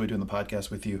really enjoy doing the podcast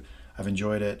with you. I've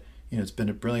enjoyed it. It's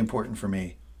been really important for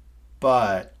me.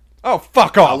 But... Oh,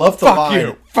 fuck off. I love the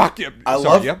line. Fuck you. I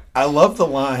love the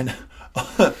line.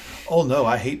 Oh, no,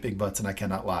 I hate big butts and I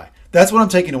cannot lie. That's what I'm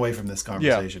taking away from this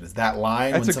conversation is that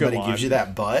line. That's when somebody gives you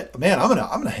that butt. Man, I'm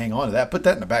gonna hang on to that. Put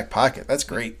that in the back pocket. That's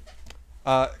great.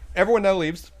 Everyone now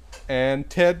leaves, and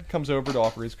Ted comes over to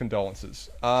offer his condolences.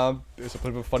 There's a bit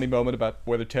of a funny moment about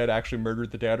whether Ted actually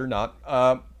murdered the dad or not.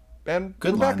 And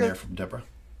good Rebecca line there from Deborah.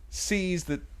 Sees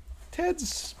that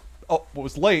Ted's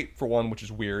was late for one, which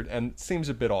is weird, and seems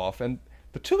a bit off. And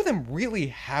the two of them really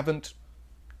haven't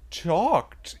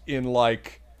talked in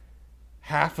like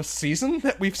half a season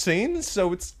that we've seen,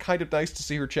 so it's kind of nice to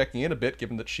see her checking in a bit,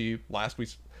 given that she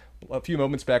a few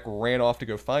moments back ran off to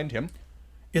go find him.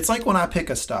 It's like when I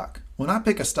pick a stock. When I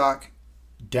pick a stock,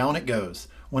 down it goes.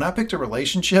 When I picked a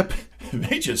relationship,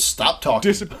 they just stopped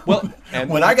talking. And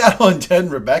when I got on Ted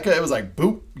and Rebecca, it was like,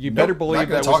 boop. You better believe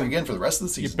that talk again for the rest of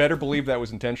the season. You better believe that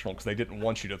was intentional because they didn't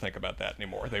want you to think about that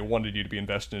anymore. They wanted you to be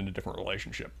invested in a different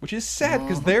relationship, which is sad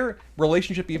because their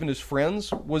relationship, even as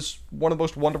friends, was one of the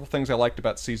most wonderful things I liked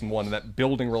about season 1 and that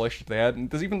building relationship they had. And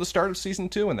there's even the start of season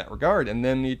 2 in that regard. And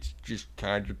then it just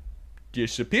kind of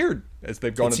disappeared as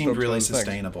they've gone. It seemed really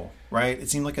sustainable, right? It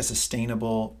seemed like a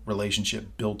sustainable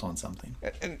relationship built on something.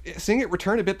 And seeing it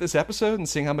return a bit this episode and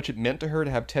seeing how much it meant to her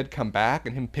to have Ted come back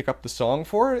and him pick up the song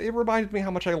for her, it reminded me how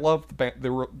much I loved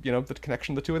the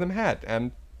connection the two of them had.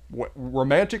 And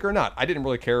romantic or not, I didn't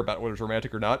really care about whether it was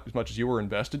romantic or not as much as you were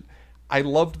invested. I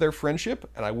loved their friendship,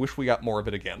 and I wish we got more of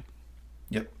it again.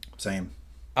 Yep, same.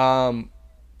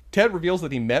 Ted reveals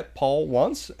that he met Paul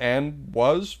once and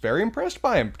was very impressed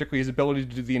by him, particularly his ability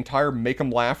to do the entire Make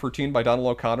 'em Laugh routine by Donald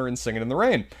O'Connor and Singing in the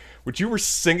Rain, which you were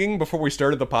singing before we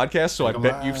started the podcast, so I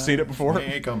bet you've seen it before.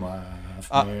 Make 'em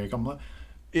laugh, make 'em laugh.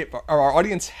 If our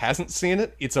audience hasn't seen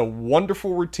it, it's a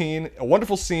wonderful routine, a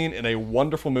wonderful scene in a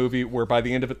wonderful movie where by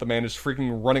the end of it, the man is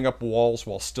freaking running up walls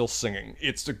while still singing.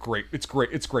 It's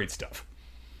great stuff.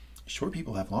 Short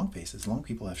people have long faces. Long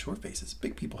people have short faces.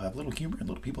 Big people have little humor, and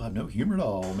little people have no humor at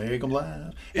all. Make them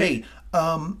laugh. Hey,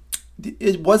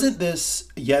 it wasn't this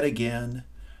yet again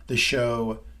the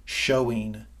show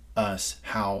showing us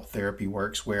how therapy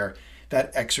works, where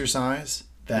that exercise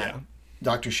that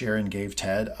Dr. Sharon gave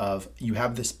Ted of you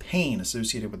have this pain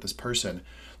associated with this person.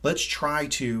 Let's try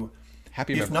to,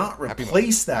 not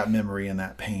replace that memory and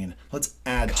that pain, let's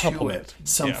add to it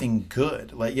something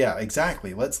good.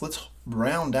 Exactly. Let's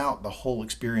round out the whole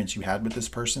experience you had with this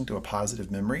person to a positive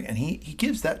memory, and he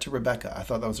gives that to Rebecca. I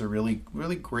thought that was a really,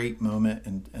 really great moment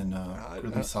and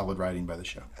really solid writing by the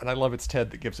show. And I love it's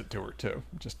Ted that gives it to her too.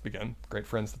 Just again, great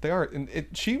friends that they are, and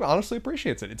she honestly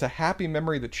appreciates it. It's a happy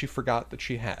memory that she forgot that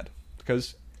she had,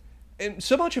 because and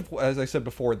so much of, as I said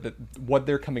before, that what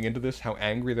they're coming into this, how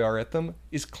angry they are at them,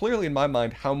 is clearly in my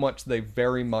mind how much they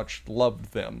very much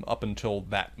loved them up until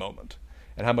that moment,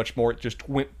 and how much more it just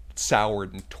went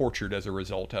soured and tortured as a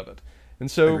result of it. And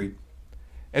so, Agreed.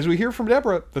 As we hear from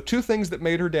Deborah, the two things that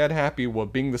made her dad happy were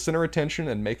being the center of attention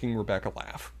and making Rebecca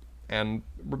laugh. And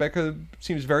Rebecca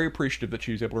seems very appreciative that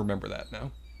she was able to remember that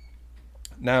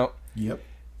now. Yep.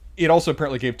 It also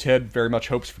apparently gave Ted very much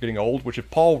hopes for getting old, which if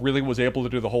Paul really was able to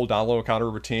do the whole Donald O'Connor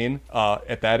routine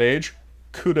at that age,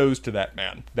 kudos to that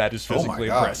man. That is physically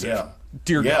impressive. Yeah.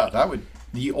 Dear God. That would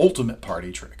the ultimate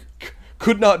party trick.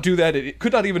 Could not do that.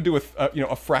 Could not even do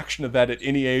a fraction of that at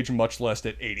any age, much less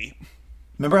at 80.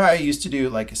 Remember how I used to do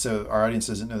so our audience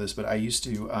doesn't know this, but I used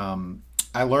to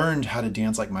I learned how to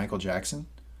dance like Michael Jackson.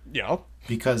 Yeah.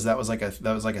 Because that was like a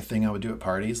thing I would do at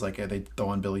parties. Like they throw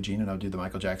on Billie Jean and I would do the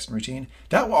Michael Jackson routine.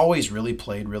 That always really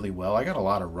played really well. I got a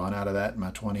lot of run out of that in my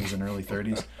 20s and early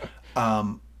 30s.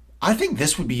 I think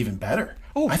this would be even better.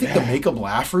 Oh, I think the make them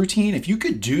laugh routine, if you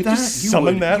could do that,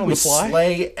 summon that on the fly?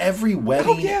 Slay every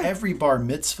wedding, yeah. every bar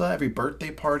mitzvah, every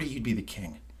birthday party. You'd be the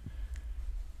king.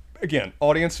 Again,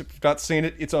 audience, if you've not seen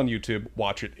it, it's on YouTube.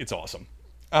 Watch it. It's awesome.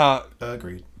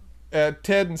 Agreed.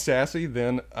 Ted and Sassy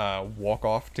then walk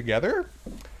off together,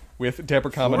 with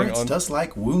Deborah commenting Florence on... does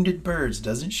like wounded birds,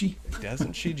 doesn't she?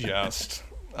 Doesn't she just?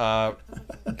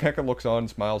 Becca looks on and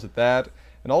smiles at that,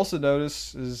 and also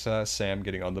notices Sam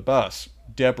getting on the bus.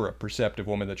 Deborah, perceptive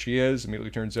woman that she is,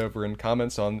 immediately turns over and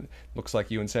comments on, looks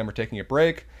like you and Sam are taking a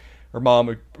break. Her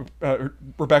mom,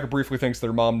 Rebecca briefly thinks that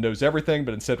her mom knows everything,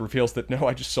 but instead reveals that, no,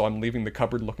 I just saw him leaving the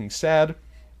cupboard looking sad.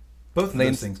 Both of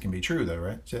those things can be true, though,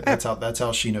 right? That's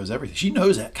how she knows everything. She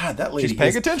knows that. God, that lady She's paying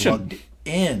is attention. Plugged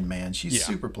in, man. She's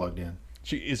super plugged in.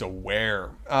 She is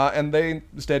aware. And they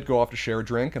instead go off to share a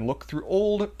drink and look through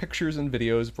old pictures and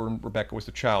videos of when Rebecca was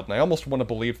a child. And I almost want to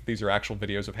believe that these are actual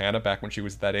videos of Hannah back when she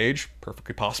was that age.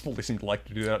 Perfectly possible. They seem to like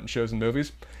to do that in shows and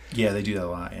movies. Yeah, they do that a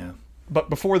lot, yeah. But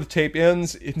before the tape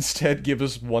ends, instead give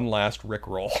us one last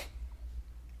Rickroll.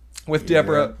 With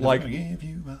Deborah, like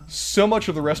so much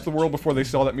of the rest of the world before they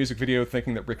saw that music video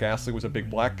thinking that Rick Astley was a big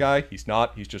black guy. He's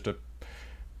not. He's just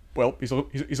he's a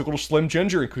little slim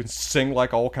ginger and can sing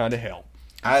like all kind of hell.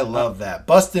 I love that.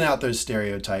 Busting out those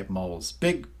stereotype molds.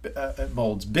 Big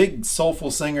molds. Big soulful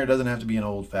singer doesn't have to be an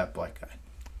old fat black guy.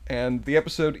 And the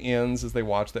episode ends as they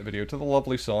watch that video to the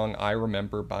lovely song I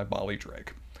Remember by Molly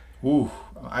Drake. Ooh,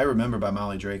 I Remember by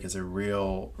Molly Drake is a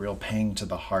real pang to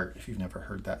the heart if you've never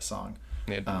heard that song.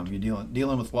 You're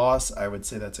dealing with loss. I would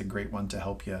say that's a great one to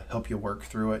help you work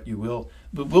through it.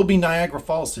 Will be Niagara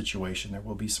Falls situation. There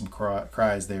will be some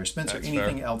cries there. Spencer, That's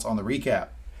anything fair. else on the recap?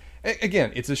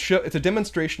 Again, it's a show. It's a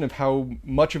demonstration of how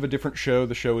much of a different show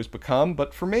the show has become.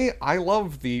 But for me, I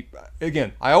love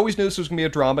Again, I always knew this was going to be a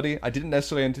dramedy. I didn't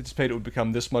necessarily anticipate it would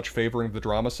become this much favoring of the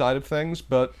drama side of things,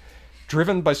 but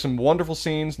driven by some wonderful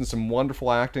scenes and some wonderful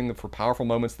acting for powerful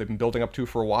moments they've been building up to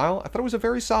for a while, I thought it was a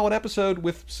very solid episode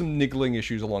with some niggling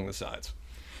issues along the sides.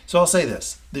 So I'll say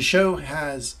this: the show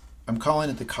has, I'm calling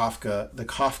it the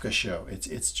Kafka show.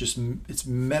 It's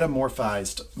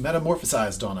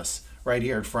metamorphosized on us right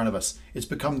here in front of us. It's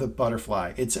become the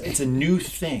butterfly. It's a new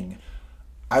thing.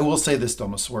 I will say this though,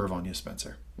 I'm gonna swerve on you,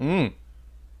 Spencer.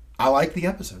 I like the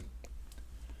episode.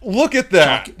 Look at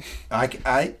that!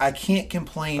 I can't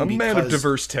complain. A man of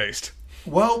diverse taste.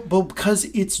 Well, but because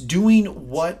it's doing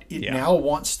what it now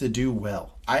wants to do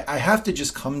well. I have to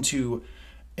just come to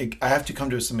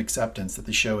some acceptance that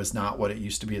the show is not what it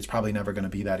used to be. It's probably never going to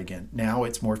be that again. Now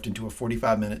it's morphed into a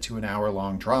 45-minute to an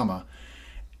hour-long drama.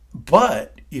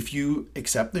 But if you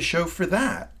accept the show for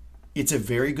that, it's a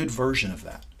very good version of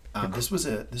that. I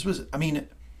mean,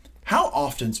 how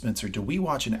often, Spencer, do we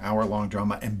watch an hour-long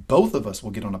drama and both of us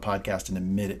will get on a podcast and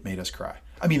admit it made us cry?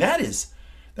 I mean,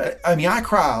 I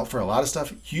cry for a lot of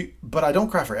stuff, but I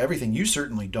don't cry for everything. You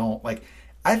certainly don't. Like,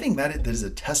 I think that is a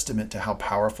testament to how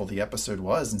powerful the episode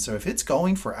was. And so if it's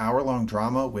going for hour-long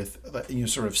drama with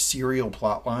sort of serial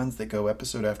plot lines that go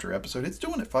episode after episode, it's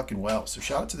doing it fucking well. So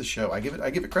shout out to the show. I give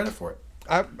it credit for it.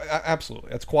 Absolutely.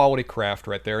 That's quality craft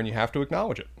right there, and you have to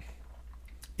acknowledge it.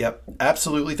 Yep,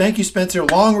 absolutely. Thank you, Spencer.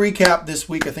 Long recap this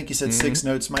week. I think you said 6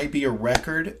 notes might be a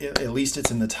record. At least it's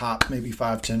in the top maybe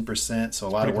 5-10%. So a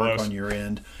lot of work on your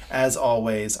end. As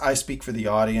always, I speak for the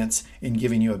audience in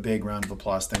giving you a big round of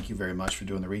applause. Thank you very much for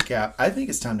doing the recap. I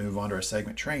think it's time to move on to our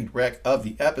segment, Trainwreck of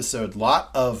the episode. Lot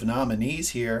of nominees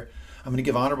here. I'm going to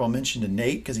give honorable mention to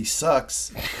Nate because he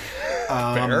sucks.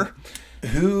 Fair.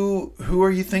 Who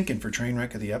are you thinking for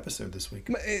Trainwreck of the episode this week?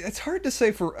 It's hard to say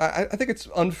I think it's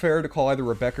unfair to call either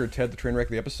Rebecca or Ted the Trainwreck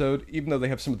of the episode, even though they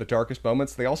have some of the darkest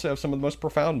moments. They also have some of the most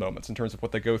profound moments in terms of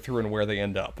what they go through and where they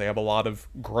end up. They have a lot of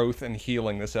growth and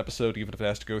healing this episode, even if it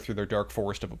has to go through their dark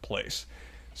forest of a place.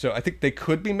 So I think they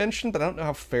could be mentioned, but I don't know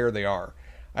how fair they are.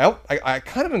 I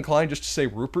kind of inclined just to say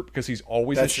Rupert because he's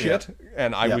always a shit,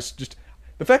 and I was just...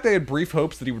 The fact they had brief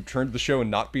hopes that he would return to the show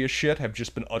and not be a shit have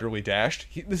just been utterly dashed.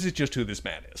 This is just who this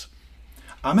man is.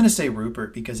 I'm going to say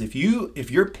Rupert because if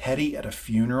you're petty at a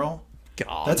funeral,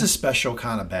 that's a special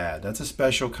kind of bad. That's a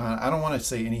special kind of... I don't want to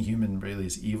say any human really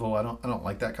is evil. I don't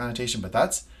like that connotation, but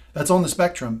that's on the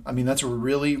spectrum. I mean, that's a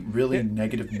really, really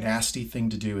negative, nasty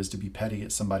thing to do, is to be petty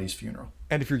at somebody's funeral.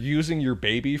 And if you're using your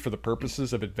baby for the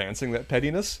purposes of advancing that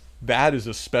pettiness, that is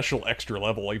a special extra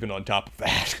level even on top of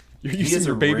that. You're using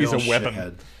your baby as a weapon.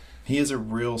 Shithead. He is a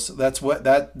real...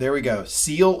 There we go.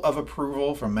 Seal of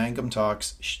approval from Mangum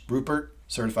Talks. Rupert,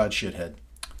 certified shithead.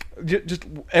 Just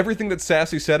everything that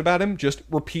Sassy said about him, just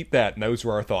repeat that. And those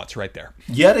were our thoughts right there.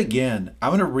 Yet again, I'm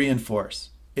going to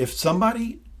reinforce. If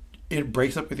somebody... It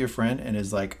breaks up with your friend and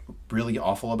is like really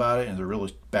awful about it and is a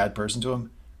really bad person to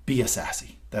him, Be a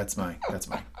sassy. That's my.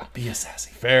 Be a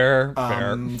sassy. Fair.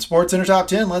 Sportscenter top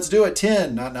 10. Let's do it.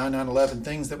 10, not 9, 9, 11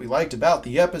 things that we liked about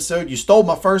the episode. You stole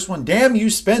my first one. Damn you,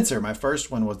 Spencer. My first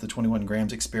one was the 21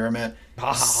 grams experiment.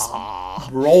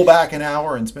 Roll back an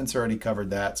hour, and Spencer already covered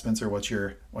that. Spencer, what's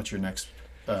your next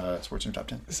Sportscenter top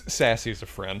 10? Sassy is a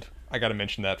friend. I got to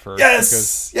mention that first.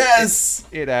 Yes.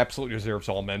 It absolutely deserves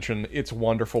all mention. It's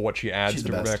wonderful what she adds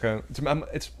to Rebecca.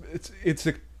 It's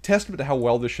a testament to how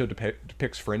well this show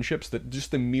depicts friendships, that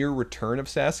just the mere return of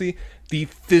Sassy, the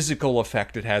physical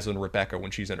effect it has on Rebecca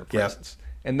when she's in her presence.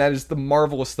 And that is the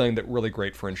marvelous thing that really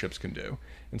great friendships can do.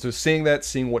 And so seeing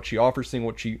what she offers, seeing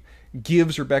what she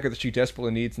gives Rebecca that she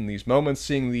desperately needs in these moments,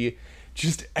 seeing the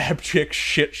just abject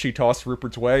shit she tossed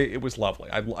Rupert's way, it was lovely.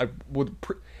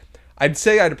 I'd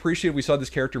say I'd appreciate if we saw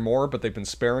this character more, but they've been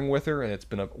sparing with her, and it's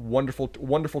been a wonderful,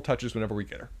 wonderful touches whenever we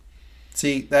get her.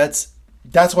 See, that's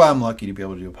why I'm lucky to be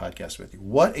able to do a podcast with you.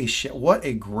 What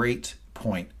a great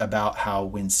point about how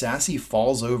when Sassy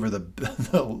falls over the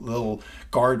little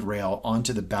guardrail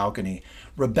onto the balcony,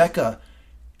 Rebecca,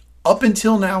 up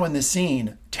until now in the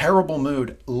scene, terrible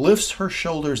mood, lifts her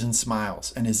shoulders and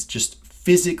smiles and is just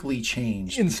physically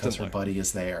changed instantly because her buddy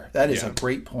is there. That is a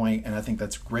great point, and I think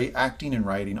that's great acting and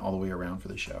writing all the way around for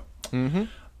the show. Mm-hmm.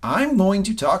 I'm going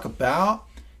to talk about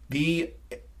the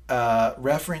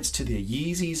reference to the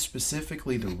Yeezys,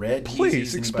 specifically the red Yeezys.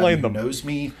 Please explain them. Anybody who knows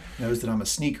me knows that I'm a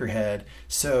sneakerhead.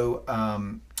 So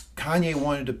Kanye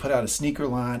wanted to put out a sneaker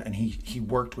line, and he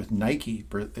worked with Nike,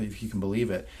 if you can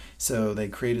believe it. So they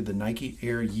created the Nike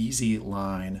Air Yeezy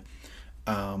line.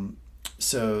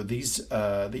 So these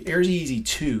the Air Yeezy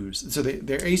 2s. So the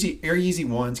Air Yeezy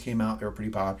 1s came out. They were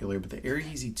pretty popular, but the Air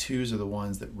Yeezy 2s are the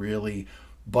ones that really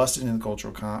busted into the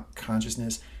cultural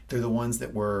consciousness. They're the ones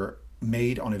that were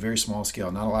made on a very small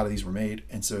scale. Not a lot of these were made,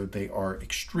 and so they are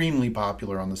extremely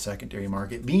popular on the secondary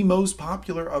market. The most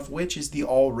popular of which is the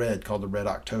all red, called the Red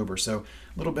October. So a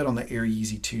little bit on the Air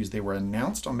Yeezy 2s. They were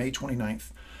announced on May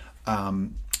 29th,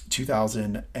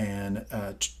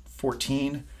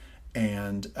 2014,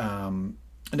 and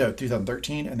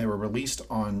 2013, and they were released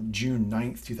on June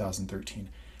 9th, 2013.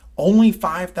 Only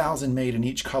 5,000 made in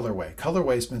each colorway.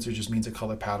 Colorway, Spencer, just means a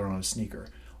color pattern on a sneaker.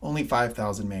 Only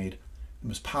 5,000 made. The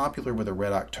most popular were the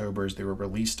Red Octobers. They were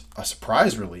released, a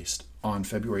surprise release, on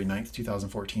February 9th,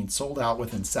 2014. Sold out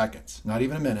within seconds. Not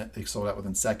even a minute. They sold out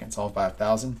within seconds, all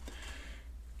 5,000.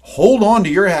 Hold on to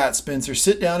your hat, Spencer.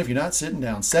 Sit down if you're not sitting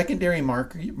down. Secondary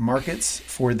markets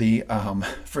for the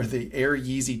Air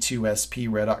Yeezy 2 SP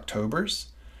Red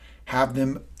Octobers have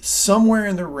them somewhere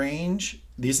in the range,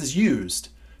 this is used,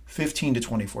 $15,000 to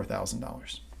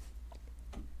 $24,000.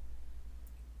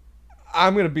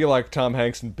 I'm going to be like Tom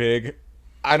Hanks in Big.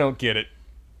 I don't get it.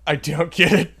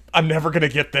 I'm never going to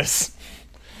get this.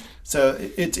 So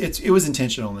it was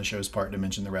intentional on the show's part to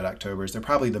mention the Red Octobers. They're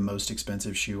probably the most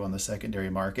expensive shoe on the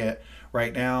secondary market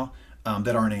right now,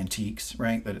 that aren't antiques,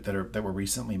 right? That were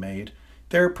recently made.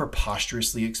 They're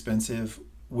preposterously expensive.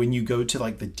 When you go to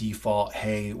like the default,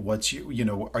 hey, are you a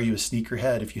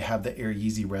sneakerhead? If you have the Air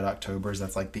Yeezy Red Octobers,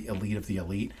 that's like the elite of the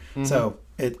elite. Mm-hmm. So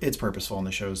it's purposeful on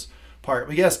the show's part.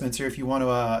 But yes, Spencer, if you want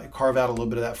to carve out a little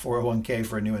bit of that 401k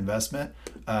for a new investment,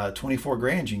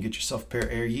 $24,000, you can get yourself a pair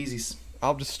of Air Yeezys.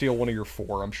 I'll just steal one of your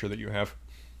 4. I'm sure that you have.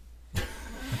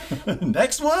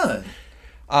 Next one.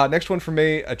 Next one for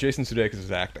me, Jason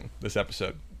Sudeikis' acting this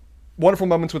episode. Wonderful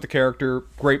moments with the character,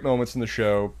 great moments in the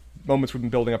show, moments we've been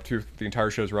building up to the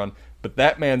entire show's run. But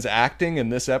that man's acting in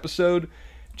this episode,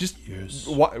 just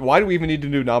why do we even need to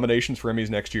do nominations for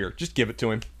Emmys next year? Just give it to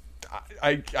him.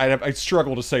 I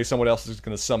struggle to say someone else is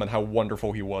going to summon how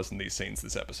wonderful he was in these scenes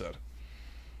this episode.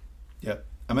 Yep.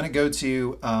 I'm going to go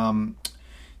to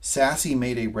Sassy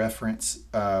made a reference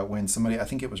when somebody, I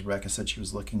think it was Rebecca, said she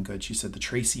was looking good. She said the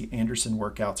Tracy Anderson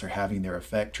workworkouts are having their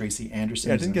effect. Tracy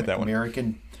Anderson is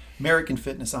an American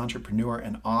fitness entrepreneur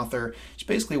and author. She's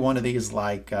basically one of these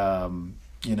like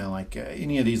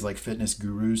any of these like fitness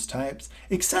gurus types,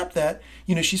 except that,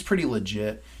 she's pretty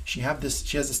legit. She has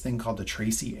this thing called the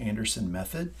Tracy Anderson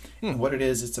method. And what it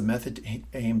is, it's a method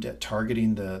aimed at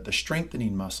targeting the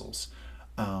strengthening muscles,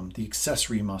 the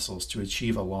accessory muscles, to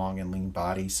achieve a long and lean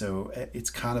body. So it's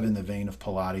kind of in the vein of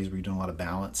Pilates, where you're doing a lot of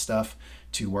balance stuff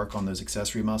to work on those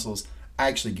accessory muscles. I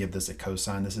actually give this a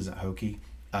cosign. This isn't hokey.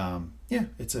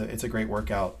 It's a great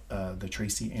workout. The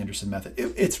Tracy Anderson method.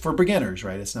 It's for beginners,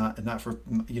 right? It's not for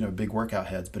big workout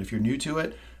heads. But if you're new to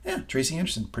it, Tracy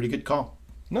Anderson, pretty good call.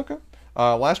 Okay.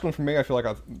 Last one for me. I feel like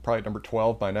I'm probably at number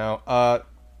 12 by now.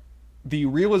 The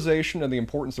realization and the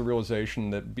importance of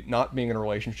realization that not being in a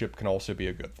relationship can also be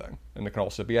a good thing, and it can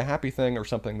also be a happy thing or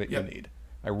something that you need.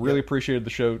 I really appreciated the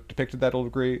show depicted that to a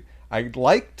degree. I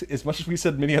liked, as much as we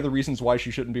said many other reasons why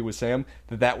she shouldn't be with Sam,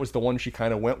 that was the one she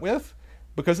kind of went with,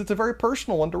 because it's a very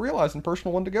personal one to realize and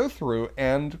personal one to go through.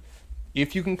 And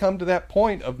if you can come to that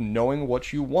point of knowing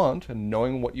what you want and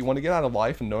knowing what you want to get out of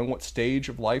life and knowing what stage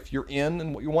of life you're in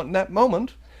and what you want in that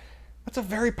moment, that's a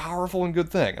very powerful and good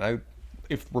thing. And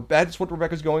if that's what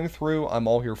Rebecca's going through, I'm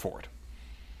all here for it.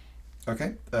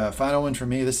 Okay. Final one for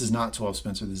me. This is not 12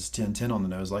 Spencer. This is 10 on the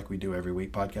nose, like we do every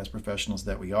week, podcast professionals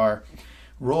that we are.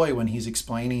 Roy, when he's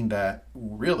explaining that,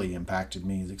 really impacted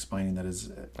me. He's explaining that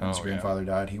his grandfather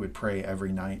died. He would pray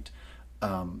every night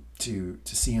to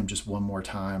see him just one more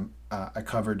time. I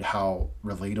covered how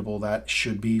relatable that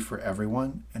should be for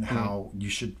everyone, and how you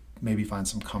should maybe find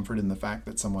some comfort in the fact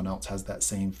that someone else has that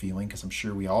same feeling, because I'm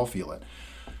sure we all feel it.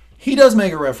 He does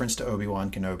make a reference to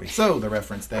Obi-Wan Kenobi. So the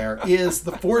reference there is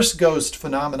the Force Ghost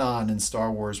phenomenon in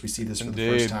Star Wars. We see this for the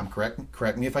first time.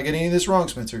 Correct me if I get any of this wrong,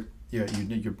 Spencer. Yeah,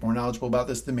 you're more knowledgeable about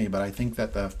this than me, but I think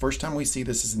that the first time we see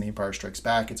this is in The Empire Strikes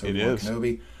Back. It's Obi-Wan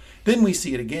Kenobi. Then we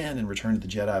see it again in Return of the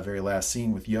Jedi, very last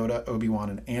scene with Yoda, Obi-Wan,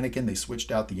 and Anakin. They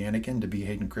switched out the Anakin to be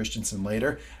Hayden Christensen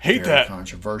later. Very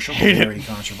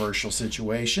controversial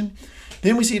situation.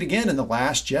 Then we see it again in The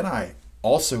Last Jedi.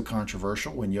 Also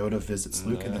controversial when Yoda visits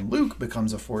Luke, and then Luke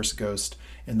becomes a Force ghost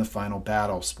in the final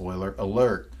battle. Spoiler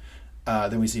alert.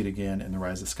 Then we see it again in The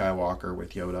Rise of Skywalker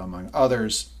with Yoda, among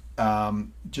others.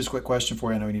 Just a quick question for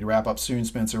you. I know we need to wrap up soon,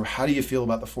 Spencer. How do you feel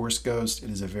about the Force ghost?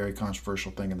 It is a very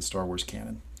controversial thing in the Star Wars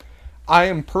canon. I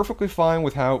am perfectly fine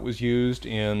with how it was used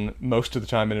in most of the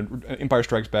time in Empire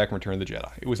Strikes Back and Return of the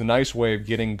Jedi. It was a nice way of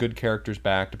getting good characters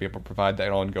back to be able to provide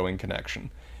that ongoing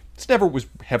connection. It never was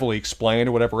heavily explained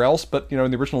or whatever else, but,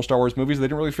 in the original Star Wars movies, they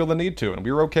didn't really feel the need to, and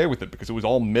we were okay with it because it was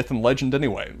all myth and legend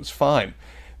anyway. It was fine.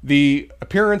 The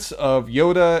appearance of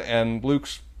Yoda and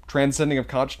Luke's transcending of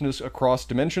consciousness across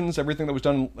dimensions, everything that was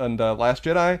done in Last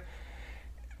Jedi,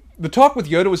 the talk with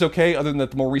Yoda was okay, other than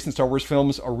that the more recent Star Wars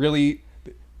films are really...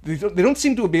 They don't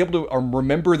seem to be able to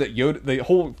remember that Yoda, the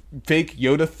whole fake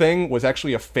Yoda thing was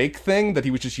actually a fake thing that he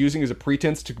was just using as a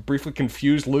pretense to briefly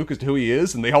confuse Luke as to who he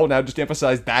is, and they all now just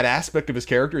emphasize that aspect of his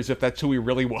character as if that's who he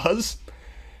really was.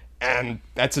 And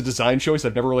that's a design choice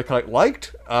I've never really quite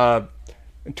liked.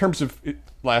 In terms of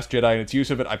Last Jedi and its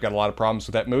use of it, I've got a lot of problems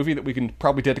with that movie that we can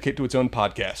probably dedicate to its own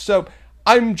podcast. So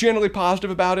I'm generally positive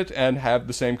about it and have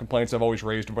the same complaints I've always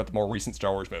raised about the more recent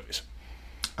Star Wars movies.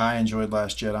 I enjoyed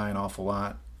Last Jedi an awful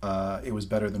lot. It was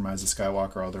better than Rise of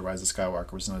Skywalker, although Rise of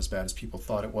Skywalker was not as bad as people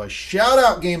thought it was. Shout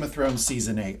out Game of Thrones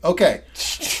Season 8. Okay.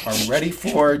 Are we ready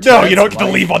for Ted's No, you don't get to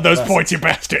leave on those points, you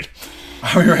bastard.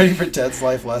 Are we ready for Ted's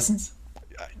life lessons?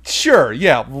 Sure,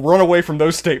 yeah. Run away from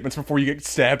those statements before you get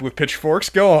stabbed with pitchforks.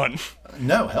 Go on.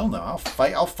 No, hell no. I'll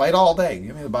fight all day.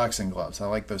 Give me the boxing gloves. I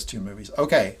like those two movies.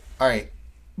 Okay. All right.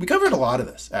 We covered a lot of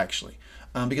this, actually.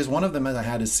 Because one of them I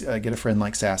had is get a friend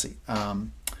like Sassy.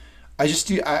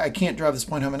 I can't drive this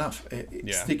point home enough.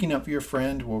 Sticking up for your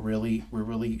friend will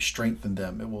really strengthen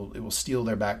them. It will steel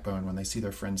their backbone when they see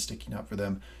their friend sticking up for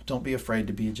them. Don't be afraid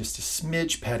to be just a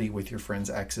smidge petty with your friend's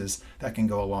exes. That can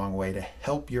go a long way to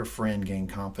help your friend gain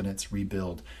confidence,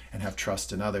 rebuild, and have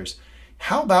trust in others.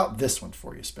 How about this one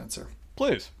for you, Spencer?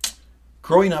 Please.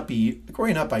 Growing up,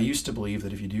 I used to believe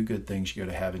that if you do good things, you go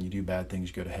to heaven. You do bad things,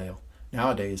 you go to hell.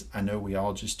 Nowadays, I know we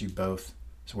all just do both.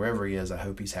 So wherever he is, I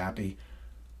hope he's happy.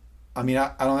 I mean,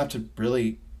 I don't have to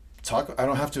really talk. I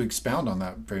don't have to expound on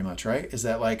that very much, right? Is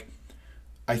that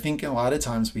I think a lot of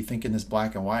times we think in this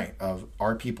black and white of,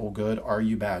 are people good? Are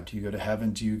you bad? Do you go to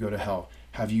heaven? Do you go to hell?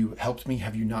 Have you helped me?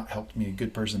 Have you not helped me? A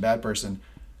good person, bad person.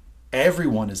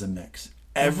 Everyone is a mix.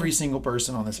 Every single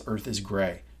person on this earth is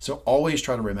gray. So always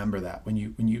try to remember that when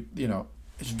you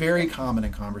it's very common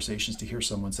in conversations to hear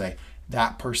someone say,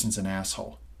 that person's an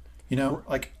asshole.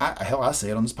 I say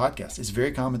it on this podcast. It's a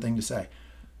very common thing to say.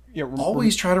 Yeah,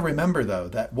 always try to remember, though,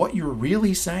 that what you're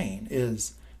really saying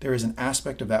is there is an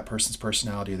aspect of that person's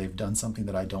personality, or they've done something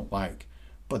that I don't like.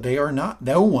 But they are not.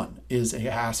 No one is an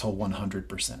asshole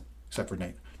 100%, except for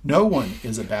Nate. No one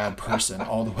is a bad person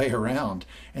all the way around.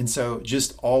 And so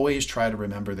just always try to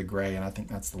remember the gray. And I think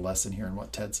that's the lesson here in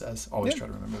what Ted says. Always try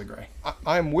to remember the gray.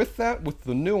 I'm with that, with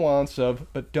the nuance of,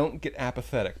 but don't get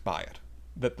apathetic by it.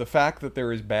 That the fact that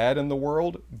there is bad in the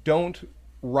world, don't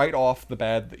write off the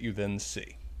bad that you then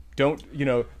see. Don't,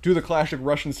 do the classic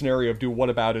Russian scenario of do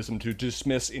whataboutism to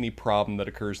dismiss any problem that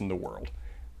occurs in the world.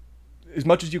 As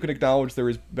much as you can acknowledge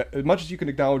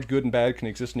good and bad can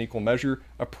exist in equal measure,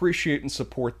 appreciate and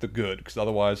support the good, because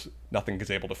otherwise nothing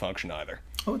is able to function either.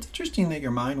 Oh, it's interesting that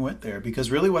your mind went there, because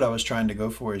really what I was trying to go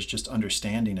for is just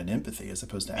understanding and empathy as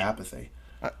opposed to apathy.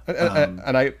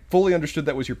 And I fully understood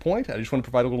that was your point. I just want to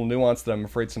provide a little nuance that I'm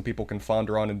afraid some people can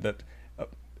fonder on, and that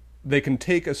they can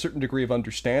take a certain degree of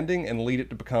understanding and lead it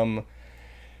to become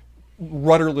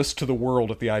rudderless to the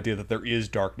world at the idea that there is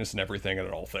darkness in everything and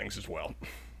in all things as well.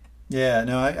 Yeah,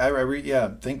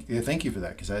 no, thank you for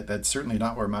that, because that's certainly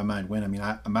not where my mind went. I mean,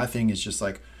 my thing is just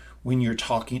like, when you're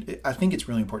talking, I think it's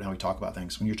really important how we talk about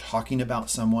things. When you're talking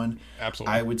about someone,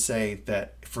 Absolutely. I would say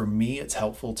that for me, it's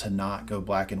helpful to not go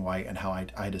black and white in how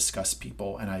I discuss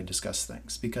people and I discuss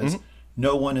things, because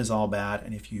no one is all bad.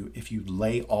 And if you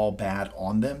lay all bad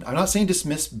on them, I'm not saying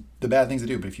dismiss the bad things they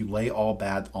do, but if you lay all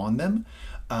bad on them,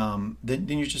 then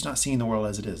you're just not seeing the world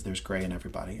as it is. There's gray in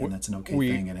everybody, and that's an okay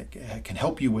thing, and it can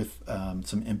help you with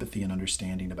some empathy and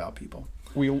understanding about people.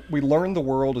 We learn the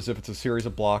world as if it's a series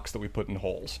of blocks that we put in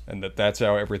holes, and that's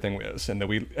how everything is. And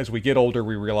that as we get older,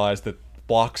 we realize that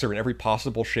blocks are in every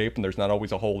possible shape, and there's not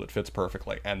always a hole that fits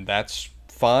perfectly. And that's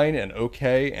fine and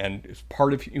okay, and it's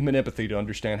part of human empathy to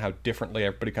understand how differently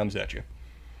everybody comes at you.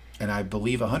 And I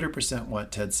believe 100%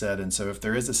 what Ted said. And so if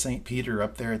there is a St. Peter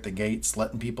up there at the gates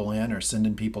letting people in or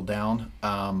sending people down,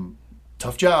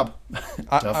 tough job.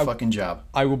 Tough fucking job.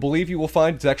 I will believe you will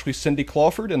find it's actually Cindy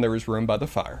Clawford, and there is room by the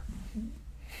fire.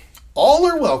 All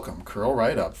are welcome. Curl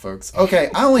right up, folks. Okay,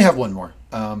 I only have one more.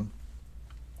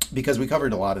 Because we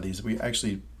covered a lot of these. We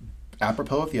actually,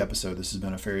 apropos of the episode, this has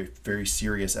been a very, very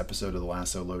serious episode of the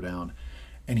Lasso Lowdown.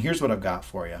 And here's what I've got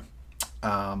for you.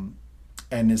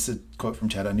 And this is a quote from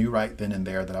Ted. I knew right then and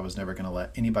there that I was never going to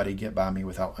let anybody get by me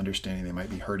without understanding they might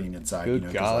be hurting inside.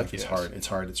 Good God, life is hard. It's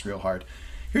hard. It's real hard.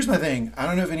 Here's my thing. I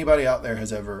don't know if anybody out there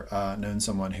has ever known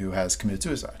someone who has committed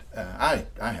suicide. I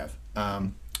have.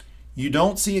 You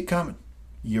don't see it coming.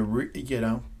 Most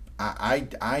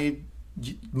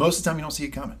of the time you don't see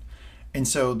it coming. And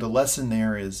so the lesson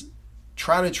there is,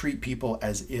 try to treat people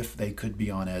as if they could be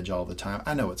on edge all the time.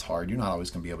 I know it's hard. You're not always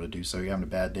going to be able to do so. You're having a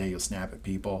bad day. You'll snap at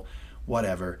people.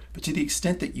 Whatever. But to the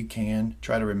extent that you can,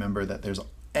 try to remember that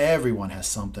everyone has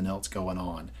something else going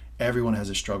on. Everyone has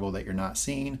a struggle that you're not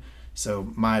seeing.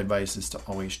 So my advice is to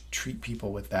always treat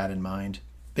people with that in mind.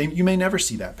 You may never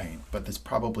see that pain, but it's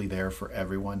probably there for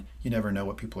everyone. You never know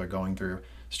what people are going through.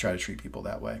 Just try to treat people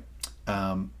that way.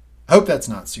 I hope that's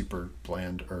not super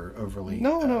bland or overly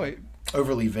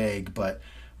vague, but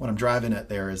what I'm driving at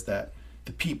there is that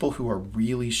the people who are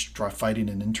really fighting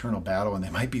an internal battle, and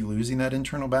they might be losing that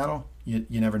internal battle, you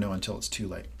never know until it's too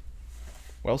late.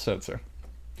 Well said, sir.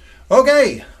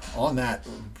 Okay, on that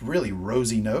really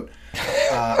rosy note,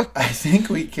 I think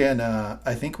we can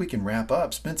wrap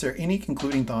up. Spencer, any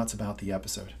concluding thoughts about the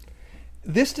episode?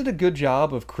 This did a good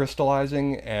job of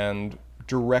crystallizing and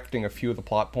directing a few of the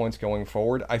plot points going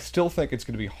forward. I still think it's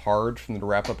going to be hard for them to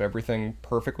wrap up everything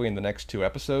perfectly in the next 2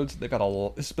 episodes. This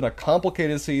has been a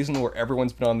complicated season where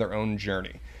everyone's been on their own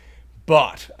journey.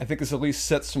 But I think this at least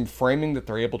sets some framing that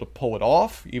they're able to pull it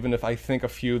off, even if I think a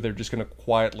few they're just going to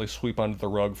quietly sweep under the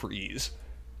rug for ease.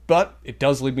 But it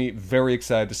does leave me very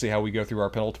excited to see how we go through our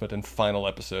penultimate and final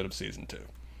episode of Season 2.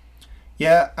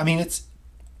 Yeah, I mean,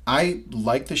 I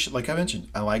like the show, like I mentioned,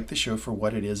 I like the show for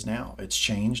what it is now. It's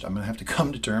changed. I'm going to have to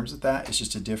come to terms with that. It's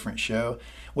just a different show.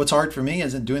 What's hard for me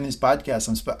is in doing these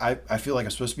podcasts, I feel like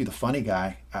I'm supposed to be the funny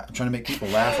guy. I'm trying to make people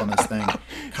laugh on this thing.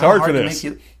 It's hard for this.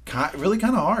 Really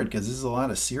kind of hard, because this is a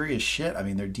lot of serious shit. I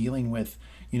mean, they're dealing with,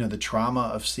 the trauma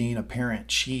of seeing a parent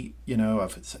cheat,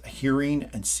 of hearing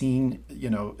and seeing,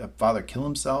 a father kill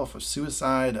himself, of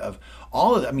suicide, of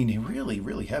all of that. I mean, really,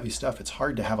 really heavy stuff. It's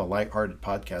hard to have a lighthearted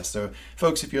podcast. So,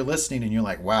 folks, if you're listening and you're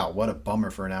like, wow, what a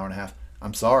bummer for an hour and a half,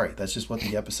 I'm sorry. That's just what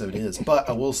the episode is. But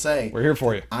I will say, we're here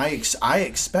for you. I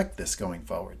expect this going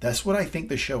forward. That's what I think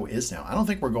the show is now. I don't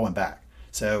think we're going back.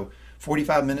 So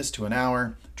 45 minutes to an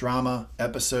hour, drama,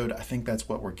 episode. I think that's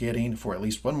what we're getting for at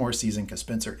least one more season, because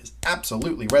Spencer is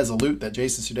absolutely resolute that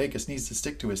Jason Sudeikis needs to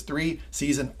stick to his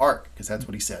 3-season arc, because that's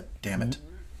what he said. Damn it.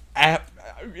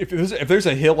 If there's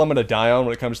a hill I'm going to die on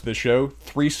when it comes to this show,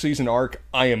 3-season arc,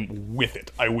 I am with it.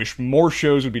 I wish more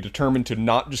shows would be determined to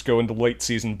not just go into late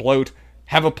season bloat.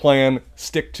 Have a plan,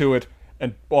 stick to it,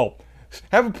 and,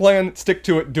 have a plan, stick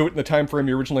to it, do it in the time frame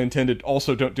you originally intended.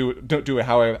 Also, don't do it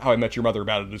how I Met Your Mother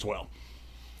about it as well.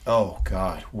 Oh,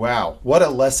 God. Wow. What a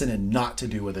lesson in not to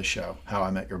do with a show, How I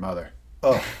Met Your Mother.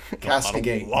 Oh,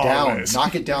 castigate, down,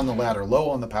 knock it down the ladder,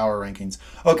 low on the power rankings.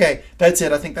 Okay, that's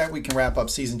it. I think that we can wrap up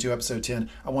Season 2, Episode 10.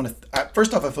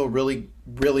 First off, I feel really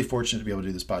really fortunate to be able to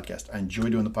do this podcast. I enjoy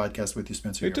doing the podcast with you,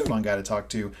 Spencer. You're a fun guy to talk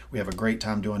to. We have a great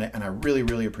time doing it, and I really,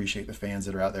 really appreciate the fans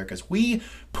that are out there, because we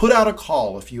put out a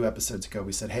call a few episodes ago.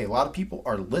 We said, hey, a lot of people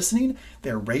are listening,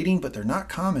 they're rating, but they're not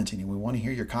commenting, and we want to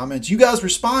hear your comments. You guys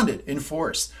responded in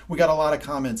force. We got a lot of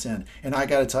comments in, and I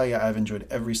got to tell you, I've enjoyed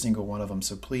every single one of them.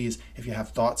 So please, if you have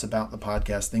thoughts about the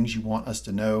podcast, things you want us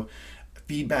to know,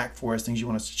 feedback for us, things you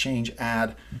want us to change,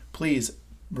 add, please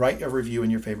write a review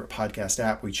in your favorite podcast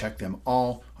app. We check them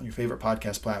all on your favorite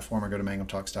podcast platform, or go to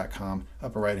mangumtalks.com.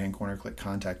 Upper right-hand corner, click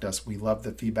Contact Us. We love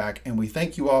the feedback, and we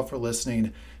thank you all for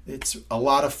listening. It's a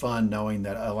lot of fun knowing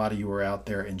that a lot of you are out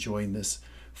there enjoying this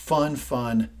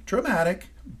fun, dramatic,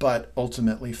 but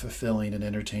ultimately fulfilling and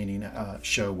entertaining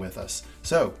show with us.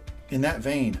 So, in that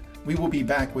vein, we will be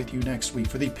back with you next week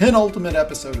for the penultimate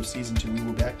episode of Season 2. We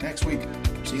will be back next week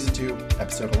for Season 2,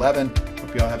 Episode 11.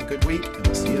 Hope you all have a good week, and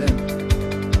we'll see you then.